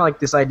mean, I kind of like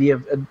this idea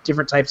of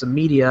different types of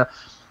media,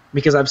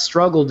 because I've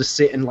struggled to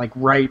sit and like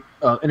write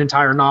an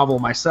entire novel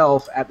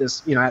myself at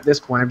this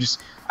point.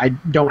 I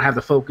don't have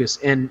the focus.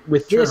 And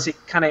with this, it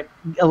kind of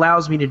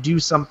allows me to do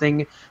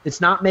something that's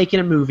not making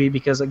a movie,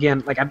 because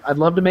again, like I'd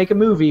love to make a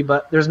movie,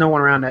 but there's no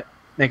one around to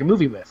make a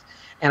movie with.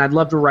 And I'd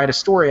love to write a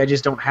story. I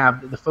just don't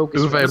have the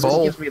focus. Uwe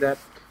Boll gives me that.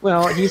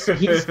 Well, he's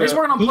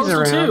working on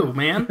Postal too,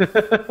 man.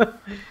 But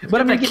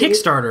I mean,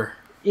 Kickstarter.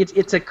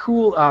 It's a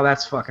cool. Oh,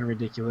 that's fucking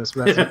ridiculous.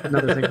 But that's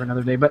another thing for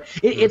another day. But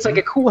it's like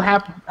a cool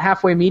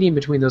halfway medium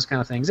between those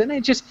kind of things, and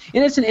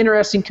it's an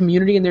interesting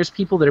community. And there's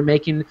people that are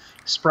making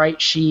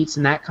sprite sheets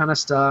and that kind of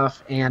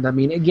stuff. And I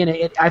mean,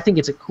 again, I think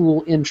it's a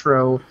cool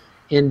intro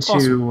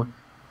into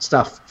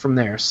stuff from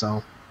there.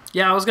 So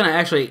yeah, I was gonna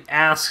actually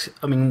ask.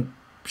 I mean,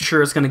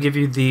 sure, it's gonna give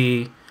you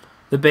the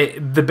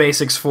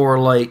basics for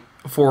like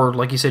for,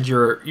 like you said,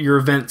 your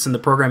events and the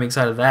programming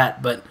side of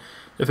that, but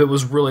if it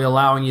was really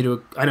allowing you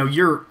to, I know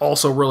you're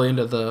also really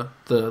into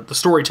the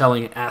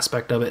storytelling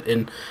aspect of it,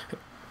 and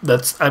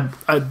that's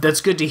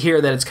good to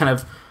hear that it's kind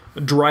of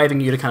driving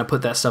you to kind of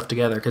put that stuff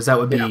together, because that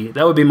would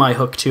be my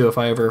hook too if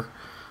I ever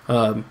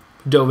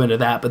dove into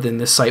that, but then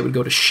this site would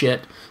go to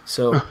shit.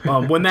 So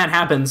when that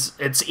happens,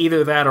 it's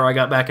either that or I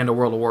got back into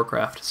World of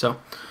Warcraft. So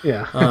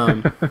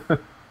yeah.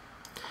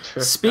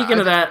 Speaking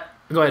of that,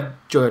 go ahead,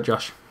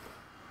 Josh.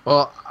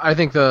 Well, I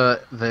think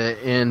the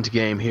end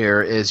game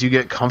here is you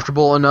get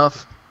comfortable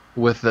enough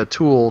with the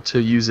tool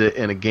to use it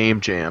in a game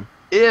jam,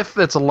 if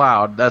it's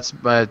allowed. That's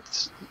my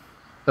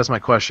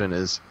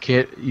question.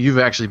 You've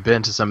actually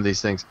been to some of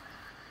these things?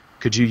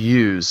 Could you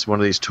use one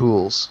of these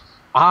tools?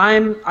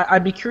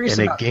 I'd be curious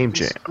in about a game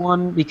this jam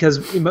one,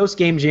 because in most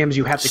game jams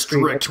you have to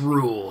strict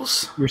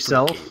rules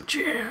yourself. Game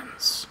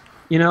jams.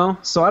 You know,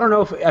 so I don't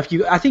know if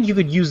you. I think you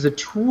could use the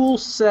tool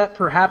set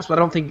perhaps, but I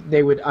don't think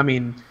they would. I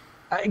mean,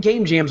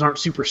 game jams aren't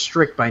super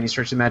strict by any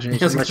stretch of the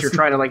imagination, unless you're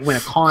trying to like win a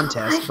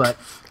contest. But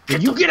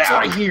you get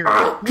out of here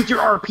with your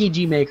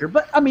RPG maker.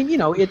 But I mean, you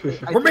know,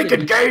 we're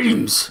making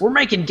games. We're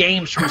making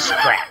games from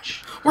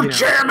scratch. We're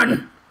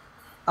jamming.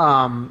 Yeah,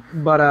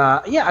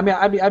 I mean,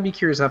 I'd be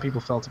curious how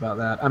people felt about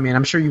that. I mean,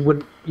 I'm sure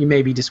you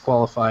may be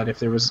disqualified if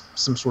there was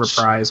some sort of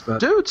prize,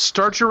 but dude,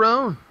 start your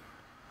own.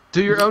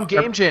 Do your own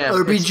game jam.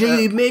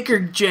 RPG Maker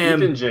Jam.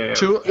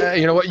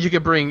 You know what? You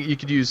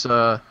could use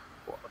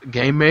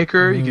Game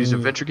Maker. You could use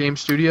Adventure Game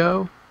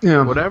Studio.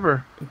 Yeah.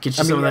 Whatever. Get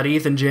you some of that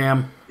Ethan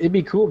jam. It'd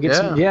be cool. Get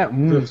some. Yeah.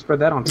 Spread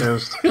that on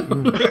toast.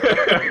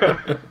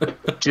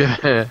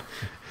 Yeah.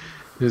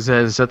 Is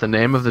that the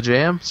name of the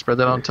jam? Spread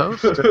that on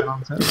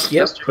toast?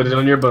 Yes. Put it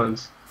on your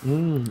buns.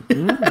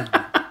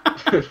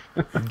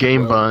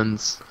 Game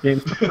buns.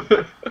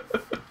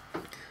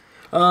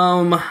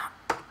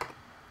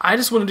 I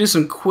just want to do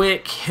some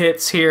quick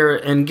hits here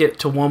and get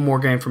to one more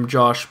game from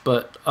Josh,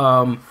 but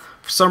for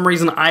some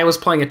reason I was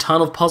playing a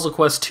ton of Puzzle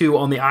Quest 2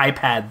 on the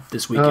iPad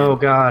this weekend. Oh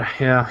god,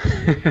 yeah.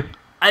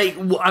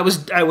 I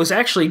was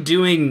actually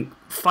doing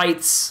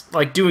fights,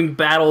 like doing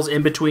battles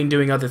in between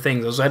doing other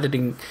things. I was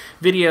editing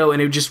video,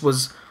 and it just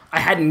was,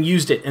 I hadn't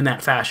used it in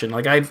that fashion.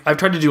 Like I've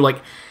tried to do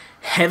like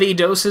heavy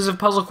doses of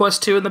Puzzle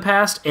Quest 2 in the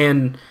past,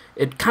 and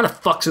it kind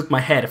of fucks with my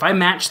head. If I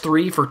match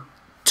 3 for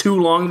too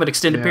long of an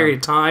extended period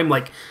of time,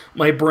 like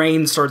my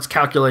brain starts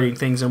calculating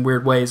things in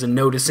weird ways and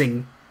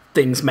noticing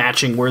things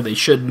matching where they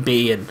shouldn't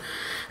be, and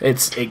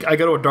I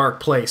go to a dark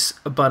place.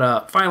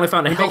 But finally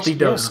found a healthy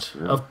dose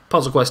of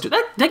Puzzle Quest 2.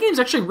 That game's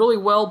actually really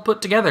well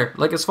put together,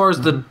 like as far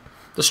as the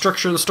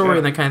structure of the story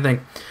and that kind of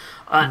thing.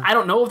 I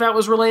don't know if that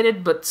was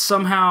related, but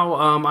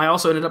somehow I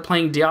also ended up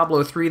playing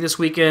Diablo 3 this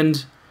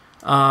weekend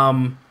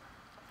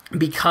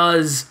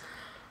because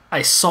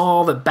I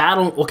saw the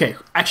battle. Okay,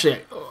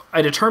 actually,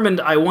 I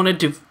determined I wanted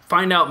to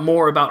find out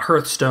more about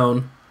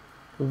Hearthstone,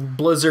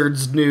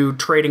 Blizzard's new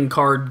trading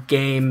card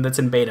game that's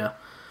in beta.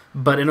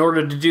 But in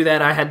order to do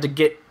that, I had to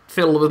get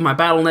fiddled with my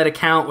Battle.net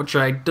account, which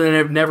I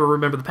never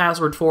remember the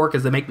password for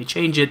because they make me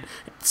change it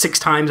 6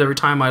 times every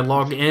time I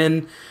log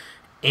in.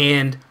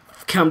 And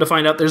come to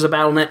find out there's a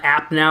Battle.net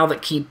app now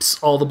that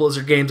keeps all the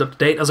Blizzard games up to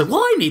date. I was like, well,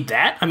 I need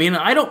that. I mean,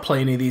 I don't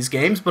play any of these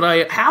games, but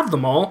I have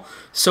them all,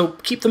 so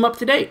keep them up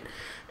to date.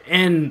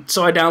 And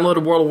so I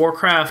downloaded World of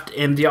Warcraft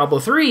and Diablo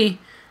 3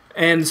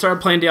 and started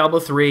playing Diablo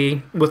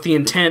 3 with the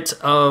intent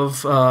of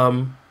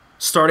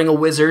starting a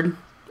wizard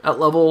at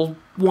level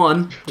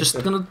 1. Just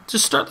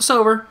start this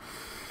over.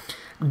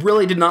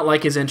 Really did not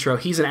like his intro.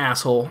 He's an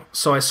asshole.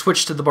 So I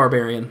switched to the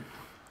barbarian.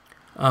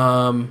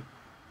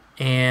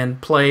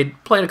 And played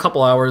a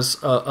couple hours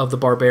of the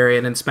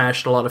barbarian and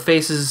smashed a lot of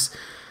faces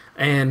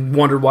and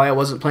wondered why I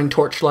wasn't playing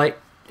Torchlight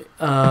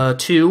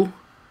 2.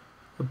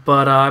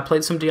 But I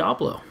played some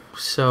Diablo.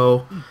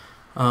 So,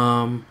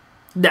 I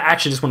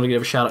actually just wanted to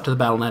give a shout out to the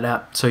Battle.net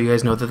app so you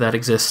guys know that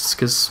exists,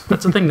 because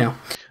that's a thing now.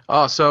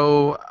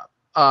 So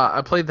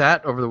I played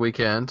that over the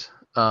weekend.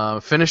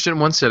 Finished it in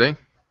one sitting.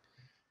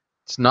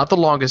 It's not the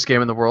longest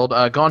game in the world.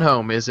 Gone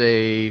Home is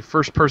a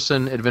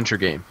first-person adventure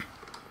game.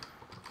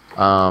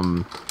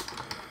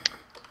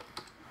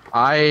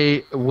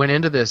 I went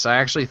into this, I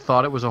actually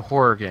thought it was a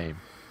horror game.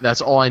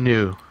 That's all I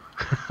knew.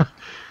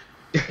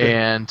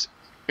 and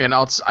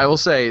I will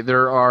say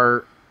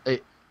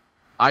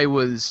I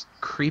was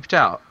creeped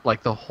out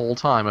like the whole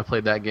time I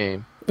played that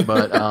game.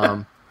 But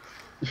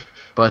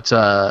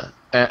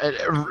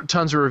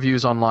tons of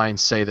reviews online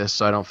say this,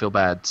 so I don't feel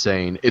bad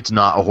saying it's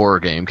not a horror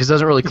game, because it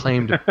doesn't really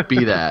claim to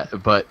be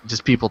that. But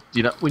just people,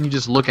 when you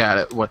just look at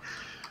it,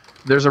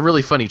 there's a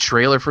really funny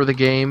trailer for the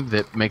game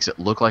that makes it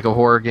look like a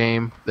horror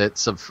game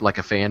that's like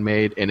a fan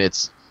made, and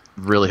it's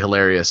really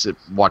hilarious.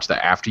 Watch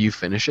that after you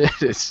finish it.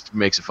 It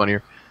makes it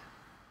funnier.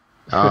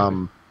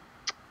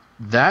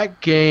 That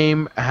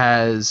game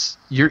has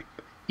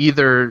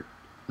either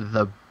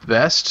the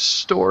best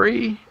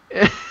story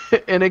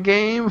in a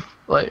game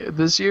like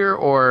this year,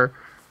 or,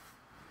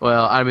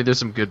 well, I mean, there's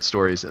some good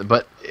stories,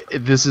 but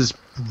this is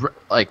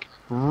like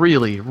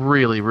really,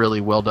 really,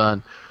 really well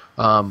done.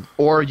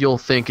 Or you'll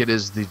think it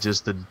is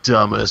just the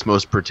dumbest,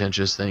 most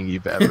pretentious thing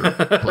you've ever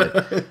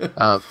played.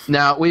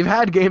 Now, we've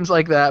had games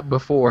like that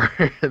before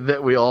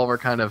that we all were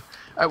kind of...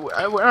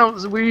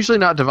 we're usually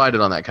not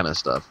divided on that kind of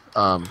stuff.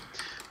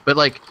 But,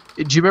 like,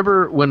 do you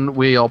remember when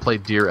we all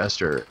played Dear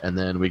Esther, and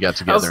then we got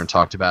together and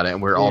talked about it,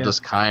 and we were all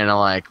just kind of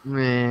like,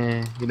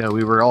 meh, you know,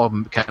 we were all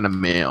kind of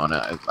meh on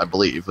it, I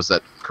believe. Was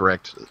that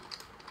correct?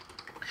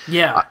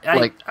 Yeah.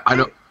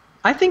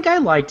 I think I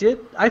liked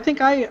it. I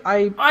think I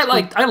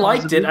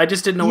liked it. I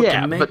just didn't know what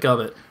to make of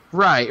it.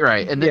 Right.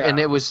 And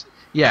it was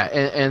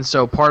and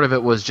so part of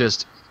it was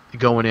just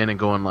going in and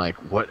going like,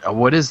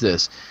 what is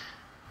this?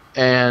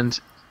 And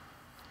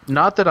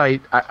not that I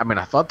mean,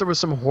 I thought there was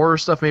some horror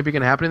stuff maybe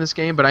going to happen in this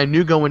game, but I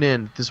knew going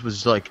in this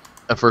was like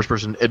a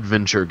first-person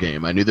adventure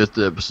game. I knew that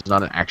this was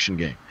not an action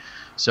game.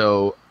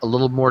 So a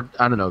little more,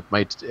 I don't know,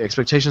 my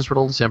expectations were a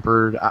little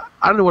tempered. I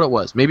don't know what it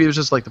was. Maybe it was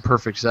just like the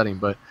perfect setting,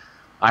 but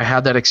I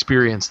had that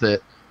experience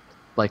that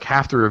like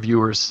half the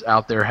reviewers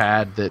out there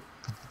had, that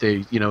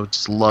they, you know,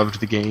 just loved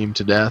the game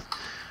to death.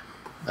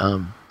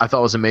 I thought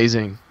it was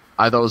amazing.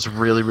 I thought it was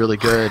really, really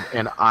good.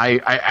 And I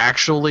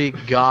actually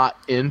got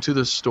into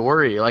the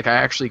story. Like, I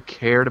actually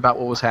cared about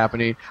what was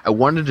happening. I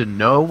wanted to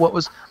know what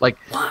was, like,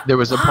 there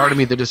was a part of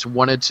me that just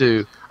wanted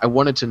to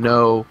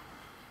know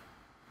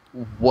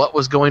what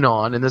was going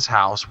on in this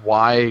house,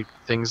 why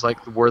things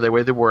like were the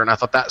way they were, and I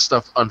thought that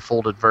stuff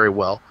unfolded very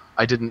well.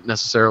 I didn't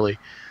necessarily,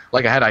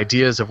 like, I had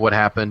ideas of what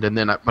happened, and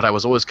then but I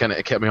was always kind of,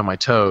 it kept me on my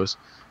toes.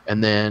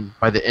 And then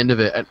by the end of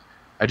it,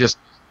 I just,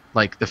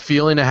 like, the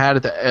feeling I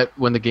had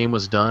when the game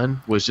was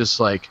done was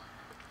just like,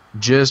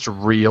 just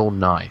real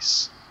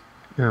nice.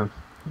 Yeah.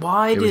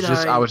 I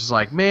was just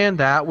like, man,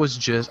 that was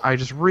just, I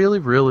just really,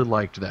 really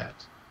liked that.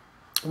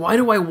 Why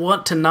do I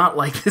want to not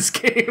like this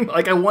game?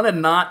 Like, I want to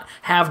not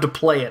have to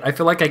play it. I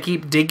feel like I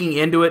keep digging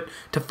into it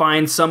to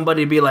find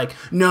somebody to be like,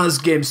 no, this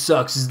game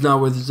sucks. It's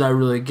not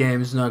really a game.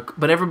 It's not.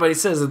 But everybody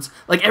says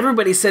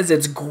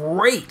it's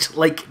great.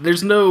 Like,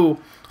 there's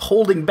no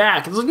holding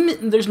back. It's like,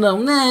 there's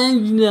no,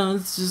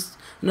 it's just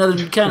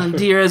another kind of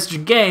Dear Esther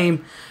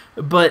game.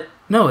 But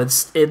no,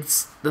 this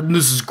is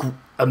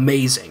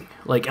amazing.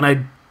 Like, and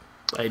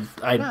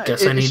I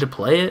guess I need to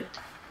play it.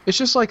 It's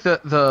just like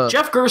the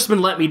Jeff Gerstmann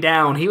let me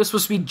down. He was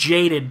supposed to be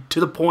jaded to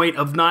the point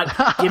of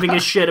not giving a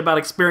shit about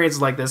experiences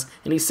like this,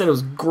 and he said it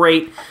was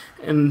great.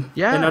 And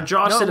now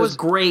Josh said it was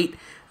great.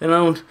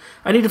 And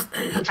I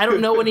don't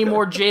know any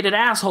more jaded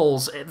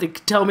assholes that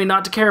can tell me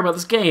not to care about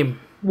this game.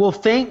 Well,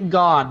 thank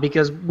God,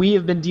 because we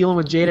have been dealing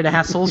with jaded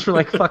assholes for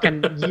like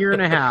fucking year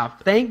and a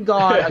half. Thank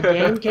God a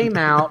game came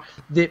out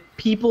that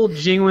people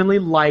genuinely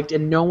liked,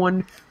 and no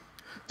one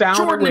found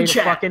Jordan a way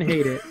to fucking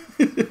hate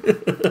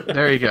it.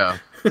 There you go.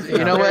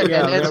 You know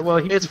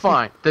what? It's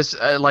fine. This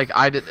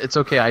it's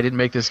okay. I didn't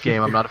make this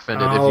game. I'm not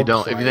offended if you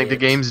don't. If you think the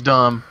game's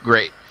dumb,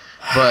 great.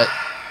 But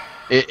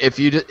if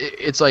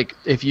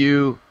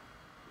you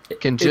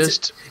can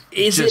just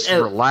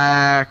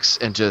relax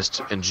and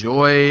just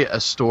enjoy a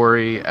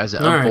story as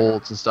it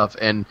unfolds and stuff,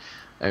 and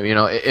you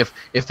know, if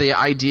the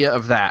idea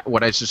of that,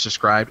 what I just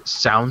described,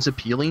 sounds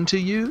appealing to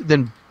you,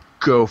 then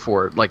go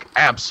for it. Like,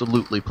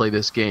 absolutely play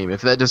this game.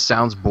 If that just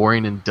sounds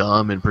boring and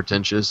dumb and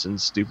pretentious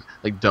and stupid,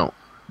 like, don't.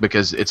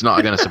 Because it's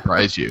not going to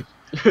surprise you.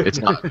 It's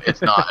not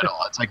at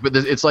all. It's like, but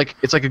it's like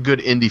a good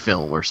indie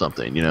film or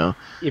something, you know.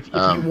 If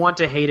you want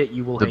to hate it,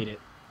 you will hate it.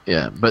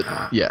 Yeah, but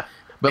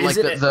like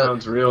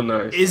sounds real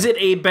nice. Is it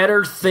a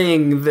better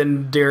thing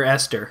than Dear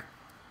Esther?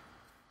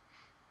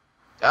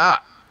 Yeah,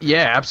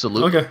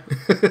 absolutely.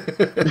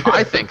 Okay.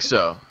 I think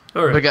so.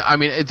 All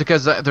right.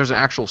 Because there's an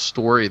actual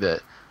story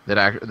that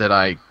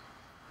I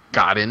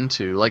got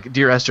into. Like,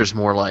 Dear Esther's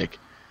more like,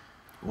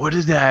 what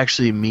does that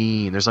actually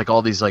mean? There's like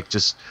all these like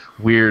just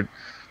weird,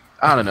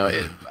 I don't know.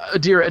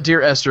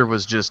 Dear Esther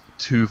was just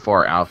too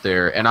far out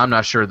there, and I'm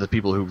not sure the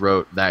people who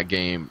wrote that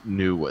game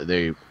knew what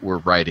they were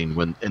writing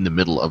when in the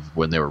middle of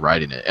when they were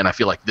writing it. And I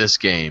feel like this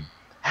game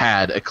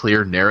had a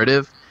clear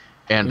narrative,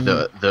 and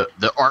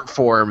the art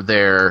form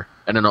there.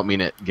 And I don't mean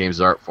it games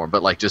art form,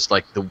 but like just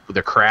like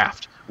the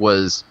craft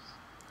was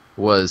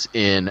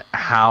in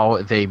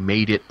how they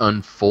made it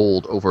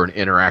unfold over an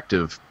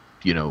interactive,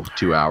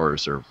 2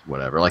 hours or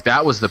whatever. Like,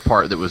 that was the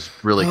part that was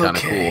really kind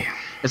of cool.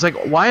 It's like,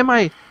 why am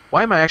I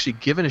actually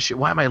giving a shit?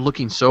 Why am I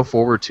looking so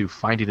forward to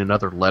finding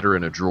another letter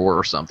in a drawer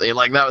or something?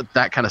 Like,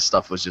 that kind of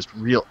stuff was just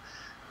real.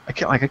 I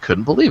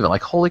couldn't believe it.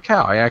 Like, holy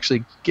cow, I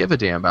actually give a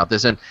damn about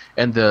this. And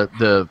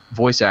the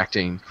voice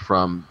acting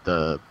from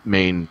the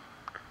main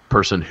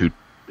person who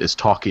is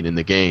talking in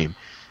the game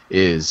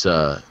is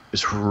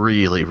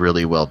really,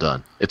 really well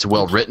done. It's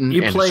well written.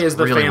 You and play as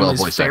the really family's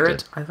well voice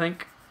ferret, acted. I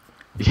think.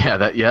 Yeah,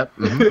 that. Yep.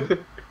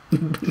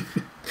 Mm-hmm.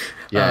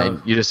 Yeah,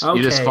 and you just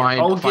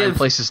find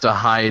places to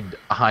hide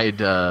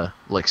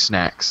like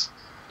snacks.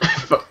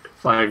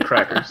 Find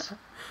crackers.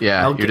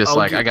 Yeah, you're just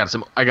like, I got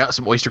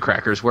some oyster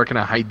crackers. Where can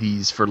I hide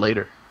these for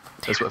later?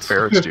 That's what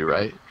ferrets do,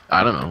 right?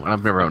 I don't know.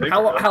 I've never owned it.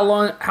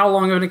 How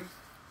long of an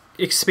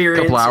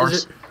experience? Couple hours.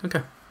 Is it?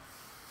 Okay.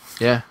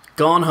 Yeah.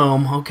 Gone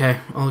home. Okay.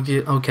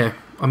 Okay.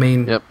 I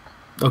mean. Yep.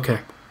 Okay.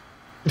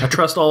 I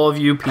trust all of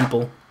you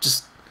people.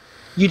 Just.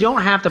 You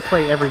don't have to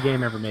play every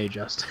game ever made,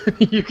 Justin.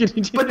 You can.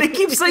 But they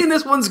keep saying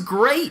this one's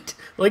great.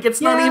 Like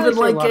it's not even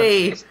like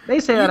a. They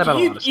say that about a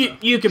lot of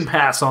stuff. You can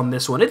pass on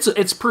this one.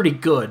 It's pretty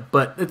good,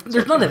 but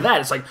there's none of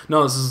that. It's like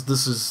no,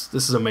 this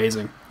is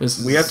amazing.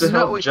 We have to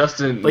help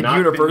Justin like not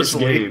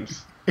universally.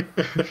 games.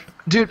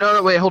 Dude,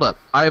 no, wait, hold up.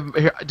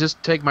 Here,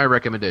 just take my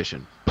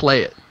recommendation.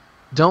 Play it.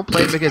 Don't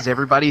play it because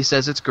everybody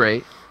says it's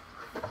great.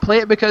 Play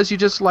it because you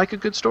just like a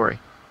good story.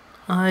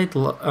 Yeah, I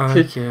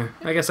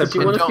guess I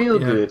You want to feel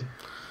good.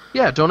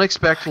 Yeah, don't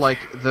expect like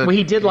the. Well,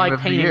 he did game like of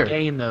the Pain year. and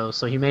Gain though,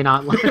 so he may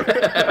not. He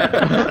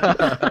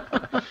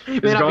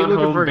He's gone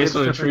home based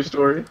on a true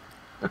story.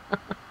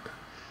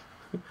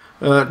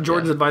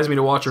 Jordan's advised me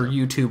to watch our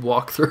YouTube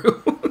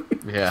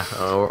walkthrough. Yeah,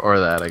 or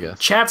that, I guess.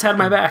 Chat's had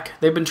my back.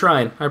 They've been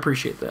trying. I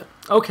appreciate that.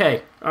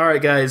 Okay. All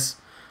right, guys.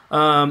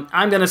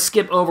 I'm going to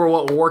skip over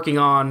what we're working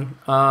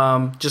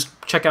on. Just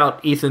check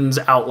out Ethan's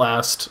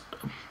Outlast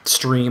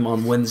stream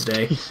on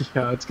Wednesday.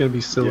 Yeah, it's gonna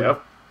be silly.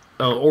 Yep.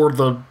 Or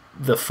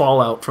the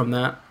fallout from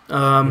that.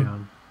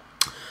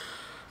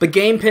 The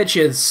game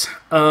pitches.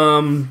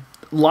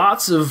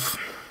 Lots of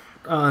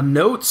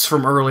notes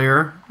from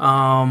earlier.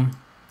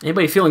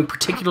 Anybody feeling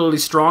particularly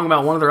strong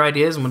about one of their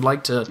ideas and would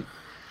like to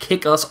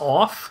kick us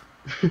off?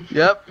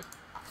 Yep.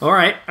 All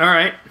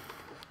right.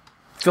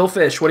 Phil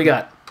Fish, what do you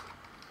got?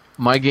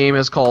 My game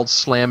is called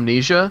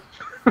Slamnesia.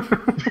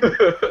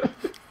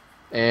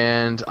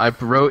 And I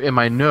wrote in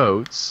my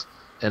notes,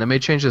 and I may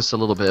change this a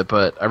little bit,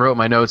 but I wrote in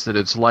my notes that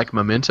it's like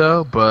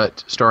Memento,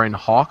 but starring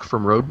Hawk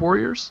from Road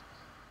Warriors.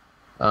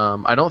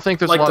 I don't think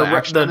there's Like a lot of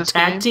action in the this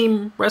tag game.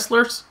 team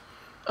wrestlers?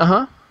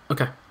 Uh-huh.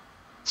 Okay.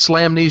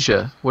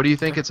 Slamnesia. What do you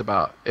think it's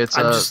about? It's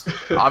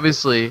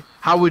obviously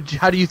how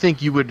do you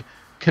think you would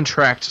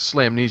contract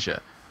Slamnesia?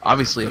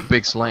 Obviously a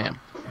big slam.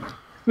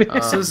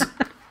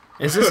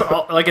 Is this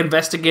all, like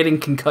investigating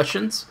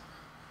concussions?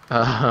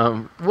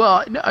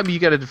 Well, no, I mean you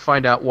got to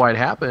find out why it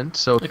happened.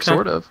 So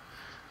sort of.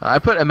 I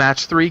put a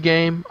match 3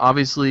 game.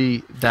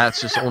 Obviously,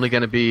 that's just only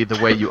going to be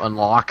the way you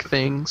unlock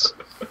things.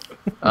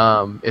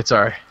 It's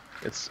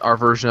our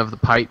version of the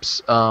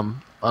pipes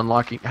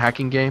unlocking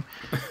hacking game.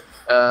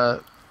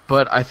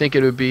 But I think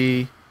it would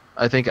be.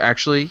 I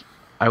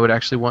would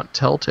actually want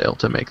Telltale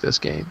to make this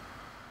game.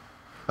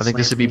 I think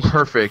this would be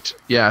perfect.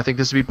 Yeah, I think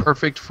this would be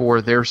perfect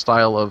for their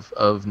style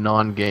of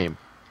non-game.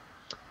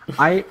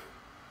 I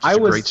Just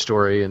a was great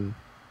story and.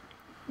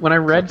 When I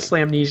read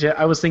Slamnesia,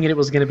 I was thinking it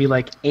was going to be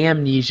like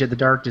Amnesia: The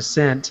Dark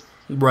Descent,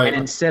 Right.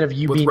 and instead of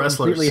you With being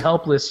wrestlers. completely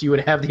helpless, you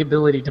would have the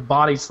ability to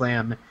body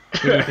slam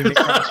anything that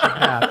crossed your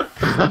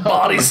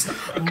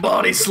path.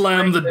 Body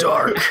slam the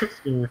dark.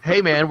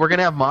 Hey man, we're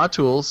gonna have mod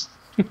tools.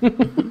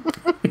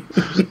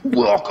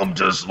 Welcome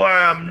to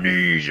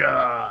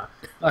Slamnesia.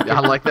 I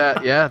like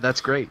that. Yeah,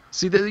 that's great.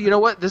 See, you know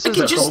what? This is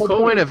the whole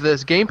point of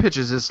this game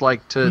pitches is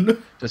like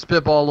to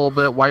spitball a little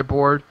bit,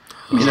 whiteboard.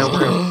 You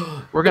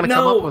know, we're gonna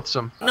come up with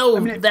some. No,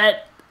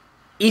 that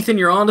Ethan,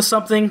 you're onto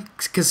something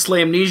because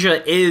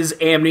Slamnesia is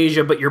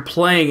Amnesia, but you're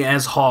playing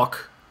as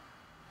Hawk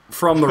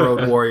from the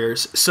Road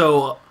Warriors.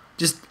 So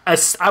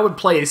I would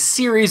play a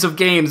series of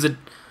games that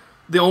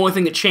the only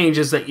thing that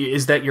changes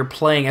is that you're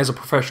playing as a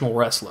professional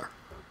wrestler.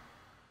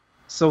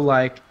 So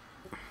like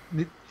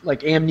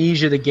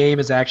Amnesia, the game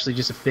is actually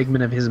just a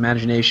figment of his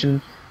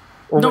imagination.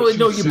 Or No, what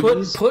no, he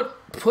you sees.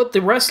 put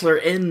the wrestler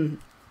in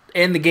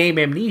the game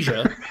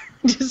Amnesia.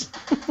 Just-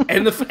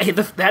 And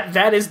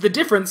that is the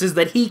difference is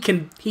that he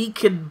can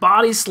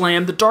body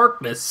slam the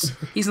darkness.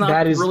 He's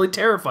not really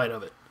terrified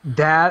of it.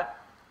 That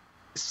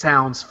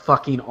sounds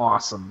fucking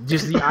awesome.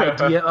 Just the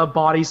idea of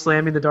body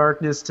slamming the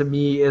darkness to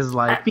me is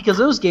like, because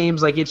those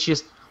games, like, it's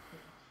just,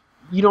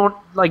 you don't,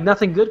 like,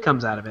 nothing good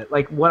comes out of it.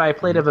 Like, what I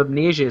played of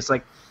Amnesia, it's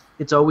like,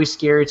 it's always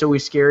scary, it's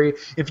always scary.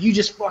 If you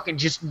just fucking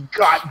just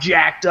got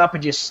jacked up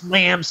and just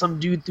slammed some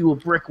dude through a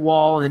brick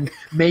wall and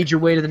made your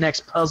way to the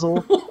next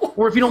puzzle,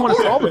 or if you don't want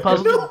to solve the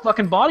puzzle, just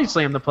fucking body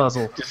slam the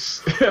puzzle.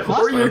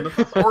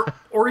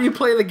 Or you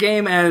play the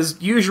game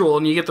as usual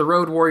and you get the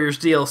Road Warriors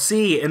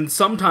DLC, and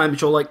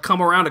sometimes you'll like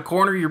come around a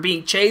corner, you're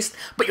being chased,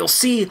 but you'll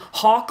see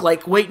Hawk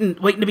like waiting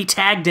to be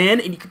tagged in,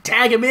 and you can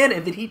tag him in,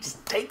 and then he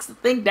just takes the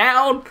thing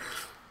down.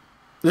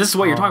 This is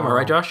what you're talking about,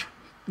 right, Josh?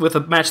 With a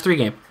match 3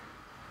 game.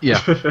 Yeah.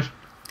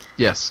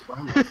 Yes.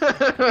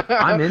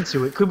 I'm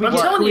into it. Could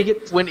we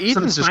get When some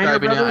Ethan's Steiner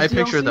describing it, I Brothers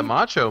picture DLC? the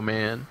Macho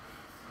Man.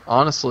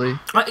 Honestly.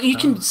 You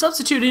can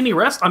substitute any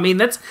rest. I mean,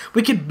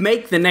 we could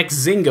make the next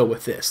Zynga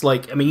with this.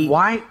 Like, I mean,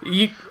 Why?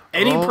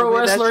 Any pro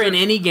that's wrestler true. in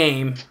any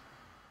game,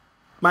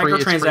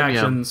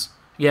 microtransactions.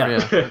 Yeah,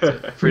 that's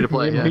it. Free to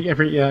play.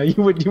 Yeah.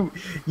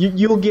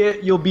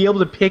 You'll be able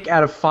to pick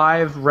out of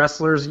 5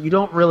 wrestlers you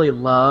don't really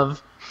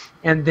love,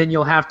 and then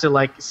you'll have to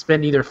like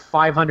spend either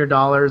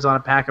 $500 on a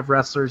pack of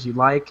wrestlers you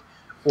like,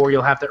 or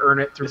you'll have to earn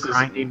it through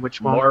grinding, which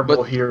won't.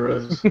 Marvel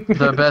Heroes.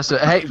 The best.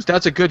 Hey,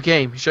 that's a good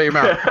game. Shut your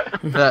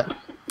mouth.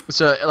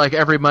 So like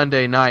every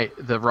Monday night,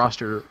 the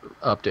roster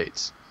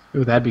updates.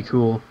 Ooh, that'd be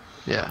cool.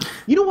 Yeah.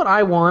 You know what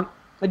I want?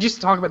 I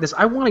just talk about this.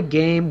 I want a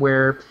game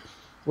where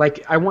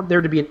Like, I want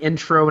there to be an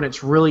intro, and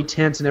it's really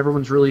tense, and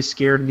everyone's really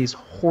scared, and these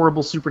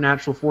horrible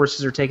supernatural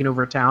forces are taking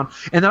over a town.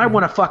 And then I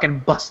want a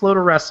fucking busload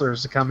of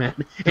wrestlers to come in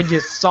and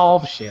just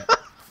solve shit.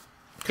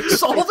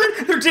 Solve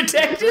it? They're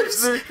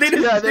detectives? They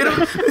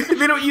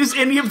don't use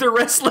any of their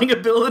wrestling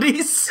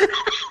abilities.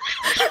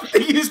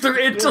 They use their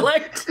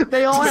intellect.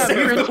 They all to have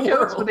save trench the coats,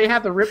 world. but they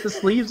have to rip the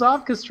sleeves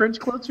off because trench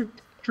coats are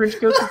too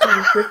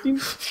restricting,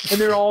 and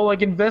they're all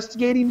like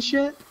investigating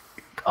shit.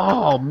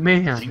 Oh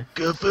man!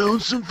 I found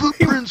some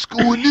footprints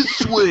going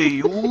this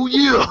way. Oh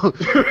yeah.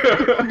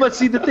 But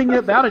see, the thing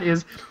about it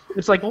is,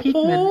 it's like Pikmin.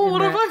 Oh, in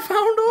what have that, I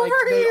found like,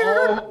 over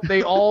here?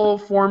 they all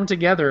form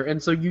together,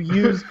 and so you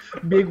use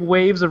big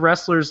waves of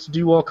wrestlers to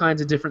do all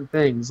kinds of different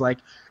things. Like,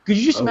 could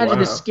you just imagine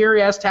this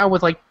scary ass town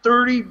with like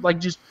 30 like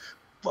just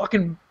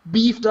fucking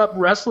beefed up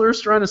wrestlers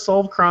trying to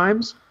solve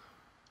crimes?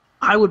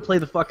 I would play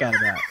the fuck out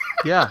of that.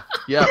 Yeah.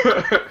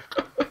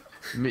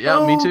 Me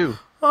too.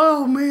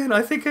 Oh man,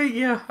 I think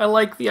I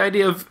like the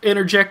idea of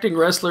interjecting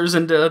wrestlers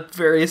into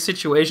various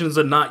situations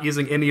and not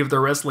using any of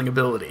their wrestling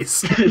abilities.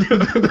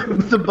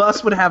 The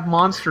bus would have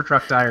monster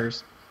truck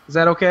tires. Is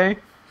that okay?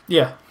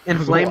 Yeah.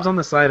 And flames on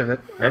the side of it.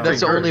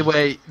 That's the only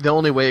way. The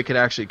only way it could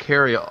actually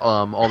carry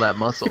all that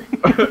muscle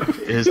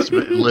is to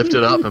lift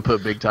it up and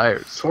put big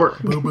tires. Torque.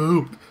 Boo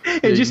boo.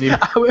 And just,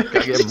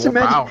 just more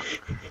power.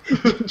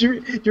 imagine. Do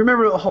you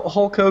remember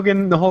Hulk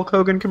Hogan, the Hulk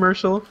Hogan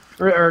commercial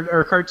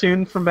or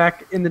cartoon from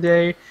back in the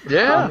day?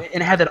 Yeah. And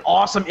it had that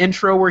awesome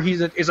intro where he's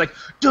like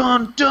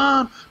dun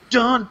dun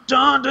dun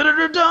dun dun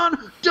dun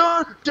dun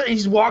dun. And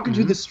he's walking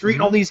through the street,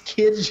 and all these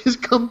kids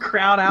just come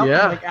crowd out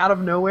like out of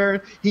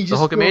nowhere. He just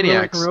feels really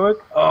heroic.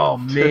 Oh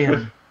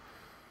man.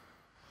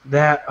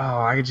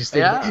 I could just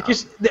think.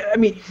 I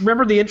mean,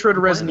 remember the intro to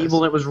Resident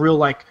Evil? It was real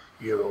like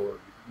a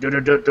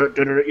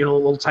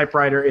little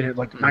typewriter, and it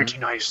like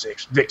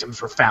 1996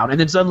 victims were found, and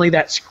then suddenly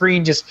that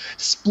screen just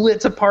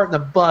splits apart, and the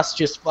bus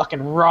just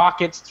fucking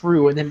rockets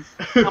through, and then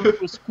comes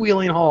to a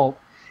squealing halt,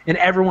 and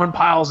everyone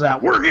piles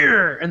out. We're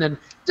here, and then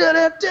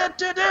I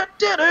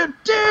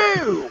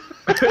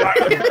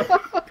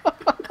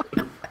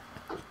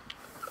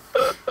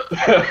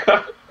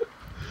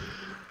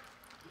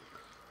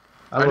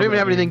don't even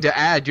have anything to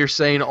add. You're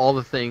saying all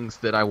the things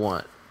that I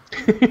want,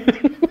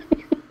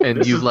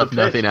 and you've left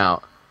nothing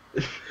out.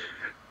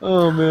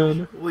 Oh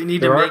man, We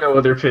need There to are make no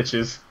other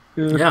pitches.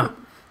 an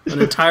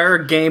entire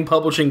game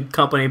publishing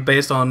company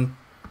based on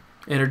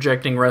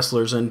interjecting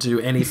wrestlers into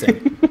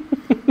anything.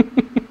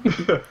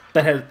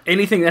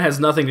 Anything that has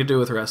nothing to do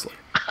with wrestling.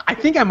 I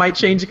think I might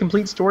change the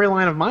complete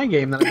storyline of my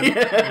game.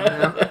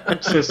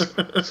 Just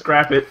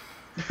scrap it.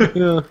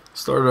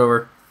 Start it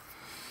over.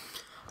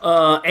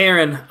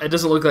 Aaron, it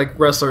doesn't look like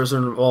wrestlers are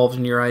involved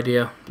in your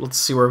idea. Let's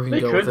see where we can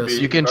go with could this.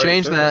 be. You can Right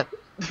change there.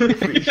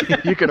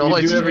 that. You can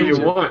always do whatever change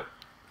you it. want.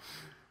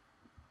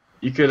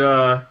 You could,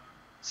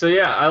 so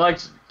yeah, I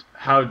liked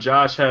how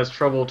Josh has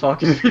trouble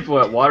talking to people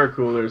at water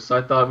coolers, so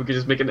I thought we could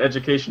just make an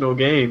educational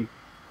game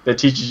that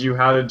teaches you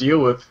how to deal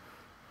with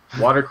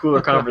water cooler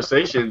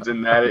conversations,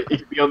 and that it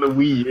could be on the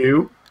Wii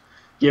U,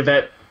 give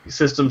that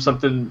system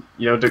something,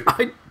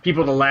 to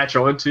people to latch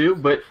onto,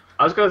 but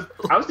I was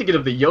thinking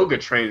of the yoga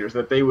trainers,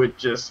 that they would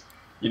just,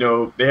 they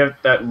have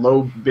that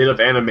low bit of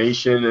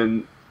animation,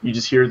 and you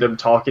just hear them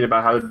talking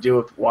about how to deal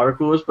with water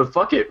coolers, but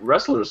fuck it,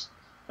 wrestlers.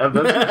 Have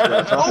them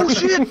Oh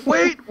shit!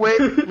 Wait.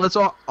 Let's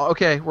all.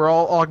 Okay, we're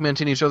all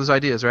augmenting each other's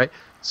ideas, right?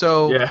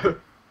 So, yeah.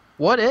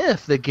 what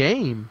if the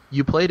game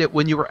you played it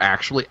when you were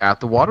actually at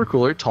the water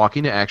cooler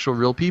talking to actual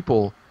real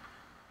people?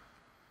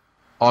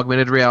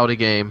 Augmented reality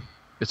game.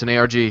 It's an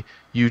ARG.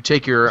 You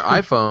take your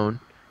iPhone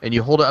and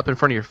you hold it up in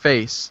front of your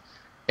face,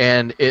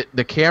 and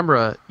the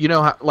camera. You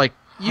know how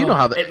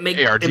how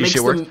the ARG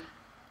shit works.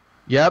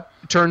 Yep,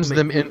 turns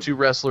them into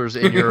wrestlers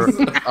in your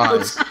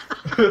eyes.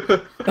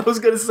 I was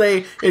gonna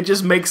say it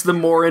just makes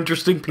them more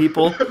interesting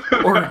people.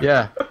 Or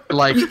yeah,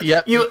 like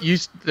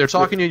they're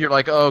talking to you, and you're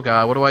like, oh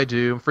god, what do I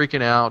do? I'm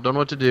freaking out, don't know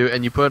what to do.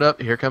 And you put up,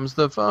 here comes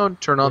the phone,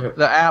 turn on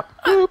the app,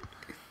 boop,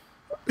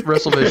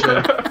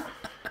 WrestleVision.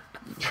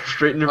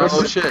 Straight into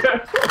Oh shit!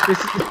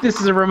 This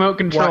is a remote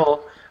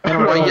control.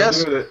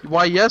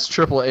 Why yes,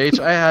 Triple H.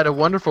 I had a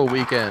wonderful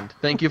weekend.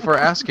 Thank you for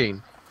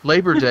asking.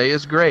 Labor Day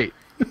is great.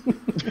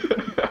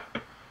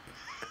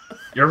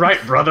 You're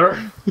right, brother.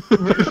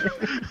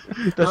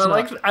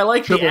 I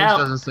like Triple the H app.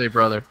 doesn't say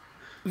brother.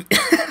 No,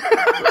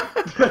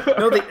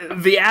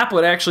 the app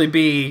would actually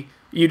be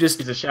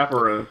He's a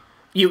chaperone.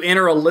 you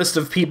enter a list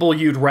of people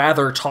you'd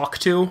rather talk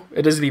to.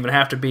 It doesn't even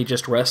have to be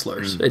just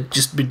wrestlers. It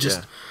just be just.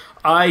 Yeah.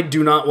 I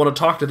do not want to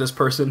talk to this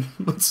person.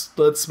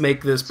 Let's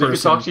make this So you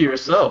person. can talk to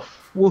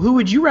yourself. Well, who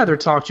would you rather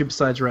talk to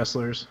besides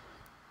wrestlers?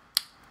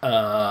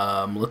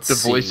 Let's The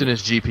see. voice in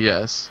his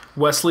GPS.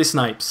 Wesley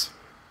Snipes.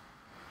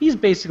 He's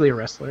basically a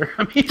wrestler.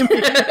 I mean,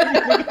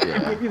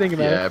 if you think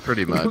about Yeah, it.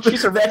 pretty much.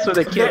 He's a wrestler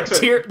that kicks.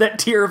 That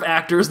tier of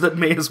actors that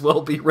may as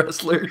well be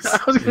wrestlers. I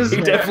was gonna He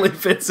say, definitely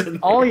fits in. the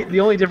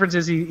only difference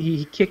is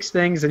he kicks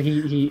things and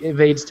he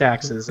evades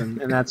taxes, and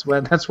that's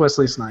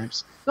Wesley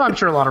Snipes. No, I'm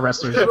sure a lot of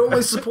wrestlers. It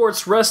only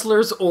supports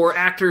wrestlers or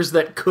actors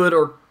that could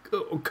or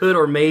could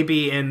or may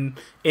be in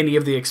any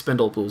of the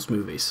Expendables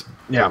movies.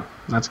 Yeah,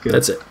 that's good.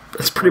 That's it.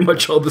 That's pretty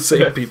much all the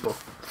same people.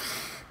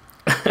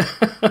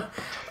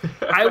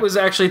 I was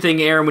actually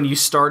thinking, Aaron, when you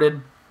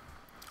started,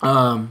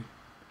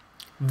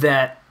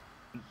 that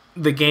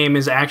the game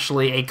is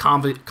actually a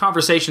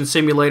conversation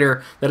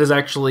simulator that is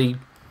actually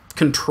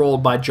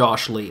controlled by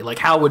Josh Lee. Like,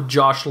 how would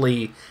Josh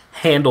Lee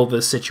handle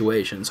this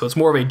situation? So it's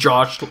more of a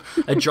Josh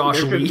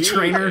Lee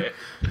trainer.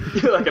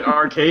 Like an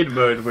arcade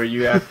mode where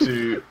you have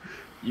to...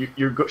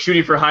 You're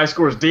shooting for high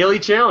scores, daily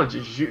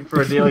challenges. You're shooting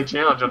for a daily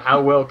challenge on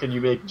how well can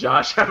you make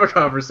Josh have a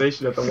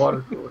conversation at the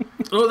water cooler.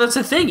 Well, that's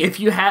the thing. If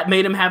you had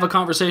made him have a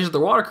conversation at the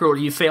water cooler,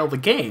 you fail the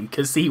game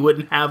because he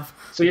wouldn't have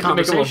so you have to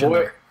make him conversation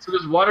avoid. there. So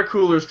there's water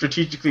coolers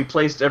strategically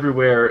placed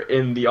everywhere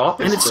in the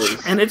office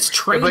space. And it's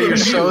training But you're you.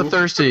 so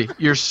thirsty.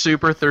 You're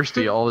super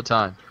thirsty all the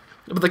time.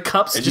 But the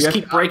cups And just you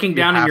keep have- breaking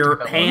down in have to your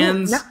go.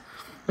 hands. Now,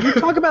 you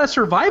talk about a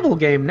survival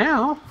game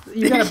now.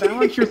 You gotta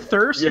balance your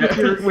thirst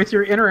with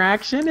your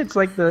interaction. It's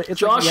like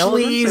Josh the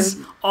elements Lee's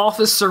and-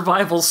 office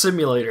survival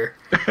simulator.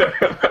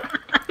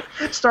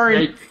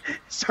 starring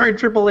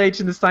Triple H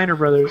and the Steiner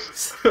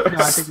brothers. No,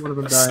 I think one of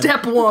them died.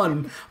 Step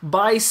 1: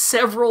 buy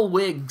several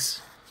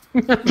wigs.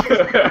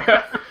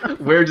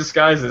 Wear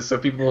disguises so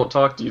people won't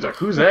talk to you. Like,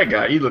 who's that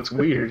guy? He looks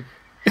weird.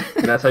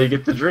 And that's how you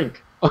get the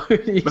drink. But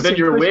then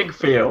your wig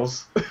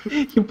fails.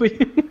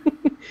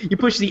 You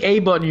push the A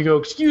button. You go,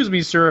 "Excuse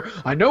me, sir.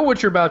 I know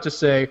what you're about to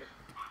say.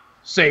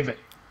 Save it."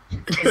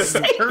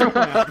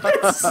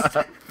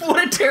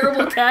 What a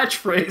terrible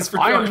catchphrase for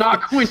I am Josh.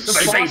 not going to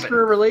Save it.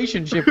 foster a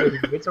relationship with you.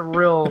 It's a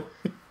real.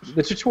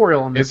 The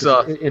tutorial on this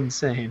It's, is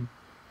insane.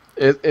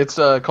 It's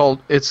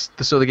called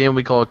so the game will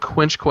be called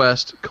Quenched: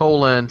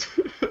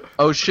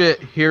 oh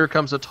shit, here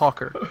comes a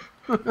talker.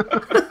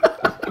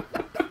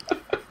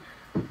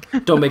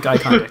 Don't make eye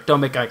contact.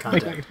 Don't make eye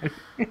contact.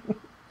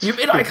 You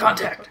made eye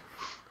contact.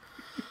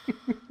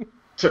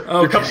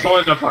 Your cup's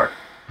falling apart.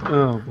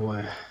 Oh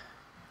boy.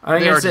 I They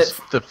think are that's it.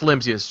 just the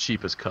flimsiest,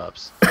 cheapest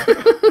cups.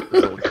 The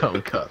little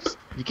cone cups.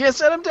 You can't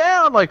set them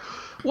down. Like,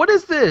 what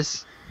is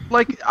this?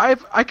 Like, I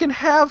can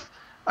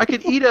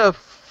eat a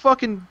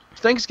fucking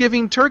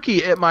Thanksgiving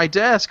turkey at my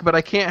desk, but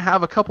I can't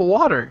have a cup of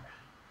water.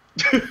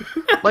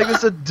 Like,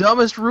 it's the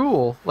dumbest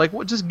rule. Like,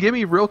 what? Just give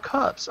me real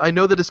cups. I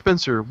know the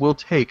dispenser will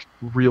take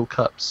real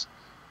cups.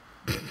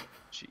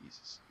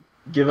 Jesus.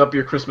 Give up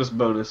your Christmas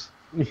bonus.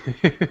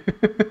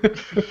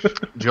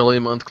 Jolly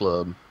Month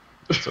Club.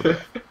 It's okay.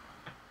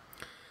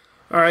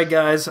 All right,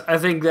 guys. I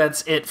think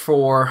that's it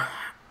for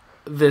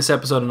this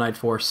episode of Night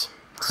Force.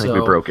 I think we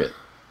broke it.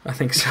 I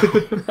think so.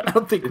 I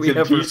don't think It's we in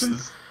ever.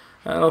 pieces.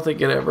 I don't think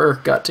it ever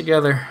got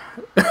together.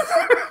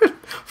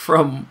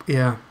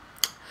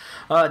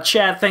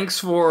 Chad, thanks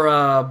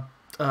for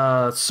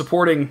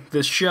supporting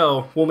this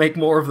show. We'll make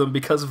more of them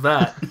because of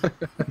that.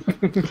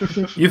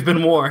 You've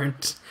been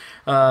warned.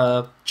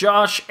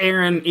 Josh,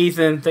 Aaron,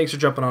 Ethan, thanks for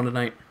jumping on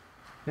tonight.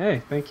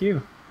 Hey, thank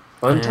you.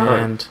 Fun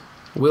time. And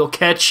we'll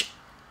catch...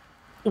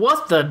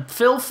 What the...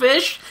 Phil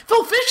Fish?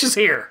 Phil Fish is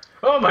here!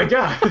 Oh my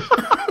god.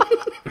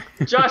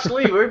 Josh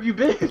Lee, where have you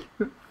been?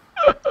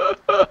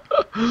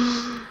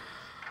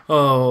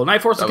 Oh,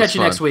 Night Force will That was catch you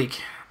fun. next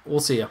week. We'll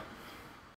see you.